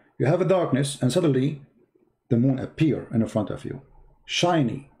know, you have a darkness and suddenly the moon appear in front of you,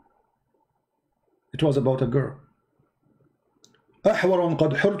 shiny. It was about a girl. أحور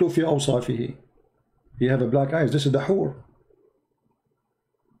قد حرت في أوصافه. You have a black eyes, this is the hur.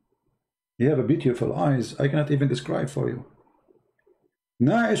 You have a beautiful eyes, I cannot even describe for you.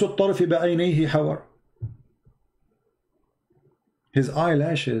 ناعس الطرف بعينيه حور. His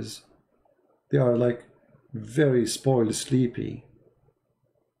eyelashes, they are like very spoiled, sleepy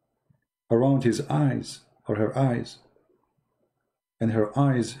around his eyes or her eyes, and her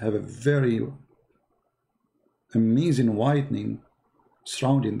eyes have a very amazing whitening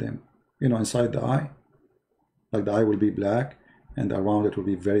surrounding them, you know, inside the eye, like the eye will be black and around it will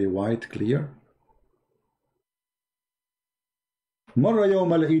be very white, clear. مر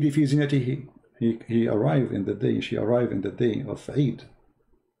يوم العيد في زينته. He arrived in the day, she arrived in the day of Eid,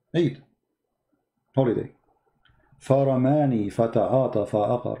 holiday. فرماني فتعاطف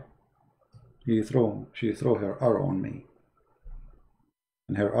أقر. She threw her arrow on me,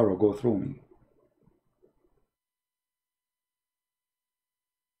 and her arrow go through me.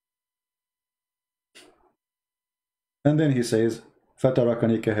 And then he says,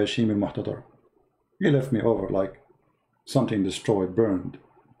 فتركني كهشيم المحتضر. He left me over like something destroyed, burned,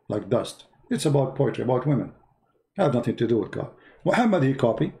 like dust. It's about poetry, about women. I have nothing to do with God. Muhammad, he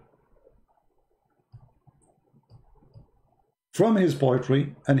copied from his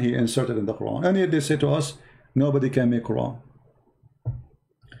poetry and he inserted in the Quran. And yet they say to us, nobody can make Quran.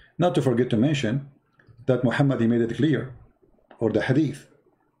 Not to forget to mention that Muhammad, he made it clear, or the hadith,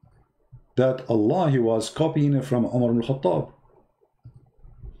 that Allah, he was copying from Umar ibn Khattab.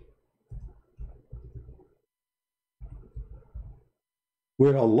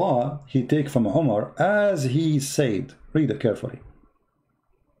 Where Allah, he take from Umar as he said. Read it carefully.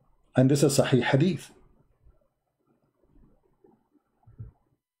 And this is Sahih Hadith.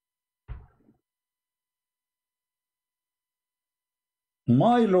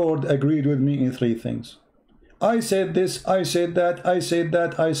 My Lord agreed with me in 3 things. I said this, I said that, I said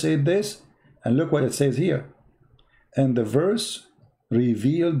that, I said this. And look what it says here. And the verse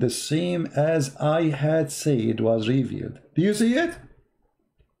revealed the same as I had said was revealed. Do you see it?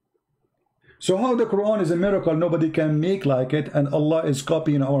 So how the Quran is a miracle, nobody can make like it, and Allah is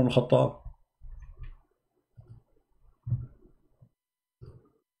copying Umar ibn Khattab.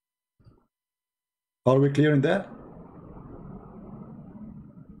 Are we clear in that?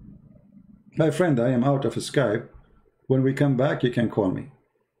 My friend, I am out of Skype. When we come back, you can call me.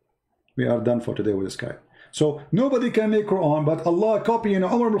 We are done for today with Skype. So nobody can make Quran, but Allah copying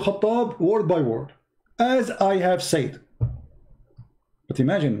Umar ibn Khattab word by word, as I have said. But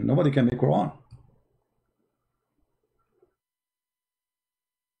imagine, nobody can make Quran.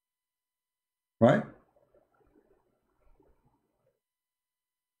 Right?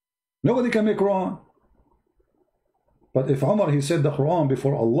 Nobody can make Quran. But if Umar, he said the Quran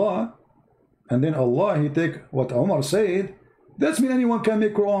before Allah, and then Allah, he take what Umar said, that's mean anyone can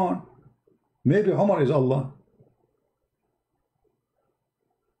make Quran. Maybe Umar is Allah.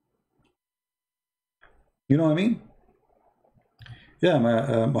 You know what I mean? Yeah,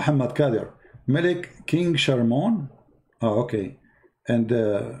 Muhammad Kadir. Malik King Sharman. Oh, okay. And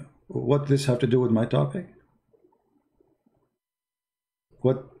what this have to do with my topic?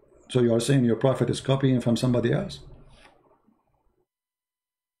 What? So you are saying your prophet is copying from somebody else?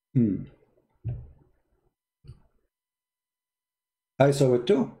 I saw it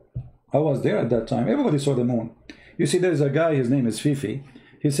too. I was there at that time. Everybody saw the moon. You see, there is a guy, his name is Fifi.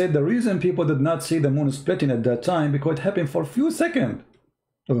 He said the reason people did not see the moon splitting at that time because it happened for a few seconds.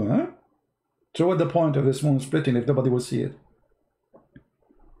 So what's the point of this moon splitting if nobody will see it?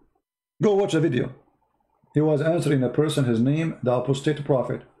 Go watch the video. He was answering a person, his name, the apostate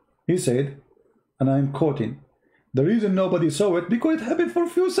prophet. He said, and I'm quoting, the reason nobody saw it because it happened for a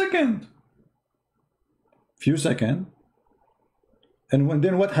few seconds. Few seconds. And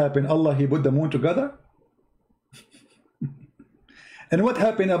then what happened? Allah, he put the moon together. And what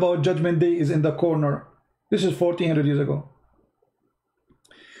happened about Judgment Day is in the corner. This is 1400 years ago.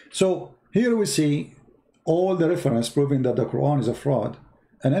 So here we see all the reference proving that the Quran is a fraud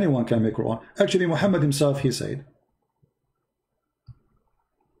and anyone can make Quran. Actually, Muhammad himself, he said,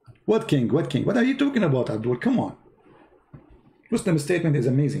 what king? What king? What are you talking about, Abdul? Come on. Muslim's statement is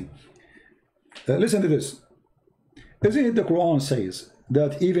amazing. Listen to this. Isn't it the Quran says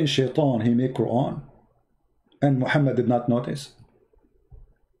that even Shaitan, he made Qur'an and Muhammad did not notice?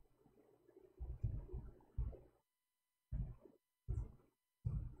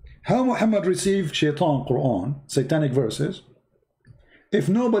 How Muhammad received Shaitan Qur'an, satanic verses, if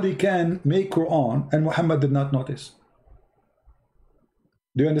nobody can make Qur'an and Muhammad did not notice?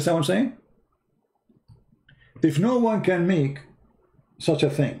 Do you understand what I'm saying? If no one can make such a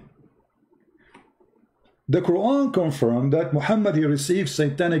thing, the Quran confirmed that Muhammad, he received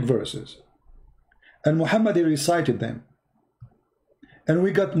satanic verses and Muhammad, he recited them, and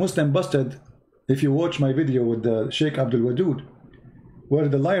we got Muslim busted. If you watch my video with the Sheikh Abdul Wadud, where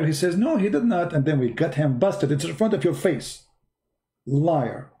the liar, he says no, he did not, and then we got him busted. It's in front of your face.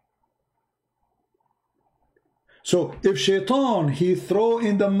 Liar. So if Shaitan, he throw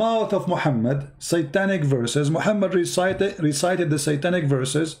in the mouth of Muhammad satanic verses, Muhammad recited the satanic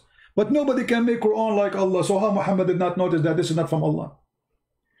verses, but nobody can make Quran like Allah. So how Muhammad did not notice that this is not from Allah?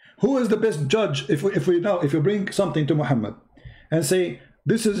 Who is the best judge? If you bring something to Muhammad and say,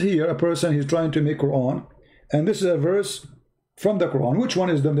 this is here a person, he's trying to make Quran, and this is a verse from the Quran, which one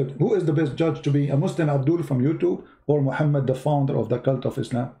is who is the best judge to be, a Muslim Abdul from YouTube or Muhammad, the founder of the cult of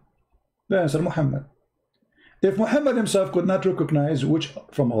Islam? The answer, Muhammad. If Muhammad himself could not recognize which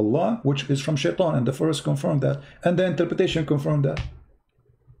from Allah, which is from Shaitan, and the verse confirmed that, and the interpretation confirmed that.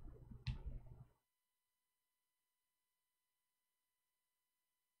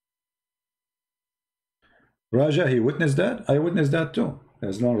 Raja, he witnessed that? I witnessed that too.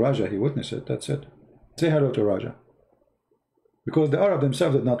 As long Raja, he witnessed it, that's it. Say hello to Raja. Because the Arab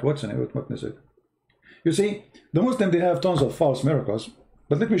themselves did not witness it. You see, the Muslims, they have tons of false miracles,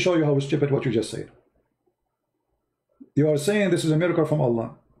 but let me show you how stupid what you just said. You are saying this is a miracle from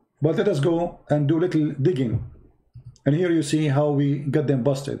Allah, but let us go and do little digging, and here you see how we got them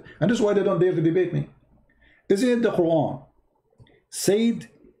busted. And this is why they don't dare to debate me. Isn't it the Quran said,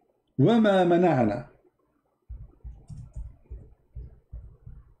 وَمَا مَنَعَنَا,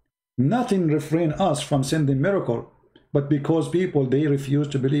 nothing refrain us from sending miracle, but because people, they refuse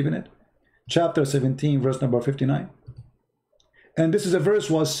to believe in it? Chapter 17, verse number 59. And this is a verse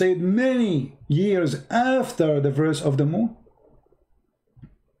was said many years after the verse of the moon.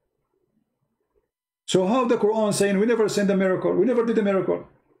 So how the Quran saying we never sent a miracle, we never did a miracle?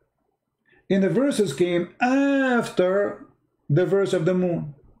 And the verses came after the verse of the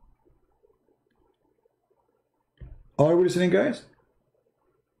moon. Are we listening, guys?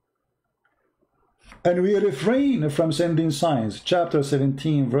 And we refrain from sending signs, chapter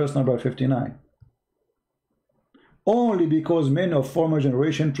 17, verse number 59. Only because men of former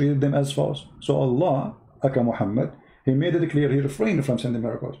generation treated them as false. So Allah, aka Muhammad, he made it clear, he refrained from sending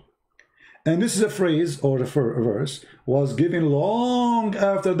miracles. And this is a phrase or a verse was given long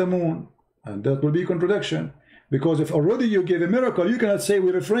after the moon. And that will be contradiction. Because if already you gave a miracle, you cannot say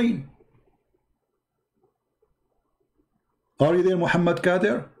we refrain. Are you there, Muhammad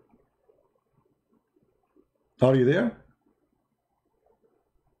Kader? Are you there?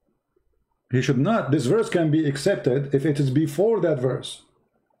 He should not. This verse can be accepted if it is before that verse,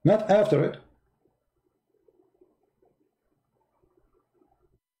 not after it.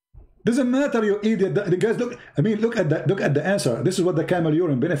 Doesn't matter, you idiot. The guys, look. I mean, look at that. Look at the answer. This is what the camel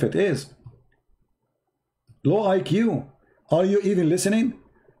urine benefit is. Low IQ. Are you even listening?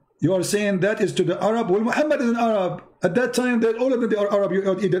 You are saying that is to the Arab. Well, Muhammad is an Arab. At that time, that all of them they are Arab.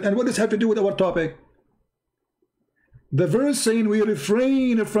 You idiot. And what does this have to do with our topic? The verse saying we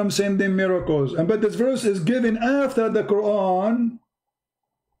refrain from sending miracles, and but this verse is given after the Quran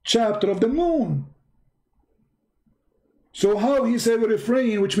chapter of the moon. So how he said we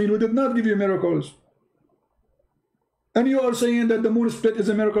refrain, which means we did not give you miracles, and you are saying that the moon split is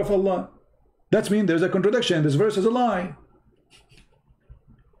a miracle of Allah? That means there's a contradiction. This verse is a lie.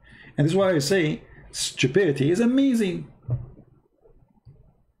 And this is why I say stupidity is amazing.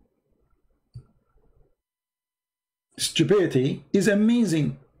 Stupidity is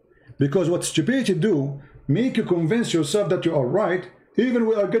amazing, because what stupidity do, make you convince yourself that you are right, even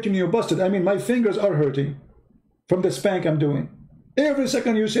we are getting you busted. I mean, my fingers are hurting from the spank I'm doing. Every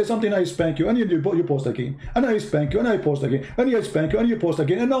second you say something, I spank you, and you post again, and I spank you, and I post again, and I spank you, and you post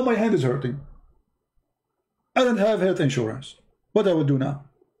again, and now my hand is hurting. I don't have health insurance. What I will do now?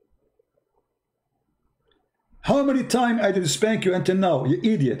 How many times I did spank you until now, you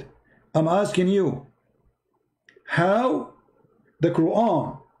idiot? I'm asking you. How the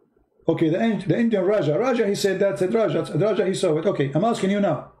Quran, okay, the Indian Raja, he said that, said Raja, he saw it. Okay, I'm asking you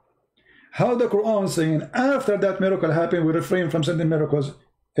now. How the Quran saying after that miracle happened, we refrain from sending miracles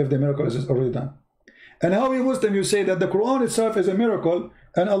if the miracle is already done. And how you Muslim, you say that the Quran itself is a miracle,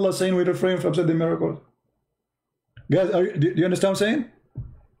 and Allah saying we refrain from sending miracles. Guys, do you understand what I'm saying?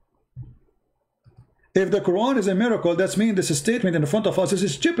 If the Quran is a miracle, that means this statement in front of us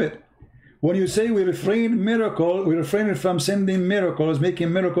is stupid. When you say we refrain from sending miracles,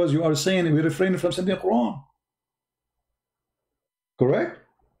 making miracles, you are saying we refrain from sending the Quran. Correct?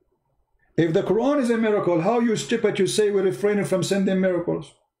 If the Quran is a miracle, how you stupid you say we refrain from sending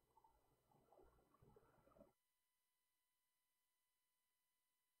miracles?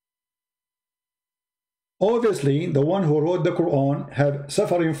 Obviously, the one who wrote the Quran had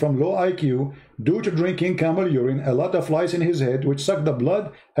suffering from low IQ due to drinking camel urine, a lot of lice in his head, which sucked the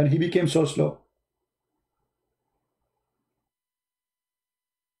blood, and he became so slow.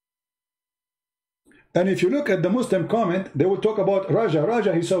 And if you look at the Muslim comment, they will talk about Raja.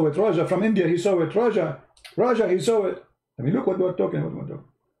 Raja, he saw it. Raja from India, he saw it. Raja, Raja, he saw it. I mean, look what we're talking about.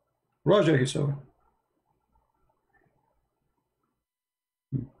 Raja, he saw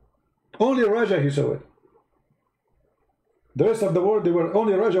it. Only Raja, he saw it. The rest of the world, they were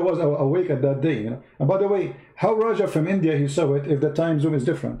only Raja was awake at that day. You know? And by the way, how Raja from India he saw it if the time zone is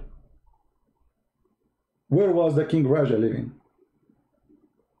different? Where was the King Raja living?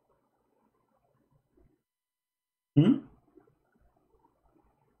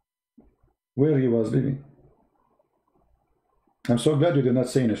 Where he was living? I'm so glad you did not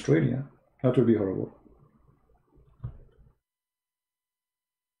say in Australia. That would be horrible.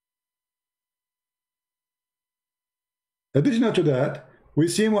 Additional to that, we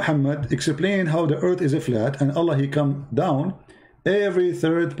see Muhammad explain how the earth is a flat and Allah he come down every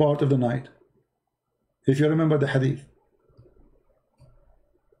third part of the night. If you remember the hadith.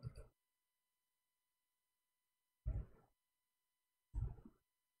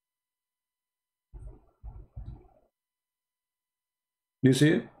 You see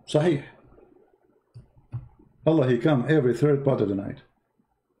it? Sahih. Allah he come every third part of the night.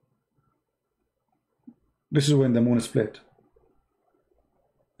 This is when the moon split.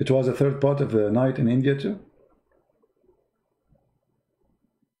 It was a third part of the night in India too.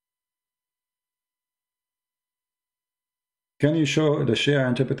 Can you show the Shia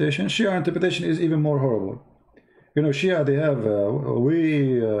interpretation? Shia interpretation is even more horrible. You know, Shia, they have,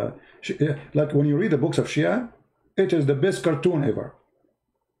 like when you read the books of Shia, it is the best cartoon ever.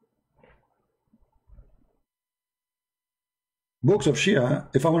 Books of Shia,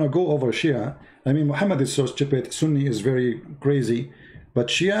 if I want to go over Shia, I mean, Muhammad is so stupid, Sunni is very crazy, but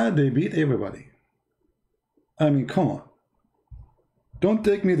Shia, they beat everybody. I mean, come on. Don't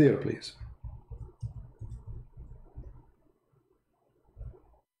take me there, please.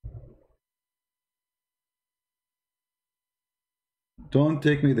 Don't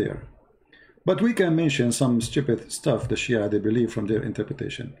take me there. But we can mention some stupid stuff the Shia, they believe from their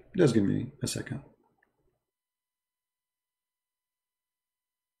interpretation. Just give me a second.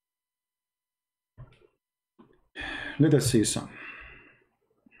 Let us see some.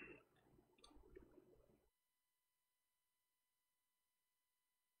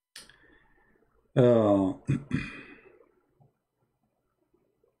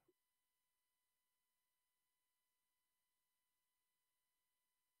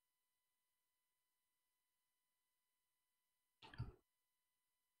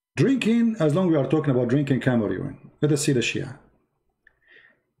 Drinking, as long as we are talking about drinking camel urine, let us see the Shia.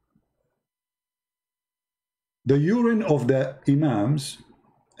 The urine of the imams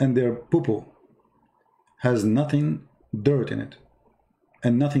and their poo-poo has nothing dirt in it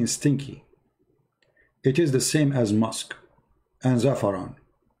and nothing stinky. It is the same as musk and zafaran.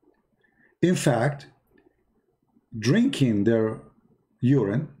 In fact, drinking their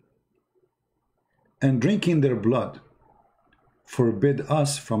urine and drinking their blood forbid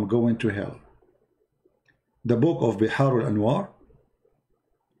us from going to hell. The book of Bihar al-Anwar,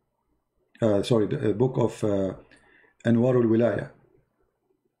 the book of Anwar al-Wilaya,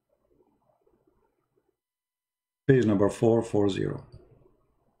 page number 440.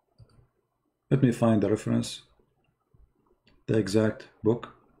 Let me find the reference, the exact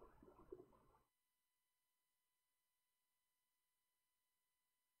book.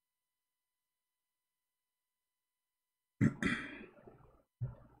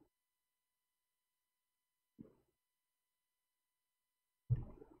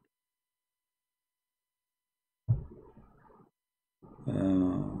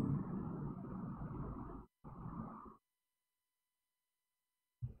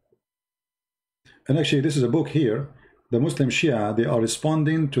 And actually this is a book here. The Muslim Shia, they are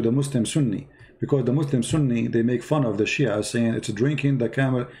responding to the Muslim Sunni, because the Muslim Sunni, they make fun of the Shia, saying it's drinking the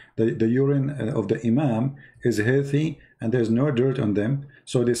camel, the urine of the Imam is healthy and there's no dirt on them.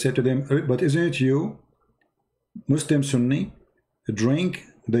 So they say to them, but isn't it you, Muslim Sunni, drink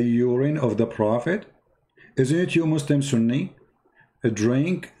the urine of the Prophet? Isn't it you, Muslim Sunni,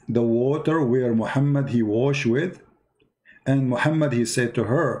 drank the water where Muhammad he washed with, and Muhammad he said to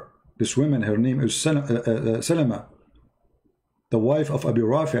her, this woman, her name is Salama, the wife of Abu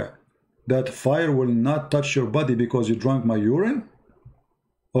Rafi', that fire will not touch your body because you drank my urine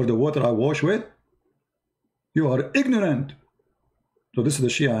or the water I wash with? You are ignorant. So this is the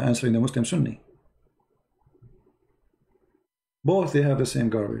Shia answering the Muslim Sunni. Both they have the same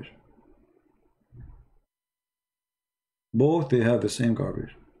garbage. Both they have the same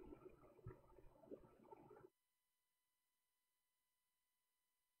garbage.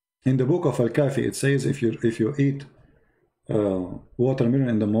 In the book of Al-Kafi, it says if you eat watermelon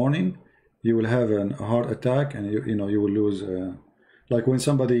in the morning, you will have a heart attack, and you will lose. Like when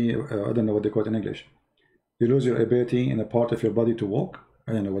somebody, I don't know what they call it in English, you lose your ability in a part of your body to walk.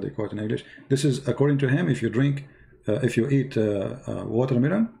 I don't know what they call it in English. This is according to him. If you eat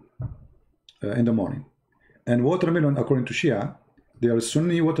watermelon in the morning, and watermelon according to Shia, there is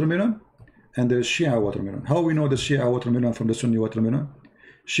Sunni watermelon and there's Shia watermelon. How we know the Shia watermelon from the Sunni watermelon?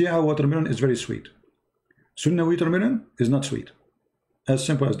 Shia watermelon is very sweet. Sunni watermelon is not sweet. As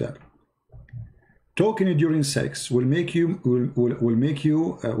simple as that. Talking during sex will make make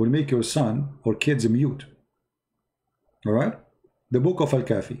your son or kids mute. All right. The book of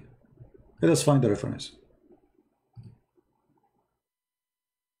Al-Kafi. Let us find the reference.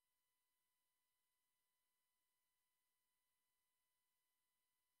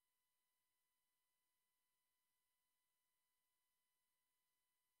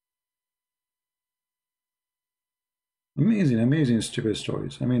 Amazing stupid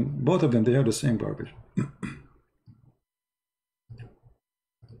stories. I mean, both of them, they have the same garbage.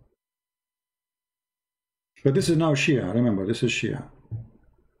 But this is now Shia. Remember, this is Shia.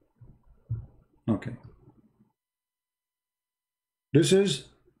 Okay. This is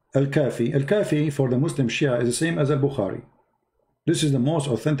Al-Kafi. Al-Kafi for the Muslim Shia is the same as Al-Bukhari. This is the most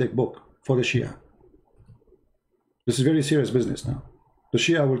authentic book for the Shia. This is very serious business now. The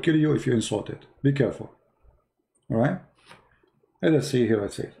Shia will kill you if you insult it. Be careful. All right. Let us see here.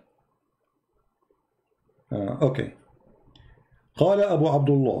 Let's see. Okay. قال أبو عبد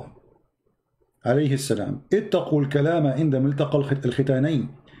الله عليه السلام اتقوا الكلام عند ملتقى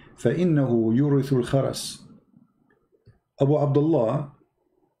الختانين فإنه يورث الخرس. Abu Abdullah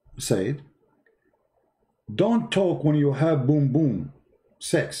said, don't talk when you have boom boom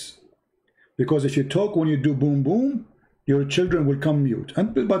sex, because if you talk when you do boom boom, your children will come mute.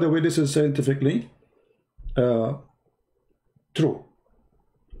 And by the way, this is scientifically true.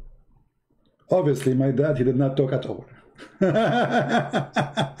 Obviously, my dad, he did not talk at all.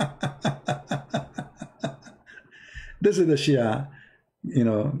 This is the Shia,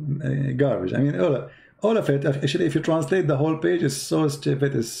 garbage. I mean, all of it. Actually, if you translate the whole page, it's so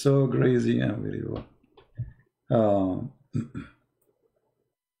stupid, it's so crazy, unbelievable.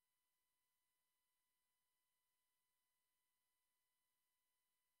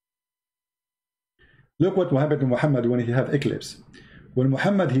 Look what happened to Muhammad when he have eclipse. When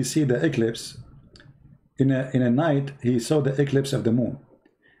Muhammad he see the eclipse in a night, he saw the eclipse of the moon,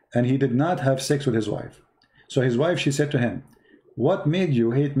 and he did not have sex with his wife. So his wife, she said to him, "What made you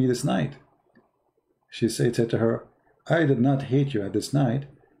hate me this night?" She said to her, "I did not hate you at this night,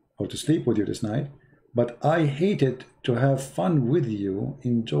 or to sleep with you this night, but I hated to have fun with you,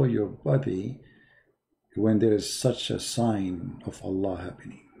 enjoy your body, when there is such a sign of Allah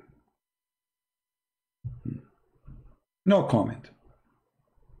happening." No comment.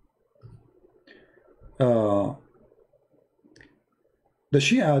 The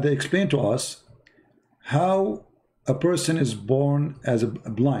Shia, they explain to us how a person is born as a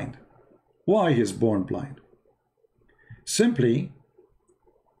blind. Why he is born blind? Simply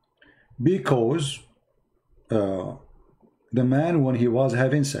because the man, when he was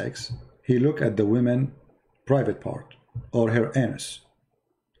having sex, he looked at the woman private part or her anus.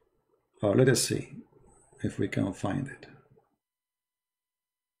 Let us see if we can find it.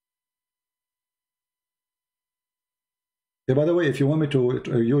 Yeah, by the way, if you want me to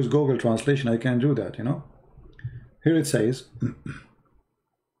use Google translation, I can do that, Here it says,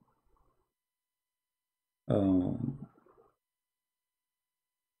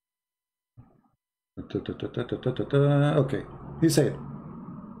 okay, he said,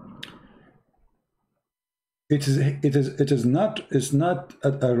 it's not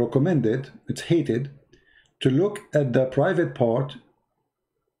recommended, it's hated to look at the private part.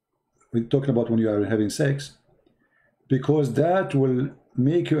 We're talking about when you are having sex, because that will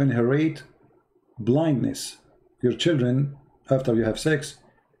make you inherit blindness. Your children, after you have sex,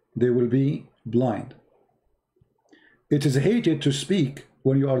 they will be blind. It is hated to speak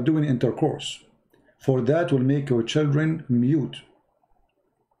when you are doing intercourse, for that will make your children mute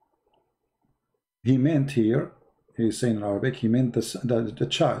he meant here, he's saying in Arabic, he meant the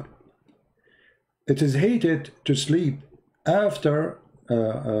child. It is hated to sleep after,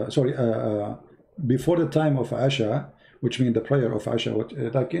 before the time of Asha, which means the prayer of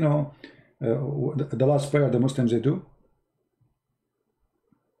Asha, like, you know, the last prayer the Muslims they do.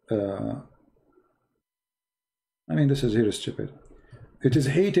 I mean, this is here stupid. It is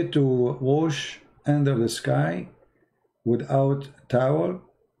hated to wash under the sky without towel.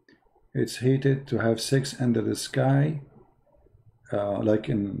 It's hated to have sex under the sky, like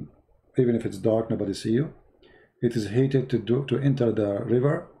in, even if it's dark, nobody see you. It is hated to enter the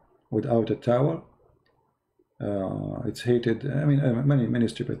river without a towel. It's hated, I mean, many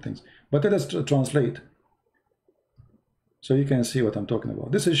stupid things. But let us translate, so you can see what I'm talking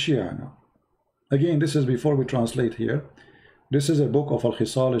about. This is Shia now. Again, this is before we translate here. This is a book of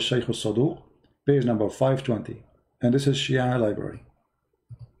Al-Khisal al-Shaykh al-Saduq, page number 520. And this is Shia library.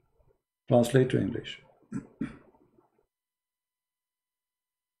 Translate to English.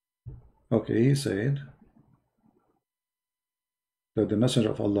 Okay, he said that the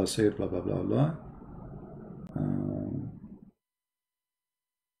Messenger of Allah said blah blah blah blah.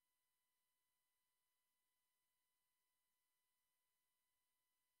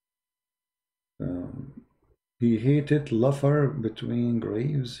 He hated lover between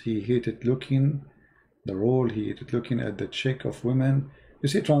graves. He hated looking the role. He hated looking at the cheek of women. You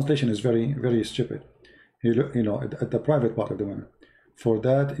see, translation is very stupid. He look, you know, at the private part of the women. For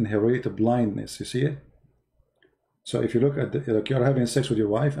that inherit blindness. You see it? So if you look at the, like you're having sex with your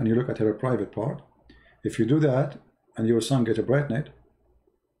wife and you look at her private part, if you do that and your son gets pregnant,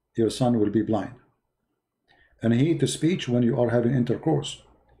 your son will be blind. And he hates speech when you are having intercourse.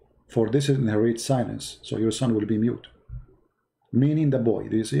 For this inherits silence, so your son will be mute. Meaning the boy,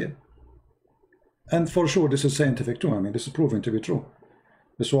 do you see it? And for sure, this is scientific too. I mean, this is proven to be true.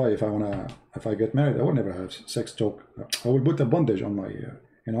 That's why if I get married, I will never have sex talk. I will put a bandage on my,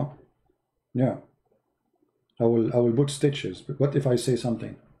 you know, yeah. I will put stitches. But what if I say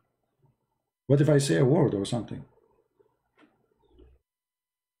something? What if I say a word or something?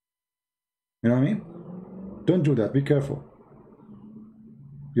 You know what I mean? Don't do that. Be careful.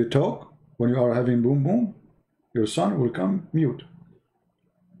 You talk when you are having boom boom, your son will come mute.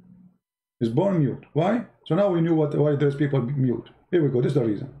 He's born mute. Why? So now we knew why there's people mute. Here we go. This is the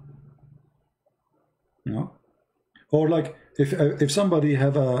reason. You know? Or like if somebody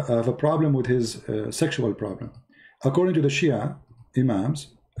have a problem with his sexual problem, according to the Shia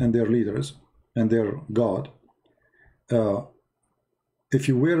imams and their leaders and their God, if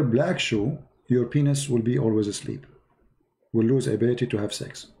you wear a black shoe, your penis will be always asleep. Will lose ability to have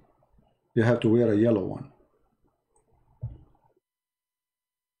sex. You have to wear a yellow one.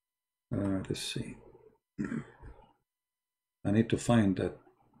 Let's see. I need to find that.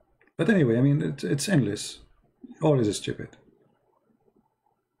 But anyway, I mean, it's endless. All is stupid.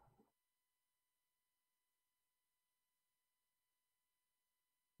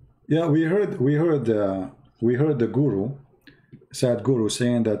 Yeah, we heard the guru, Sadhguru,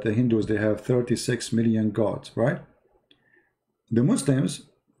 saying that the Hindus, they have 36 million gods, right? The Muslims,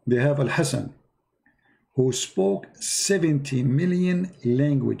 they have Al-Hasan, who spoke 70 million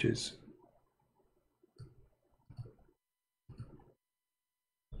languages.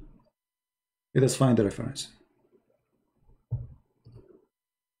 Let us find the reference.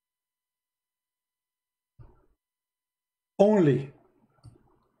 Only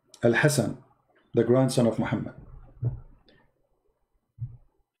Al-Hasan, the grandson of Muhammad.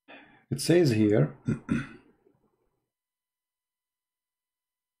 It says here,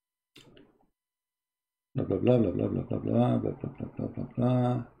 blah blah blah blah blah blah blah blah blah blah blah blah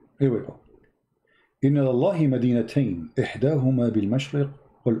blah. Here we go. إن لله مدينتين إحداهما بالمشرق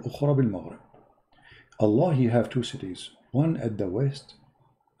والأخرى بالمغرب. Allah, He have two cities, one at the west,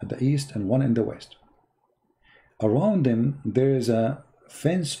 at the east, and one in the west. Around them there is a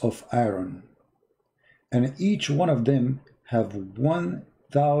fence of iron, and each one of them have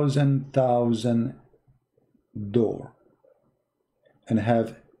 1,000 door, and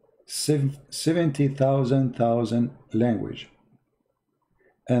have 70,000 language,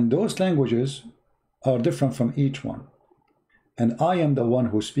 and those languages are different from each one. And I am the one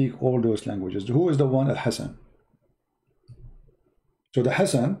who speak all those languages. Who is the one? Al-Hasan. So the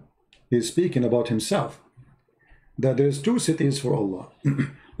Hasan is speaking about himself, that there's two cities for Allah.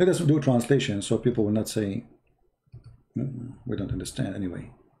 Let us do translation so people will not say we don't understand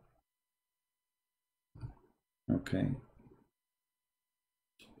anyway. Okay.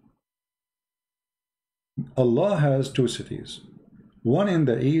 Allah has two cities, one in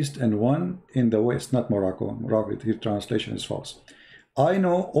the east and one in the west, not Morocco. Morocco, his translation is false. I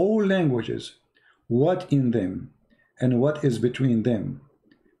know all languages what in them, and what is between them,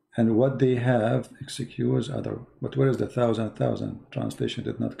 and what they have executes other. But where is the thousand? Translation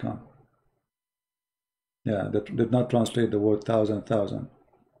did not come. Yeah, that did not translate the word thousand.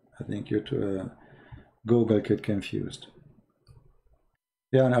 I think you to Google get confused.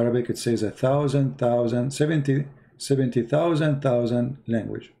 Yeah, in Arabic it says 1,000, 70,000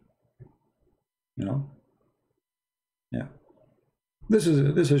 language. You know? Yeah. This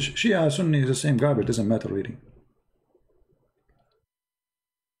is Shia, Sunni is the same garbage, doesn't matter reading.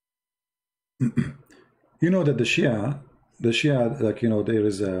 You know that the Shia, like, you know, there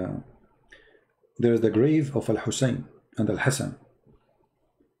is the grave of Al-Hussein and Al-Hassan.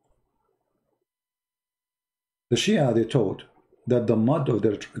 The Shia, they taught that the mud of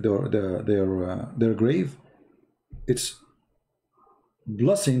their grave, it's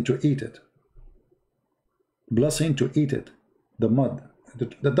blessing to eat it. Blessing to eat it, the mud,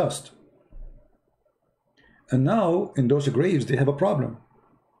 the dust. And now in those graves they have a problem.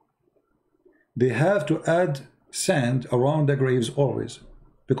 They have to add sand around the graves always,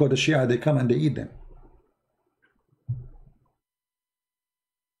 because the Shia, they come and they eat them.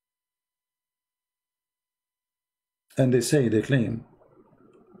 And they claim,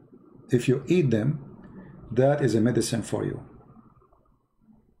 if you eat them, that is a medicine for you.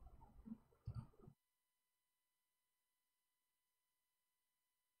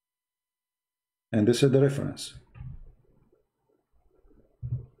 And this is the reference.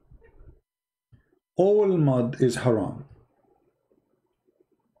 All mud is haram,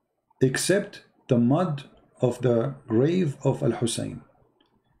 except the mud of the grave of Al-Hussein.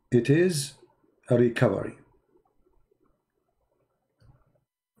 It is a recovery.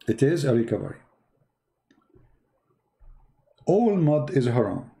 It is a recovery. All mud is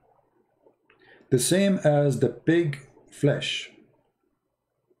haram. The same as the pig flesh.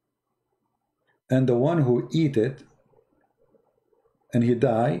 And the one who eat it and he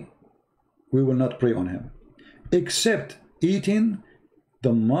die, we will not pray on him, except eating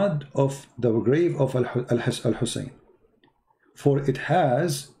the mud of the grave of Al-Hussein, for it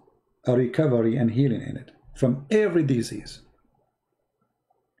has a recovery and healing in it from every disease.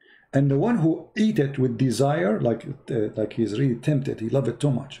 And the one who eat it with desire, like he's really tempted, he loves it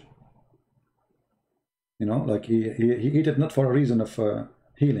too much, you know, like he eat it not for a reason of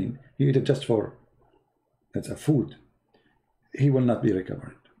healing, he eat it just for, it's a food, he will not be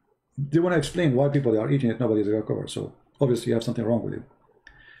recovered. They want to explain why people are eating it, nobody is recovered. So obviously you have something wrong with you.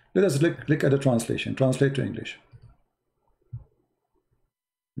 Let us look at the translation. Translate to English.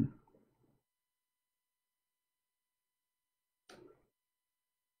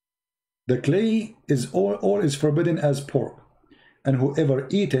 The clay is all is forbidden as pork, and whoever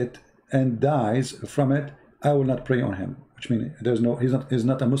eat it and dies from it, I will not pray on him. Which means there's no, he's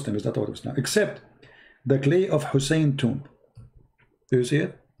not a Muslim, he's not out of Islam, except the clay of Hussein tomb. Do you see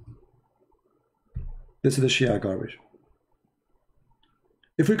it? This is the Shia garbage.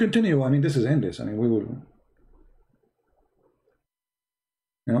 If we continue, I mean, this is endless. I mean, we will,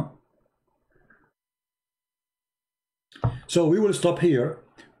 you know. So we will stop here.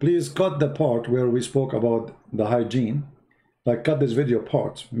 Please cut the part where we spoke about the hygiene. Like, cut this video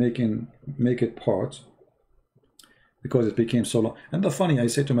parts, make it parts, because it became so long. And the funny, I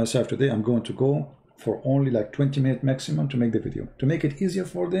say to myself today, I'm going to go for only like 20 minutes maximum to make the video, to make it easier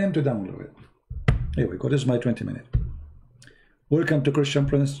for them to download it. Here we go. This is my 20 minute. Welcome to Christian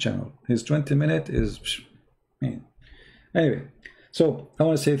Prince channel. His 20 minute is mean. Anyway, so I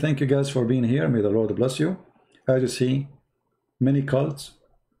want to say thank you guys for being here. May the Lord bless you. As you see, many cults,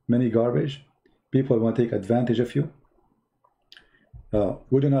 many garbage. People want to take advantage of you.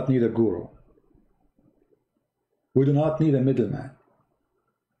 We do not need a guru. We do not need a middleman.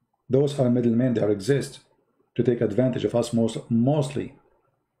 Those are middlemen that exist to take advantage of us mostly.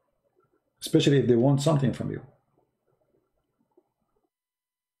 Especially if they want something from you.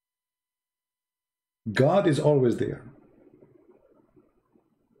 God is always there.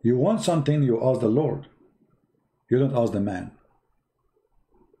 You want something, you ask the Lord. You don't ask the man.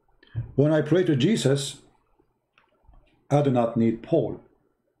 When I pray to Jesus, I do not need Paul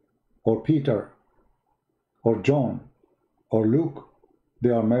or Peter or John or Luke. They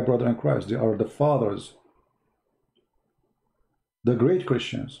are my brother in Christ. They are the fathers, the great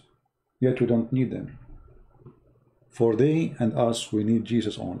Christians. Yet we don't need them. For they and us, we need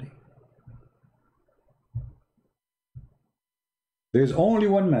Jesus only. There is only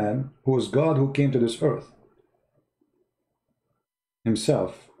one man who is God, who came to this earth.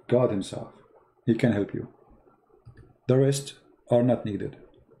 Himself, God himself. He can help you. The rest are not needed.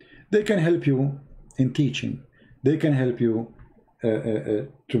 They can help you in teaching. They can help you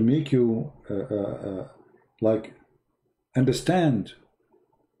to make you like understand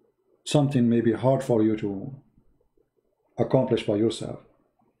something may be hard for you to accomplish by yourself.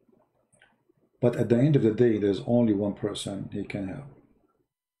 But at the end of the day, there's only one person he can help.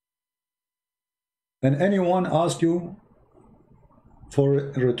 And anyone asks you for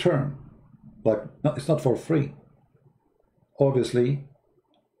a return, like it's not for free, obviously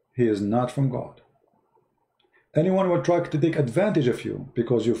he is not from God. Anyone will try to take advantage of you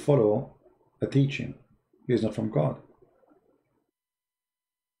because you follow a teaching, he is not from God.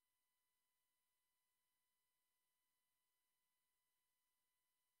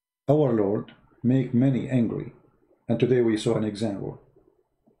 Our Lord make many angry, and today we saw an example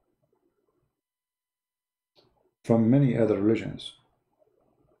from many other religions.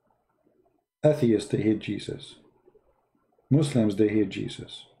 Atheists, they hate Jesus. Muslims, they hate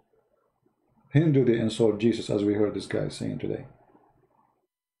Jesus. Hindu, they insult Jesus, as we heard this guy saying today.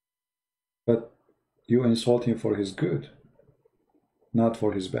 But you insult him for his good, not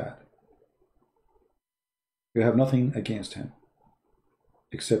for his bad. You have nothing against him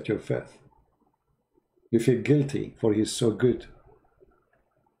except your faith. You feel guilty for he is so good.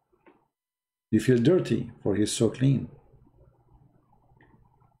 You feel dirty for he is so clean.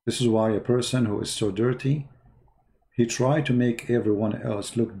 This is why a person who is so dirty, he tries to make everyone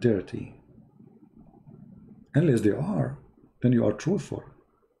else look dirty. Unless they are, then you are truthful.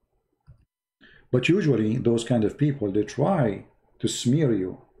 But usually those kind of people, they try to smear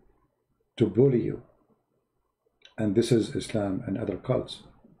you, to bully you. And this is Islam and other cults.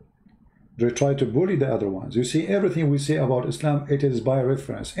 They try to bully the other ones. You see, everything we say about Islam, it is by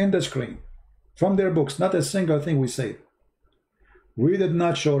reference in the screen from their books. Not a single thing we say. We did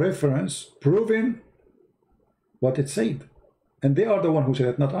not show reference proving what it said, and they are the one who said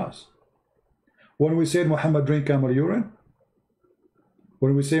it, not us. When we said Muhammad drink camel urine,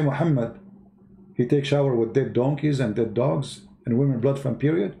 when we say Muhammad he takes shower with dead donkeys and dead dogs and women blood from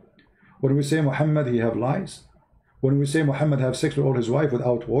period, when we say Muhammad he have lies, when we say Muhammad have sex with all his wife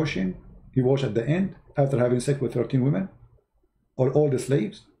without washing, he wash at the end after having sex with 13 women or all the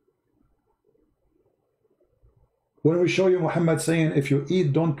slaves. When we show you Muhammad saying if you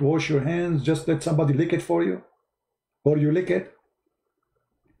eat don't wash your hands, just let somebody lick it for you, or you lick it.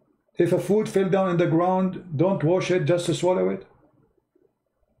 If a food fell down in the ground, don't wash it, just to swallow it.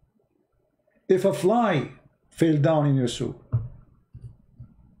 If a fly fell down in your soup,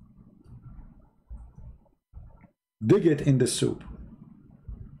 dig it in the soup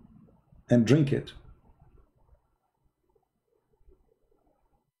and drink it.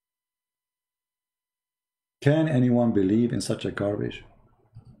 Can anyone believe in such a garbage?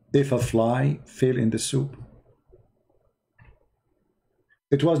 If a fly fell in the soup.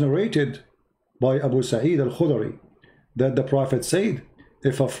 It was narrated by Abu Sa'id al-Khudri that the Prophet said,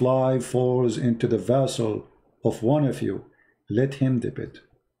 if a fly falls into the vessel of one of you, let him dip it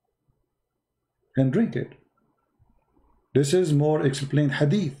and drink it. This is more explained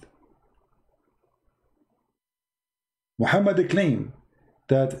hadith. Muhammad claimed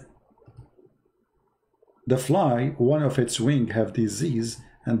that the fly, one of its wing have disease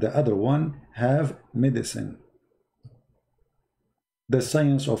and the other one have medicine. The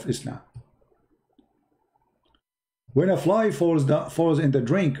science of Islam. When a fly falls in the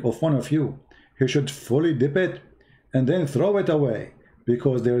drink of one of you, he should fully dip it and then throw it away,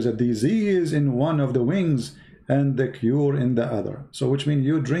 because there is a disease in one of the wings and the cure in the other. So which means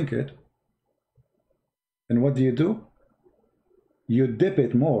you drink it, and what do? You dip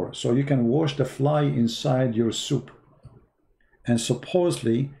it more so you can wash the fly inside your soup, and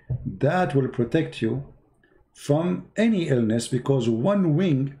supposedly that will protect you from any illness, because one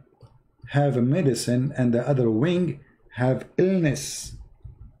wing have a medicine and the other wing have illness.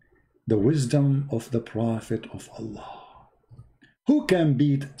 The wisdom of the Prophet of Allah. Who can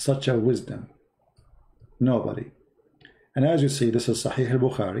beat such a wisdom? Nobody. And as you see, this is Sahih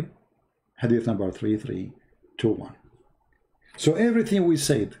al-Bukhari, hadith number 3321. So everything we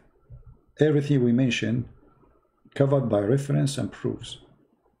said, everything we mentioned, covered by reference and proofs.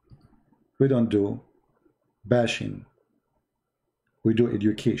 We don't do bashing, we do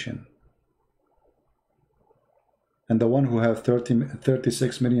education. And the one who have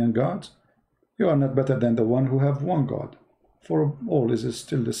 36 million gods, you are not better than the one who have one God. For all is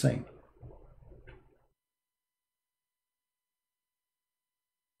still the same.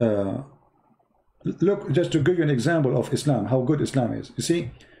 Look, just to give you an example of Islam, how good Islam is. You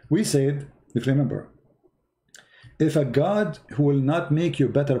see, we said, if you remember, if a God who will not make you a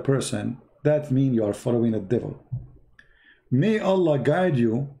better person, that means you are following a devil. May Allah guide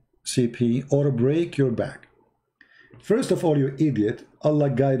you, CP, or break your back. First of all, you idiot, Allah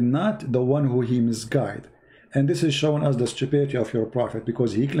guide not the one who he misguide. And this is showing us the stupidity of your prophet,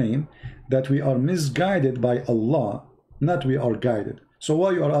 because he claimed that we are misguided by Allah, not we are guided. So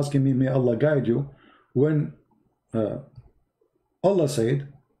why you are asking me, may Allah guide you, when Allah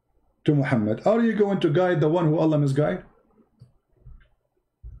said to Muhammad, are you going to guide the one who Allah misguide?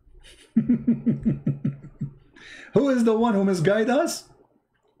 Who is the one who misguide us?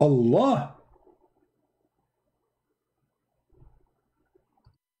 Allah.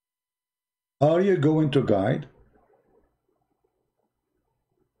 Are you going to guide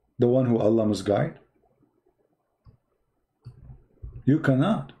the one who Allah must guide? You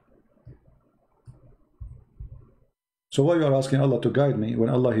cannot. So why you are asking Allah to guide me when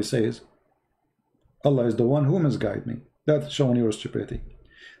Allah he says Allah is the one who must guide me? That's showing your stupidity.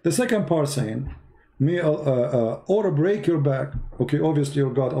 The second part saying may or break your back. Okay, obviously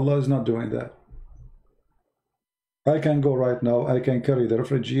your God, Allah is not doing that. I can go right now, I can carry the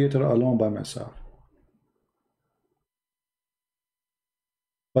refrigerator alone by myself.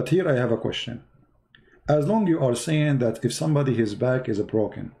 But here I have a question. As long you are saying that if somebody his back is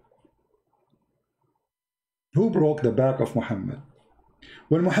broken, who broke the back of Muhammad?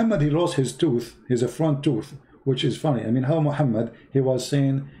 When Muhammad he lost his tooth, his front tooth, which is funny. I mean, how Muhammad he was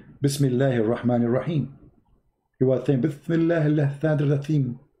saying Bismillahir Rahmanir Rahim. He was saying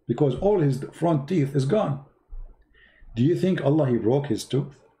Bismillahir, because all his front teeth is gone. Do you think Allah he broke his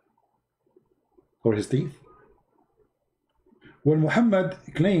tooth or his teeth? When Muhammad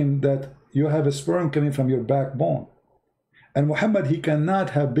claimed that you have a sperm coming from your backbone, and Muhammad he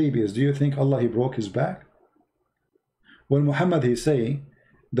cannot have babies, do you think Allah he broke his back? When Muhammad he say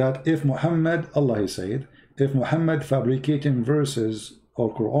that if Muhammad, Allah he said, if Muhammad fabricating verses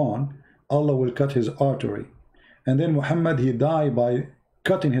or Qur'an, Allah will cut his artery, and then Muhammad he died by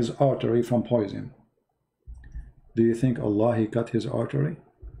cutting his artery from poison. Do you think Allah he cut his artery?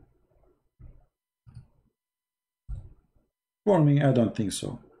 For me, I don't think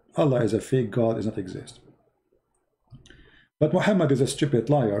so. Allah is a fake God, does not exist. But Muhammad is a stupid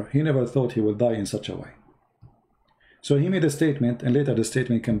liar. He never thought he would die in such a way. So he made a statement, and later the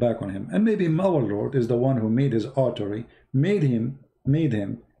statement came back on him. And maybe our Lord is the one who made his artery, made him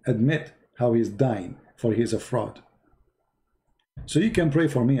admit how he's dying, for he is a fraud. So you can pray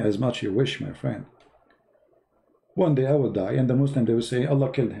for me as much as you wish, my friend. One day I will die, and the Muslim they will say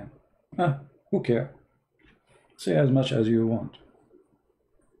Allah killed him. Who cares? Say as much as you want.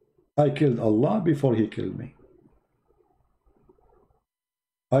 I killed Allah before he killed me.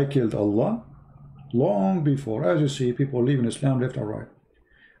 I killed Allah long before. As you see, people leave in Islam left or right.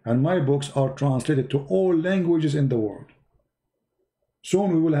 And my books are translated to all languages in the world.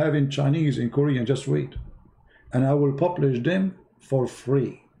 Soon we will have in Chinese, in Korean, just wait. And I will publish them for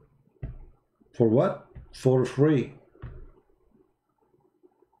free. For what? For free.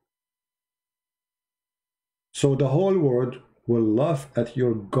 So the whole world will laugh at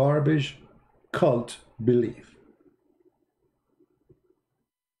your garbage cult belief.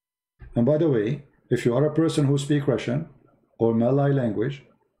 And by the way, if you are a person who speaks Russian or Malay language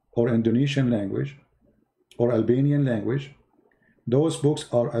or Indonesian language or Albanian language, those books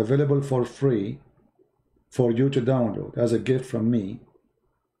are available for free for you to download as a gift from me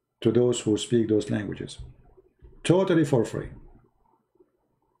to those who speak those languages. Totally for free.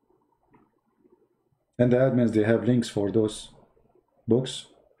 And the admins, they have links for those books,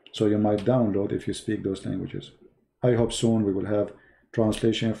 so you might download if you speak those languages. I hope soon we will have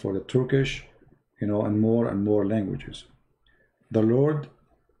translation for the Turkish, and more languages. The Lord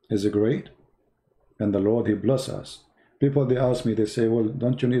is great, and the Lord he bless us. People they ask me, they say, well,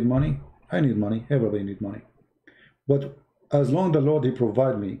 don't you need money? I need money. Everybody need money. But as long as the Lord he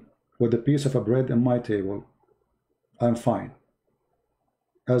provide me with a piece of bread on my table, I'm fine.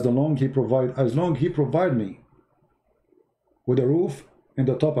 As long he provide me with a roof in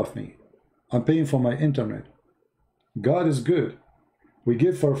the top of me, I'm paying for my internet. God is good. We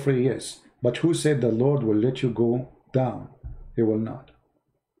give for free, yes. But who said the Lord will let you go down? He will not.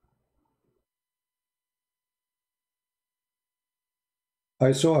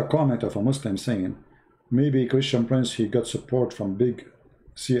 I saw a comment of a Muslim saying, maybe Christian Prince, he got support from big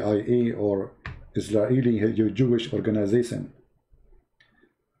CIA or Israeli Jewish organization.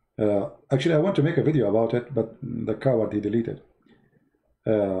 Actually, I want to make a video about it, but the coward, he deleted.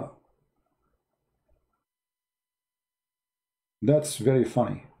 That's very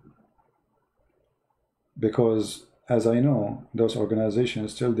funny. Because, as I know, those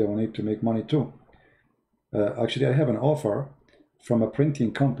organizations still they will need to make money too. Actually, I have an offer from a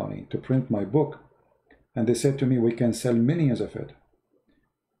printing company to print my book, and they said to me, we can sell millions of it.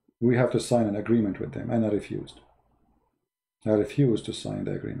 We have to sign an agreement with them, and I refused. I refuse to sign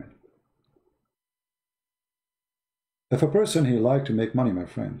the agreement. If a person he like to make money, my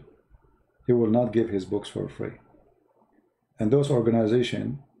friend, he will not give his books for free. And those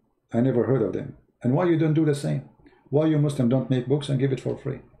organizations, I never heard of them. And why you don't do the same? Why you Muslim don't make books and give it for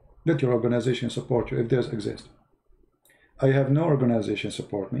free? Let your organization support you if theirs exist. I have no organization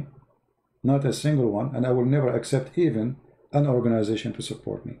support me, not a single one, and I will never accept even an organization to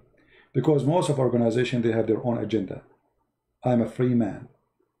support me. Because most of organizations, they have their own agenda. I'm a free man.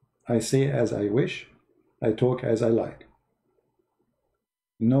 I say as I wish, I talk as I like.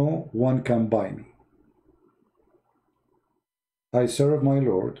 No one can buy me. I serve my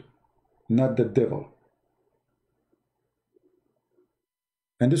Lord, not the devil.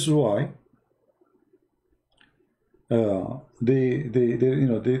 And this is why they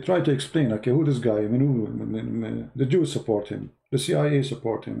try to explain, okay, who this guy? I mean, the Jews support him, the CIA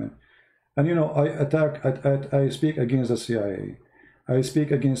support him, and you know, I speak against the CIA. I speak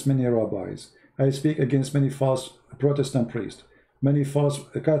against many rabbis. I speak against many false Protestant priests, many false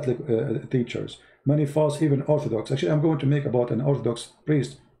Catholic teachers, many false even Orthodox. Actually, I'm going to make about an Orthodox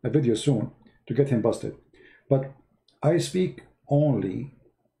priest a video soon to get him busted. But I speak only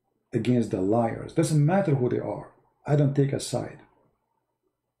against the liars. Doesn't matter who they are. I don't take a side.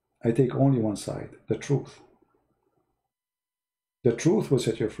 I take only one side, the truth. The truth will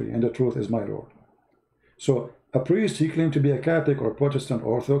set you free, and the truth is my Lord. So a priest, he claimed to be a Catholic or Protestant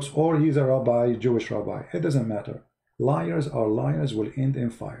Orthodox, or he's a rabbi, Jewish rabbi. It doesn't matter. Liars are liars, will end in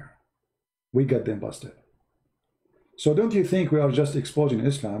fire. We got them busted. So don't you think we are just exposing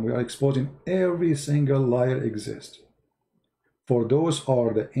Islam? We are exposing every single liar exists. For those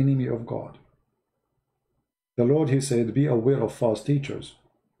are the enemy of God. The Lord, he said, be aware of false teachers.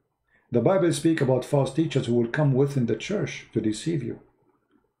 The Bible speaks about false teachers who will come within the church to deceive you.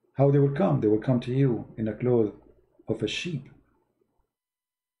 How they will come? They will come to you in a cloth of a sheep.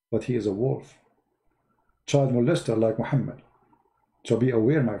 But he is a wolf. Child molester like Muhammad. So be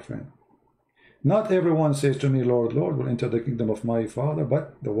aware, my friend. Not everyone says to me, Lord, Lord, will enter the kingdom of my Father,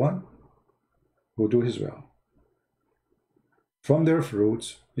 but the one who do his will. From their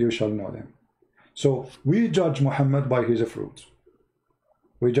fruits you shall know them. So we judge Muhammad by his fruits.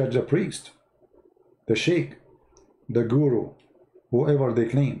 We judge the priest, the sheikh, the guru, whoever they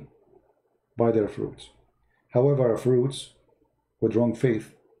claim, by their fruits. However, fruits with wrong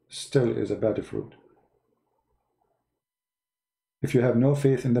faith still is a bad fruit. If you have no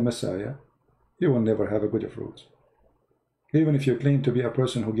faith in the Messiah, you will never have a good fruit. Even if you claim to be a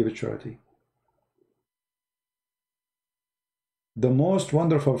person who gives charity. The most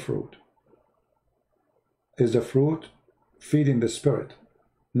wonderful fruit is the fruit feeding the spirit,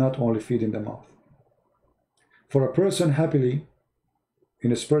 not only feeding the mouth. For a person happily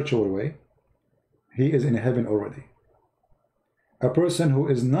in a spiritual way, he is in heaven already. A person who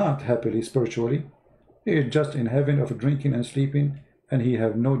is not happily spiritually, he is just in heaven of drinking and sleeping, and he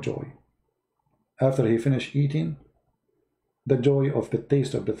have no joy. After he finish eating, the joy of the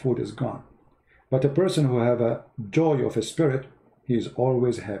taste of the food is gone. But a person who have a joy of a spirit, he is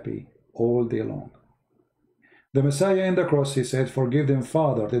always happy all day long. The Messiah in the cross, he said, forgive them,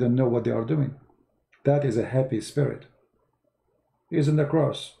 Father, they don't know what they are doing. That is a happy spirit. He is in the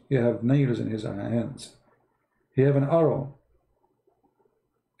cross. He have nails in his hands. He have an arrow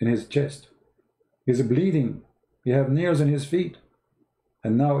in his chest. He is bleeding. He have nails in his feet.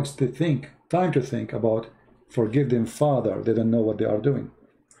 And now it's time to think about forgive them, Father, they don't know what they are doing.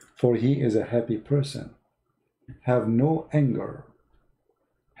 For he is a happy person. Have no anger.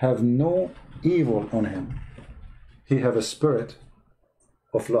 Have no evil on him. He have a spirit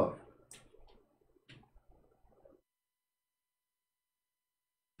of love.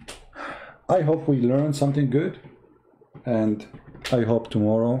 I hope we learned something good, and I hope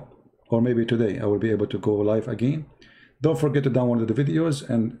tomorrow or maybe today I will be able to go live again. Don't forget to download the videos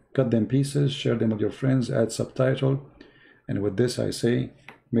and cut them pieces, share them with your friends, add subtitle. And with this I say,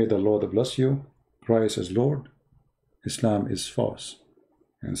 may the Lord bless you. Christ is Lord. Islam is false.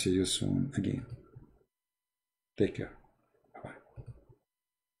 And see you soon again. Take care.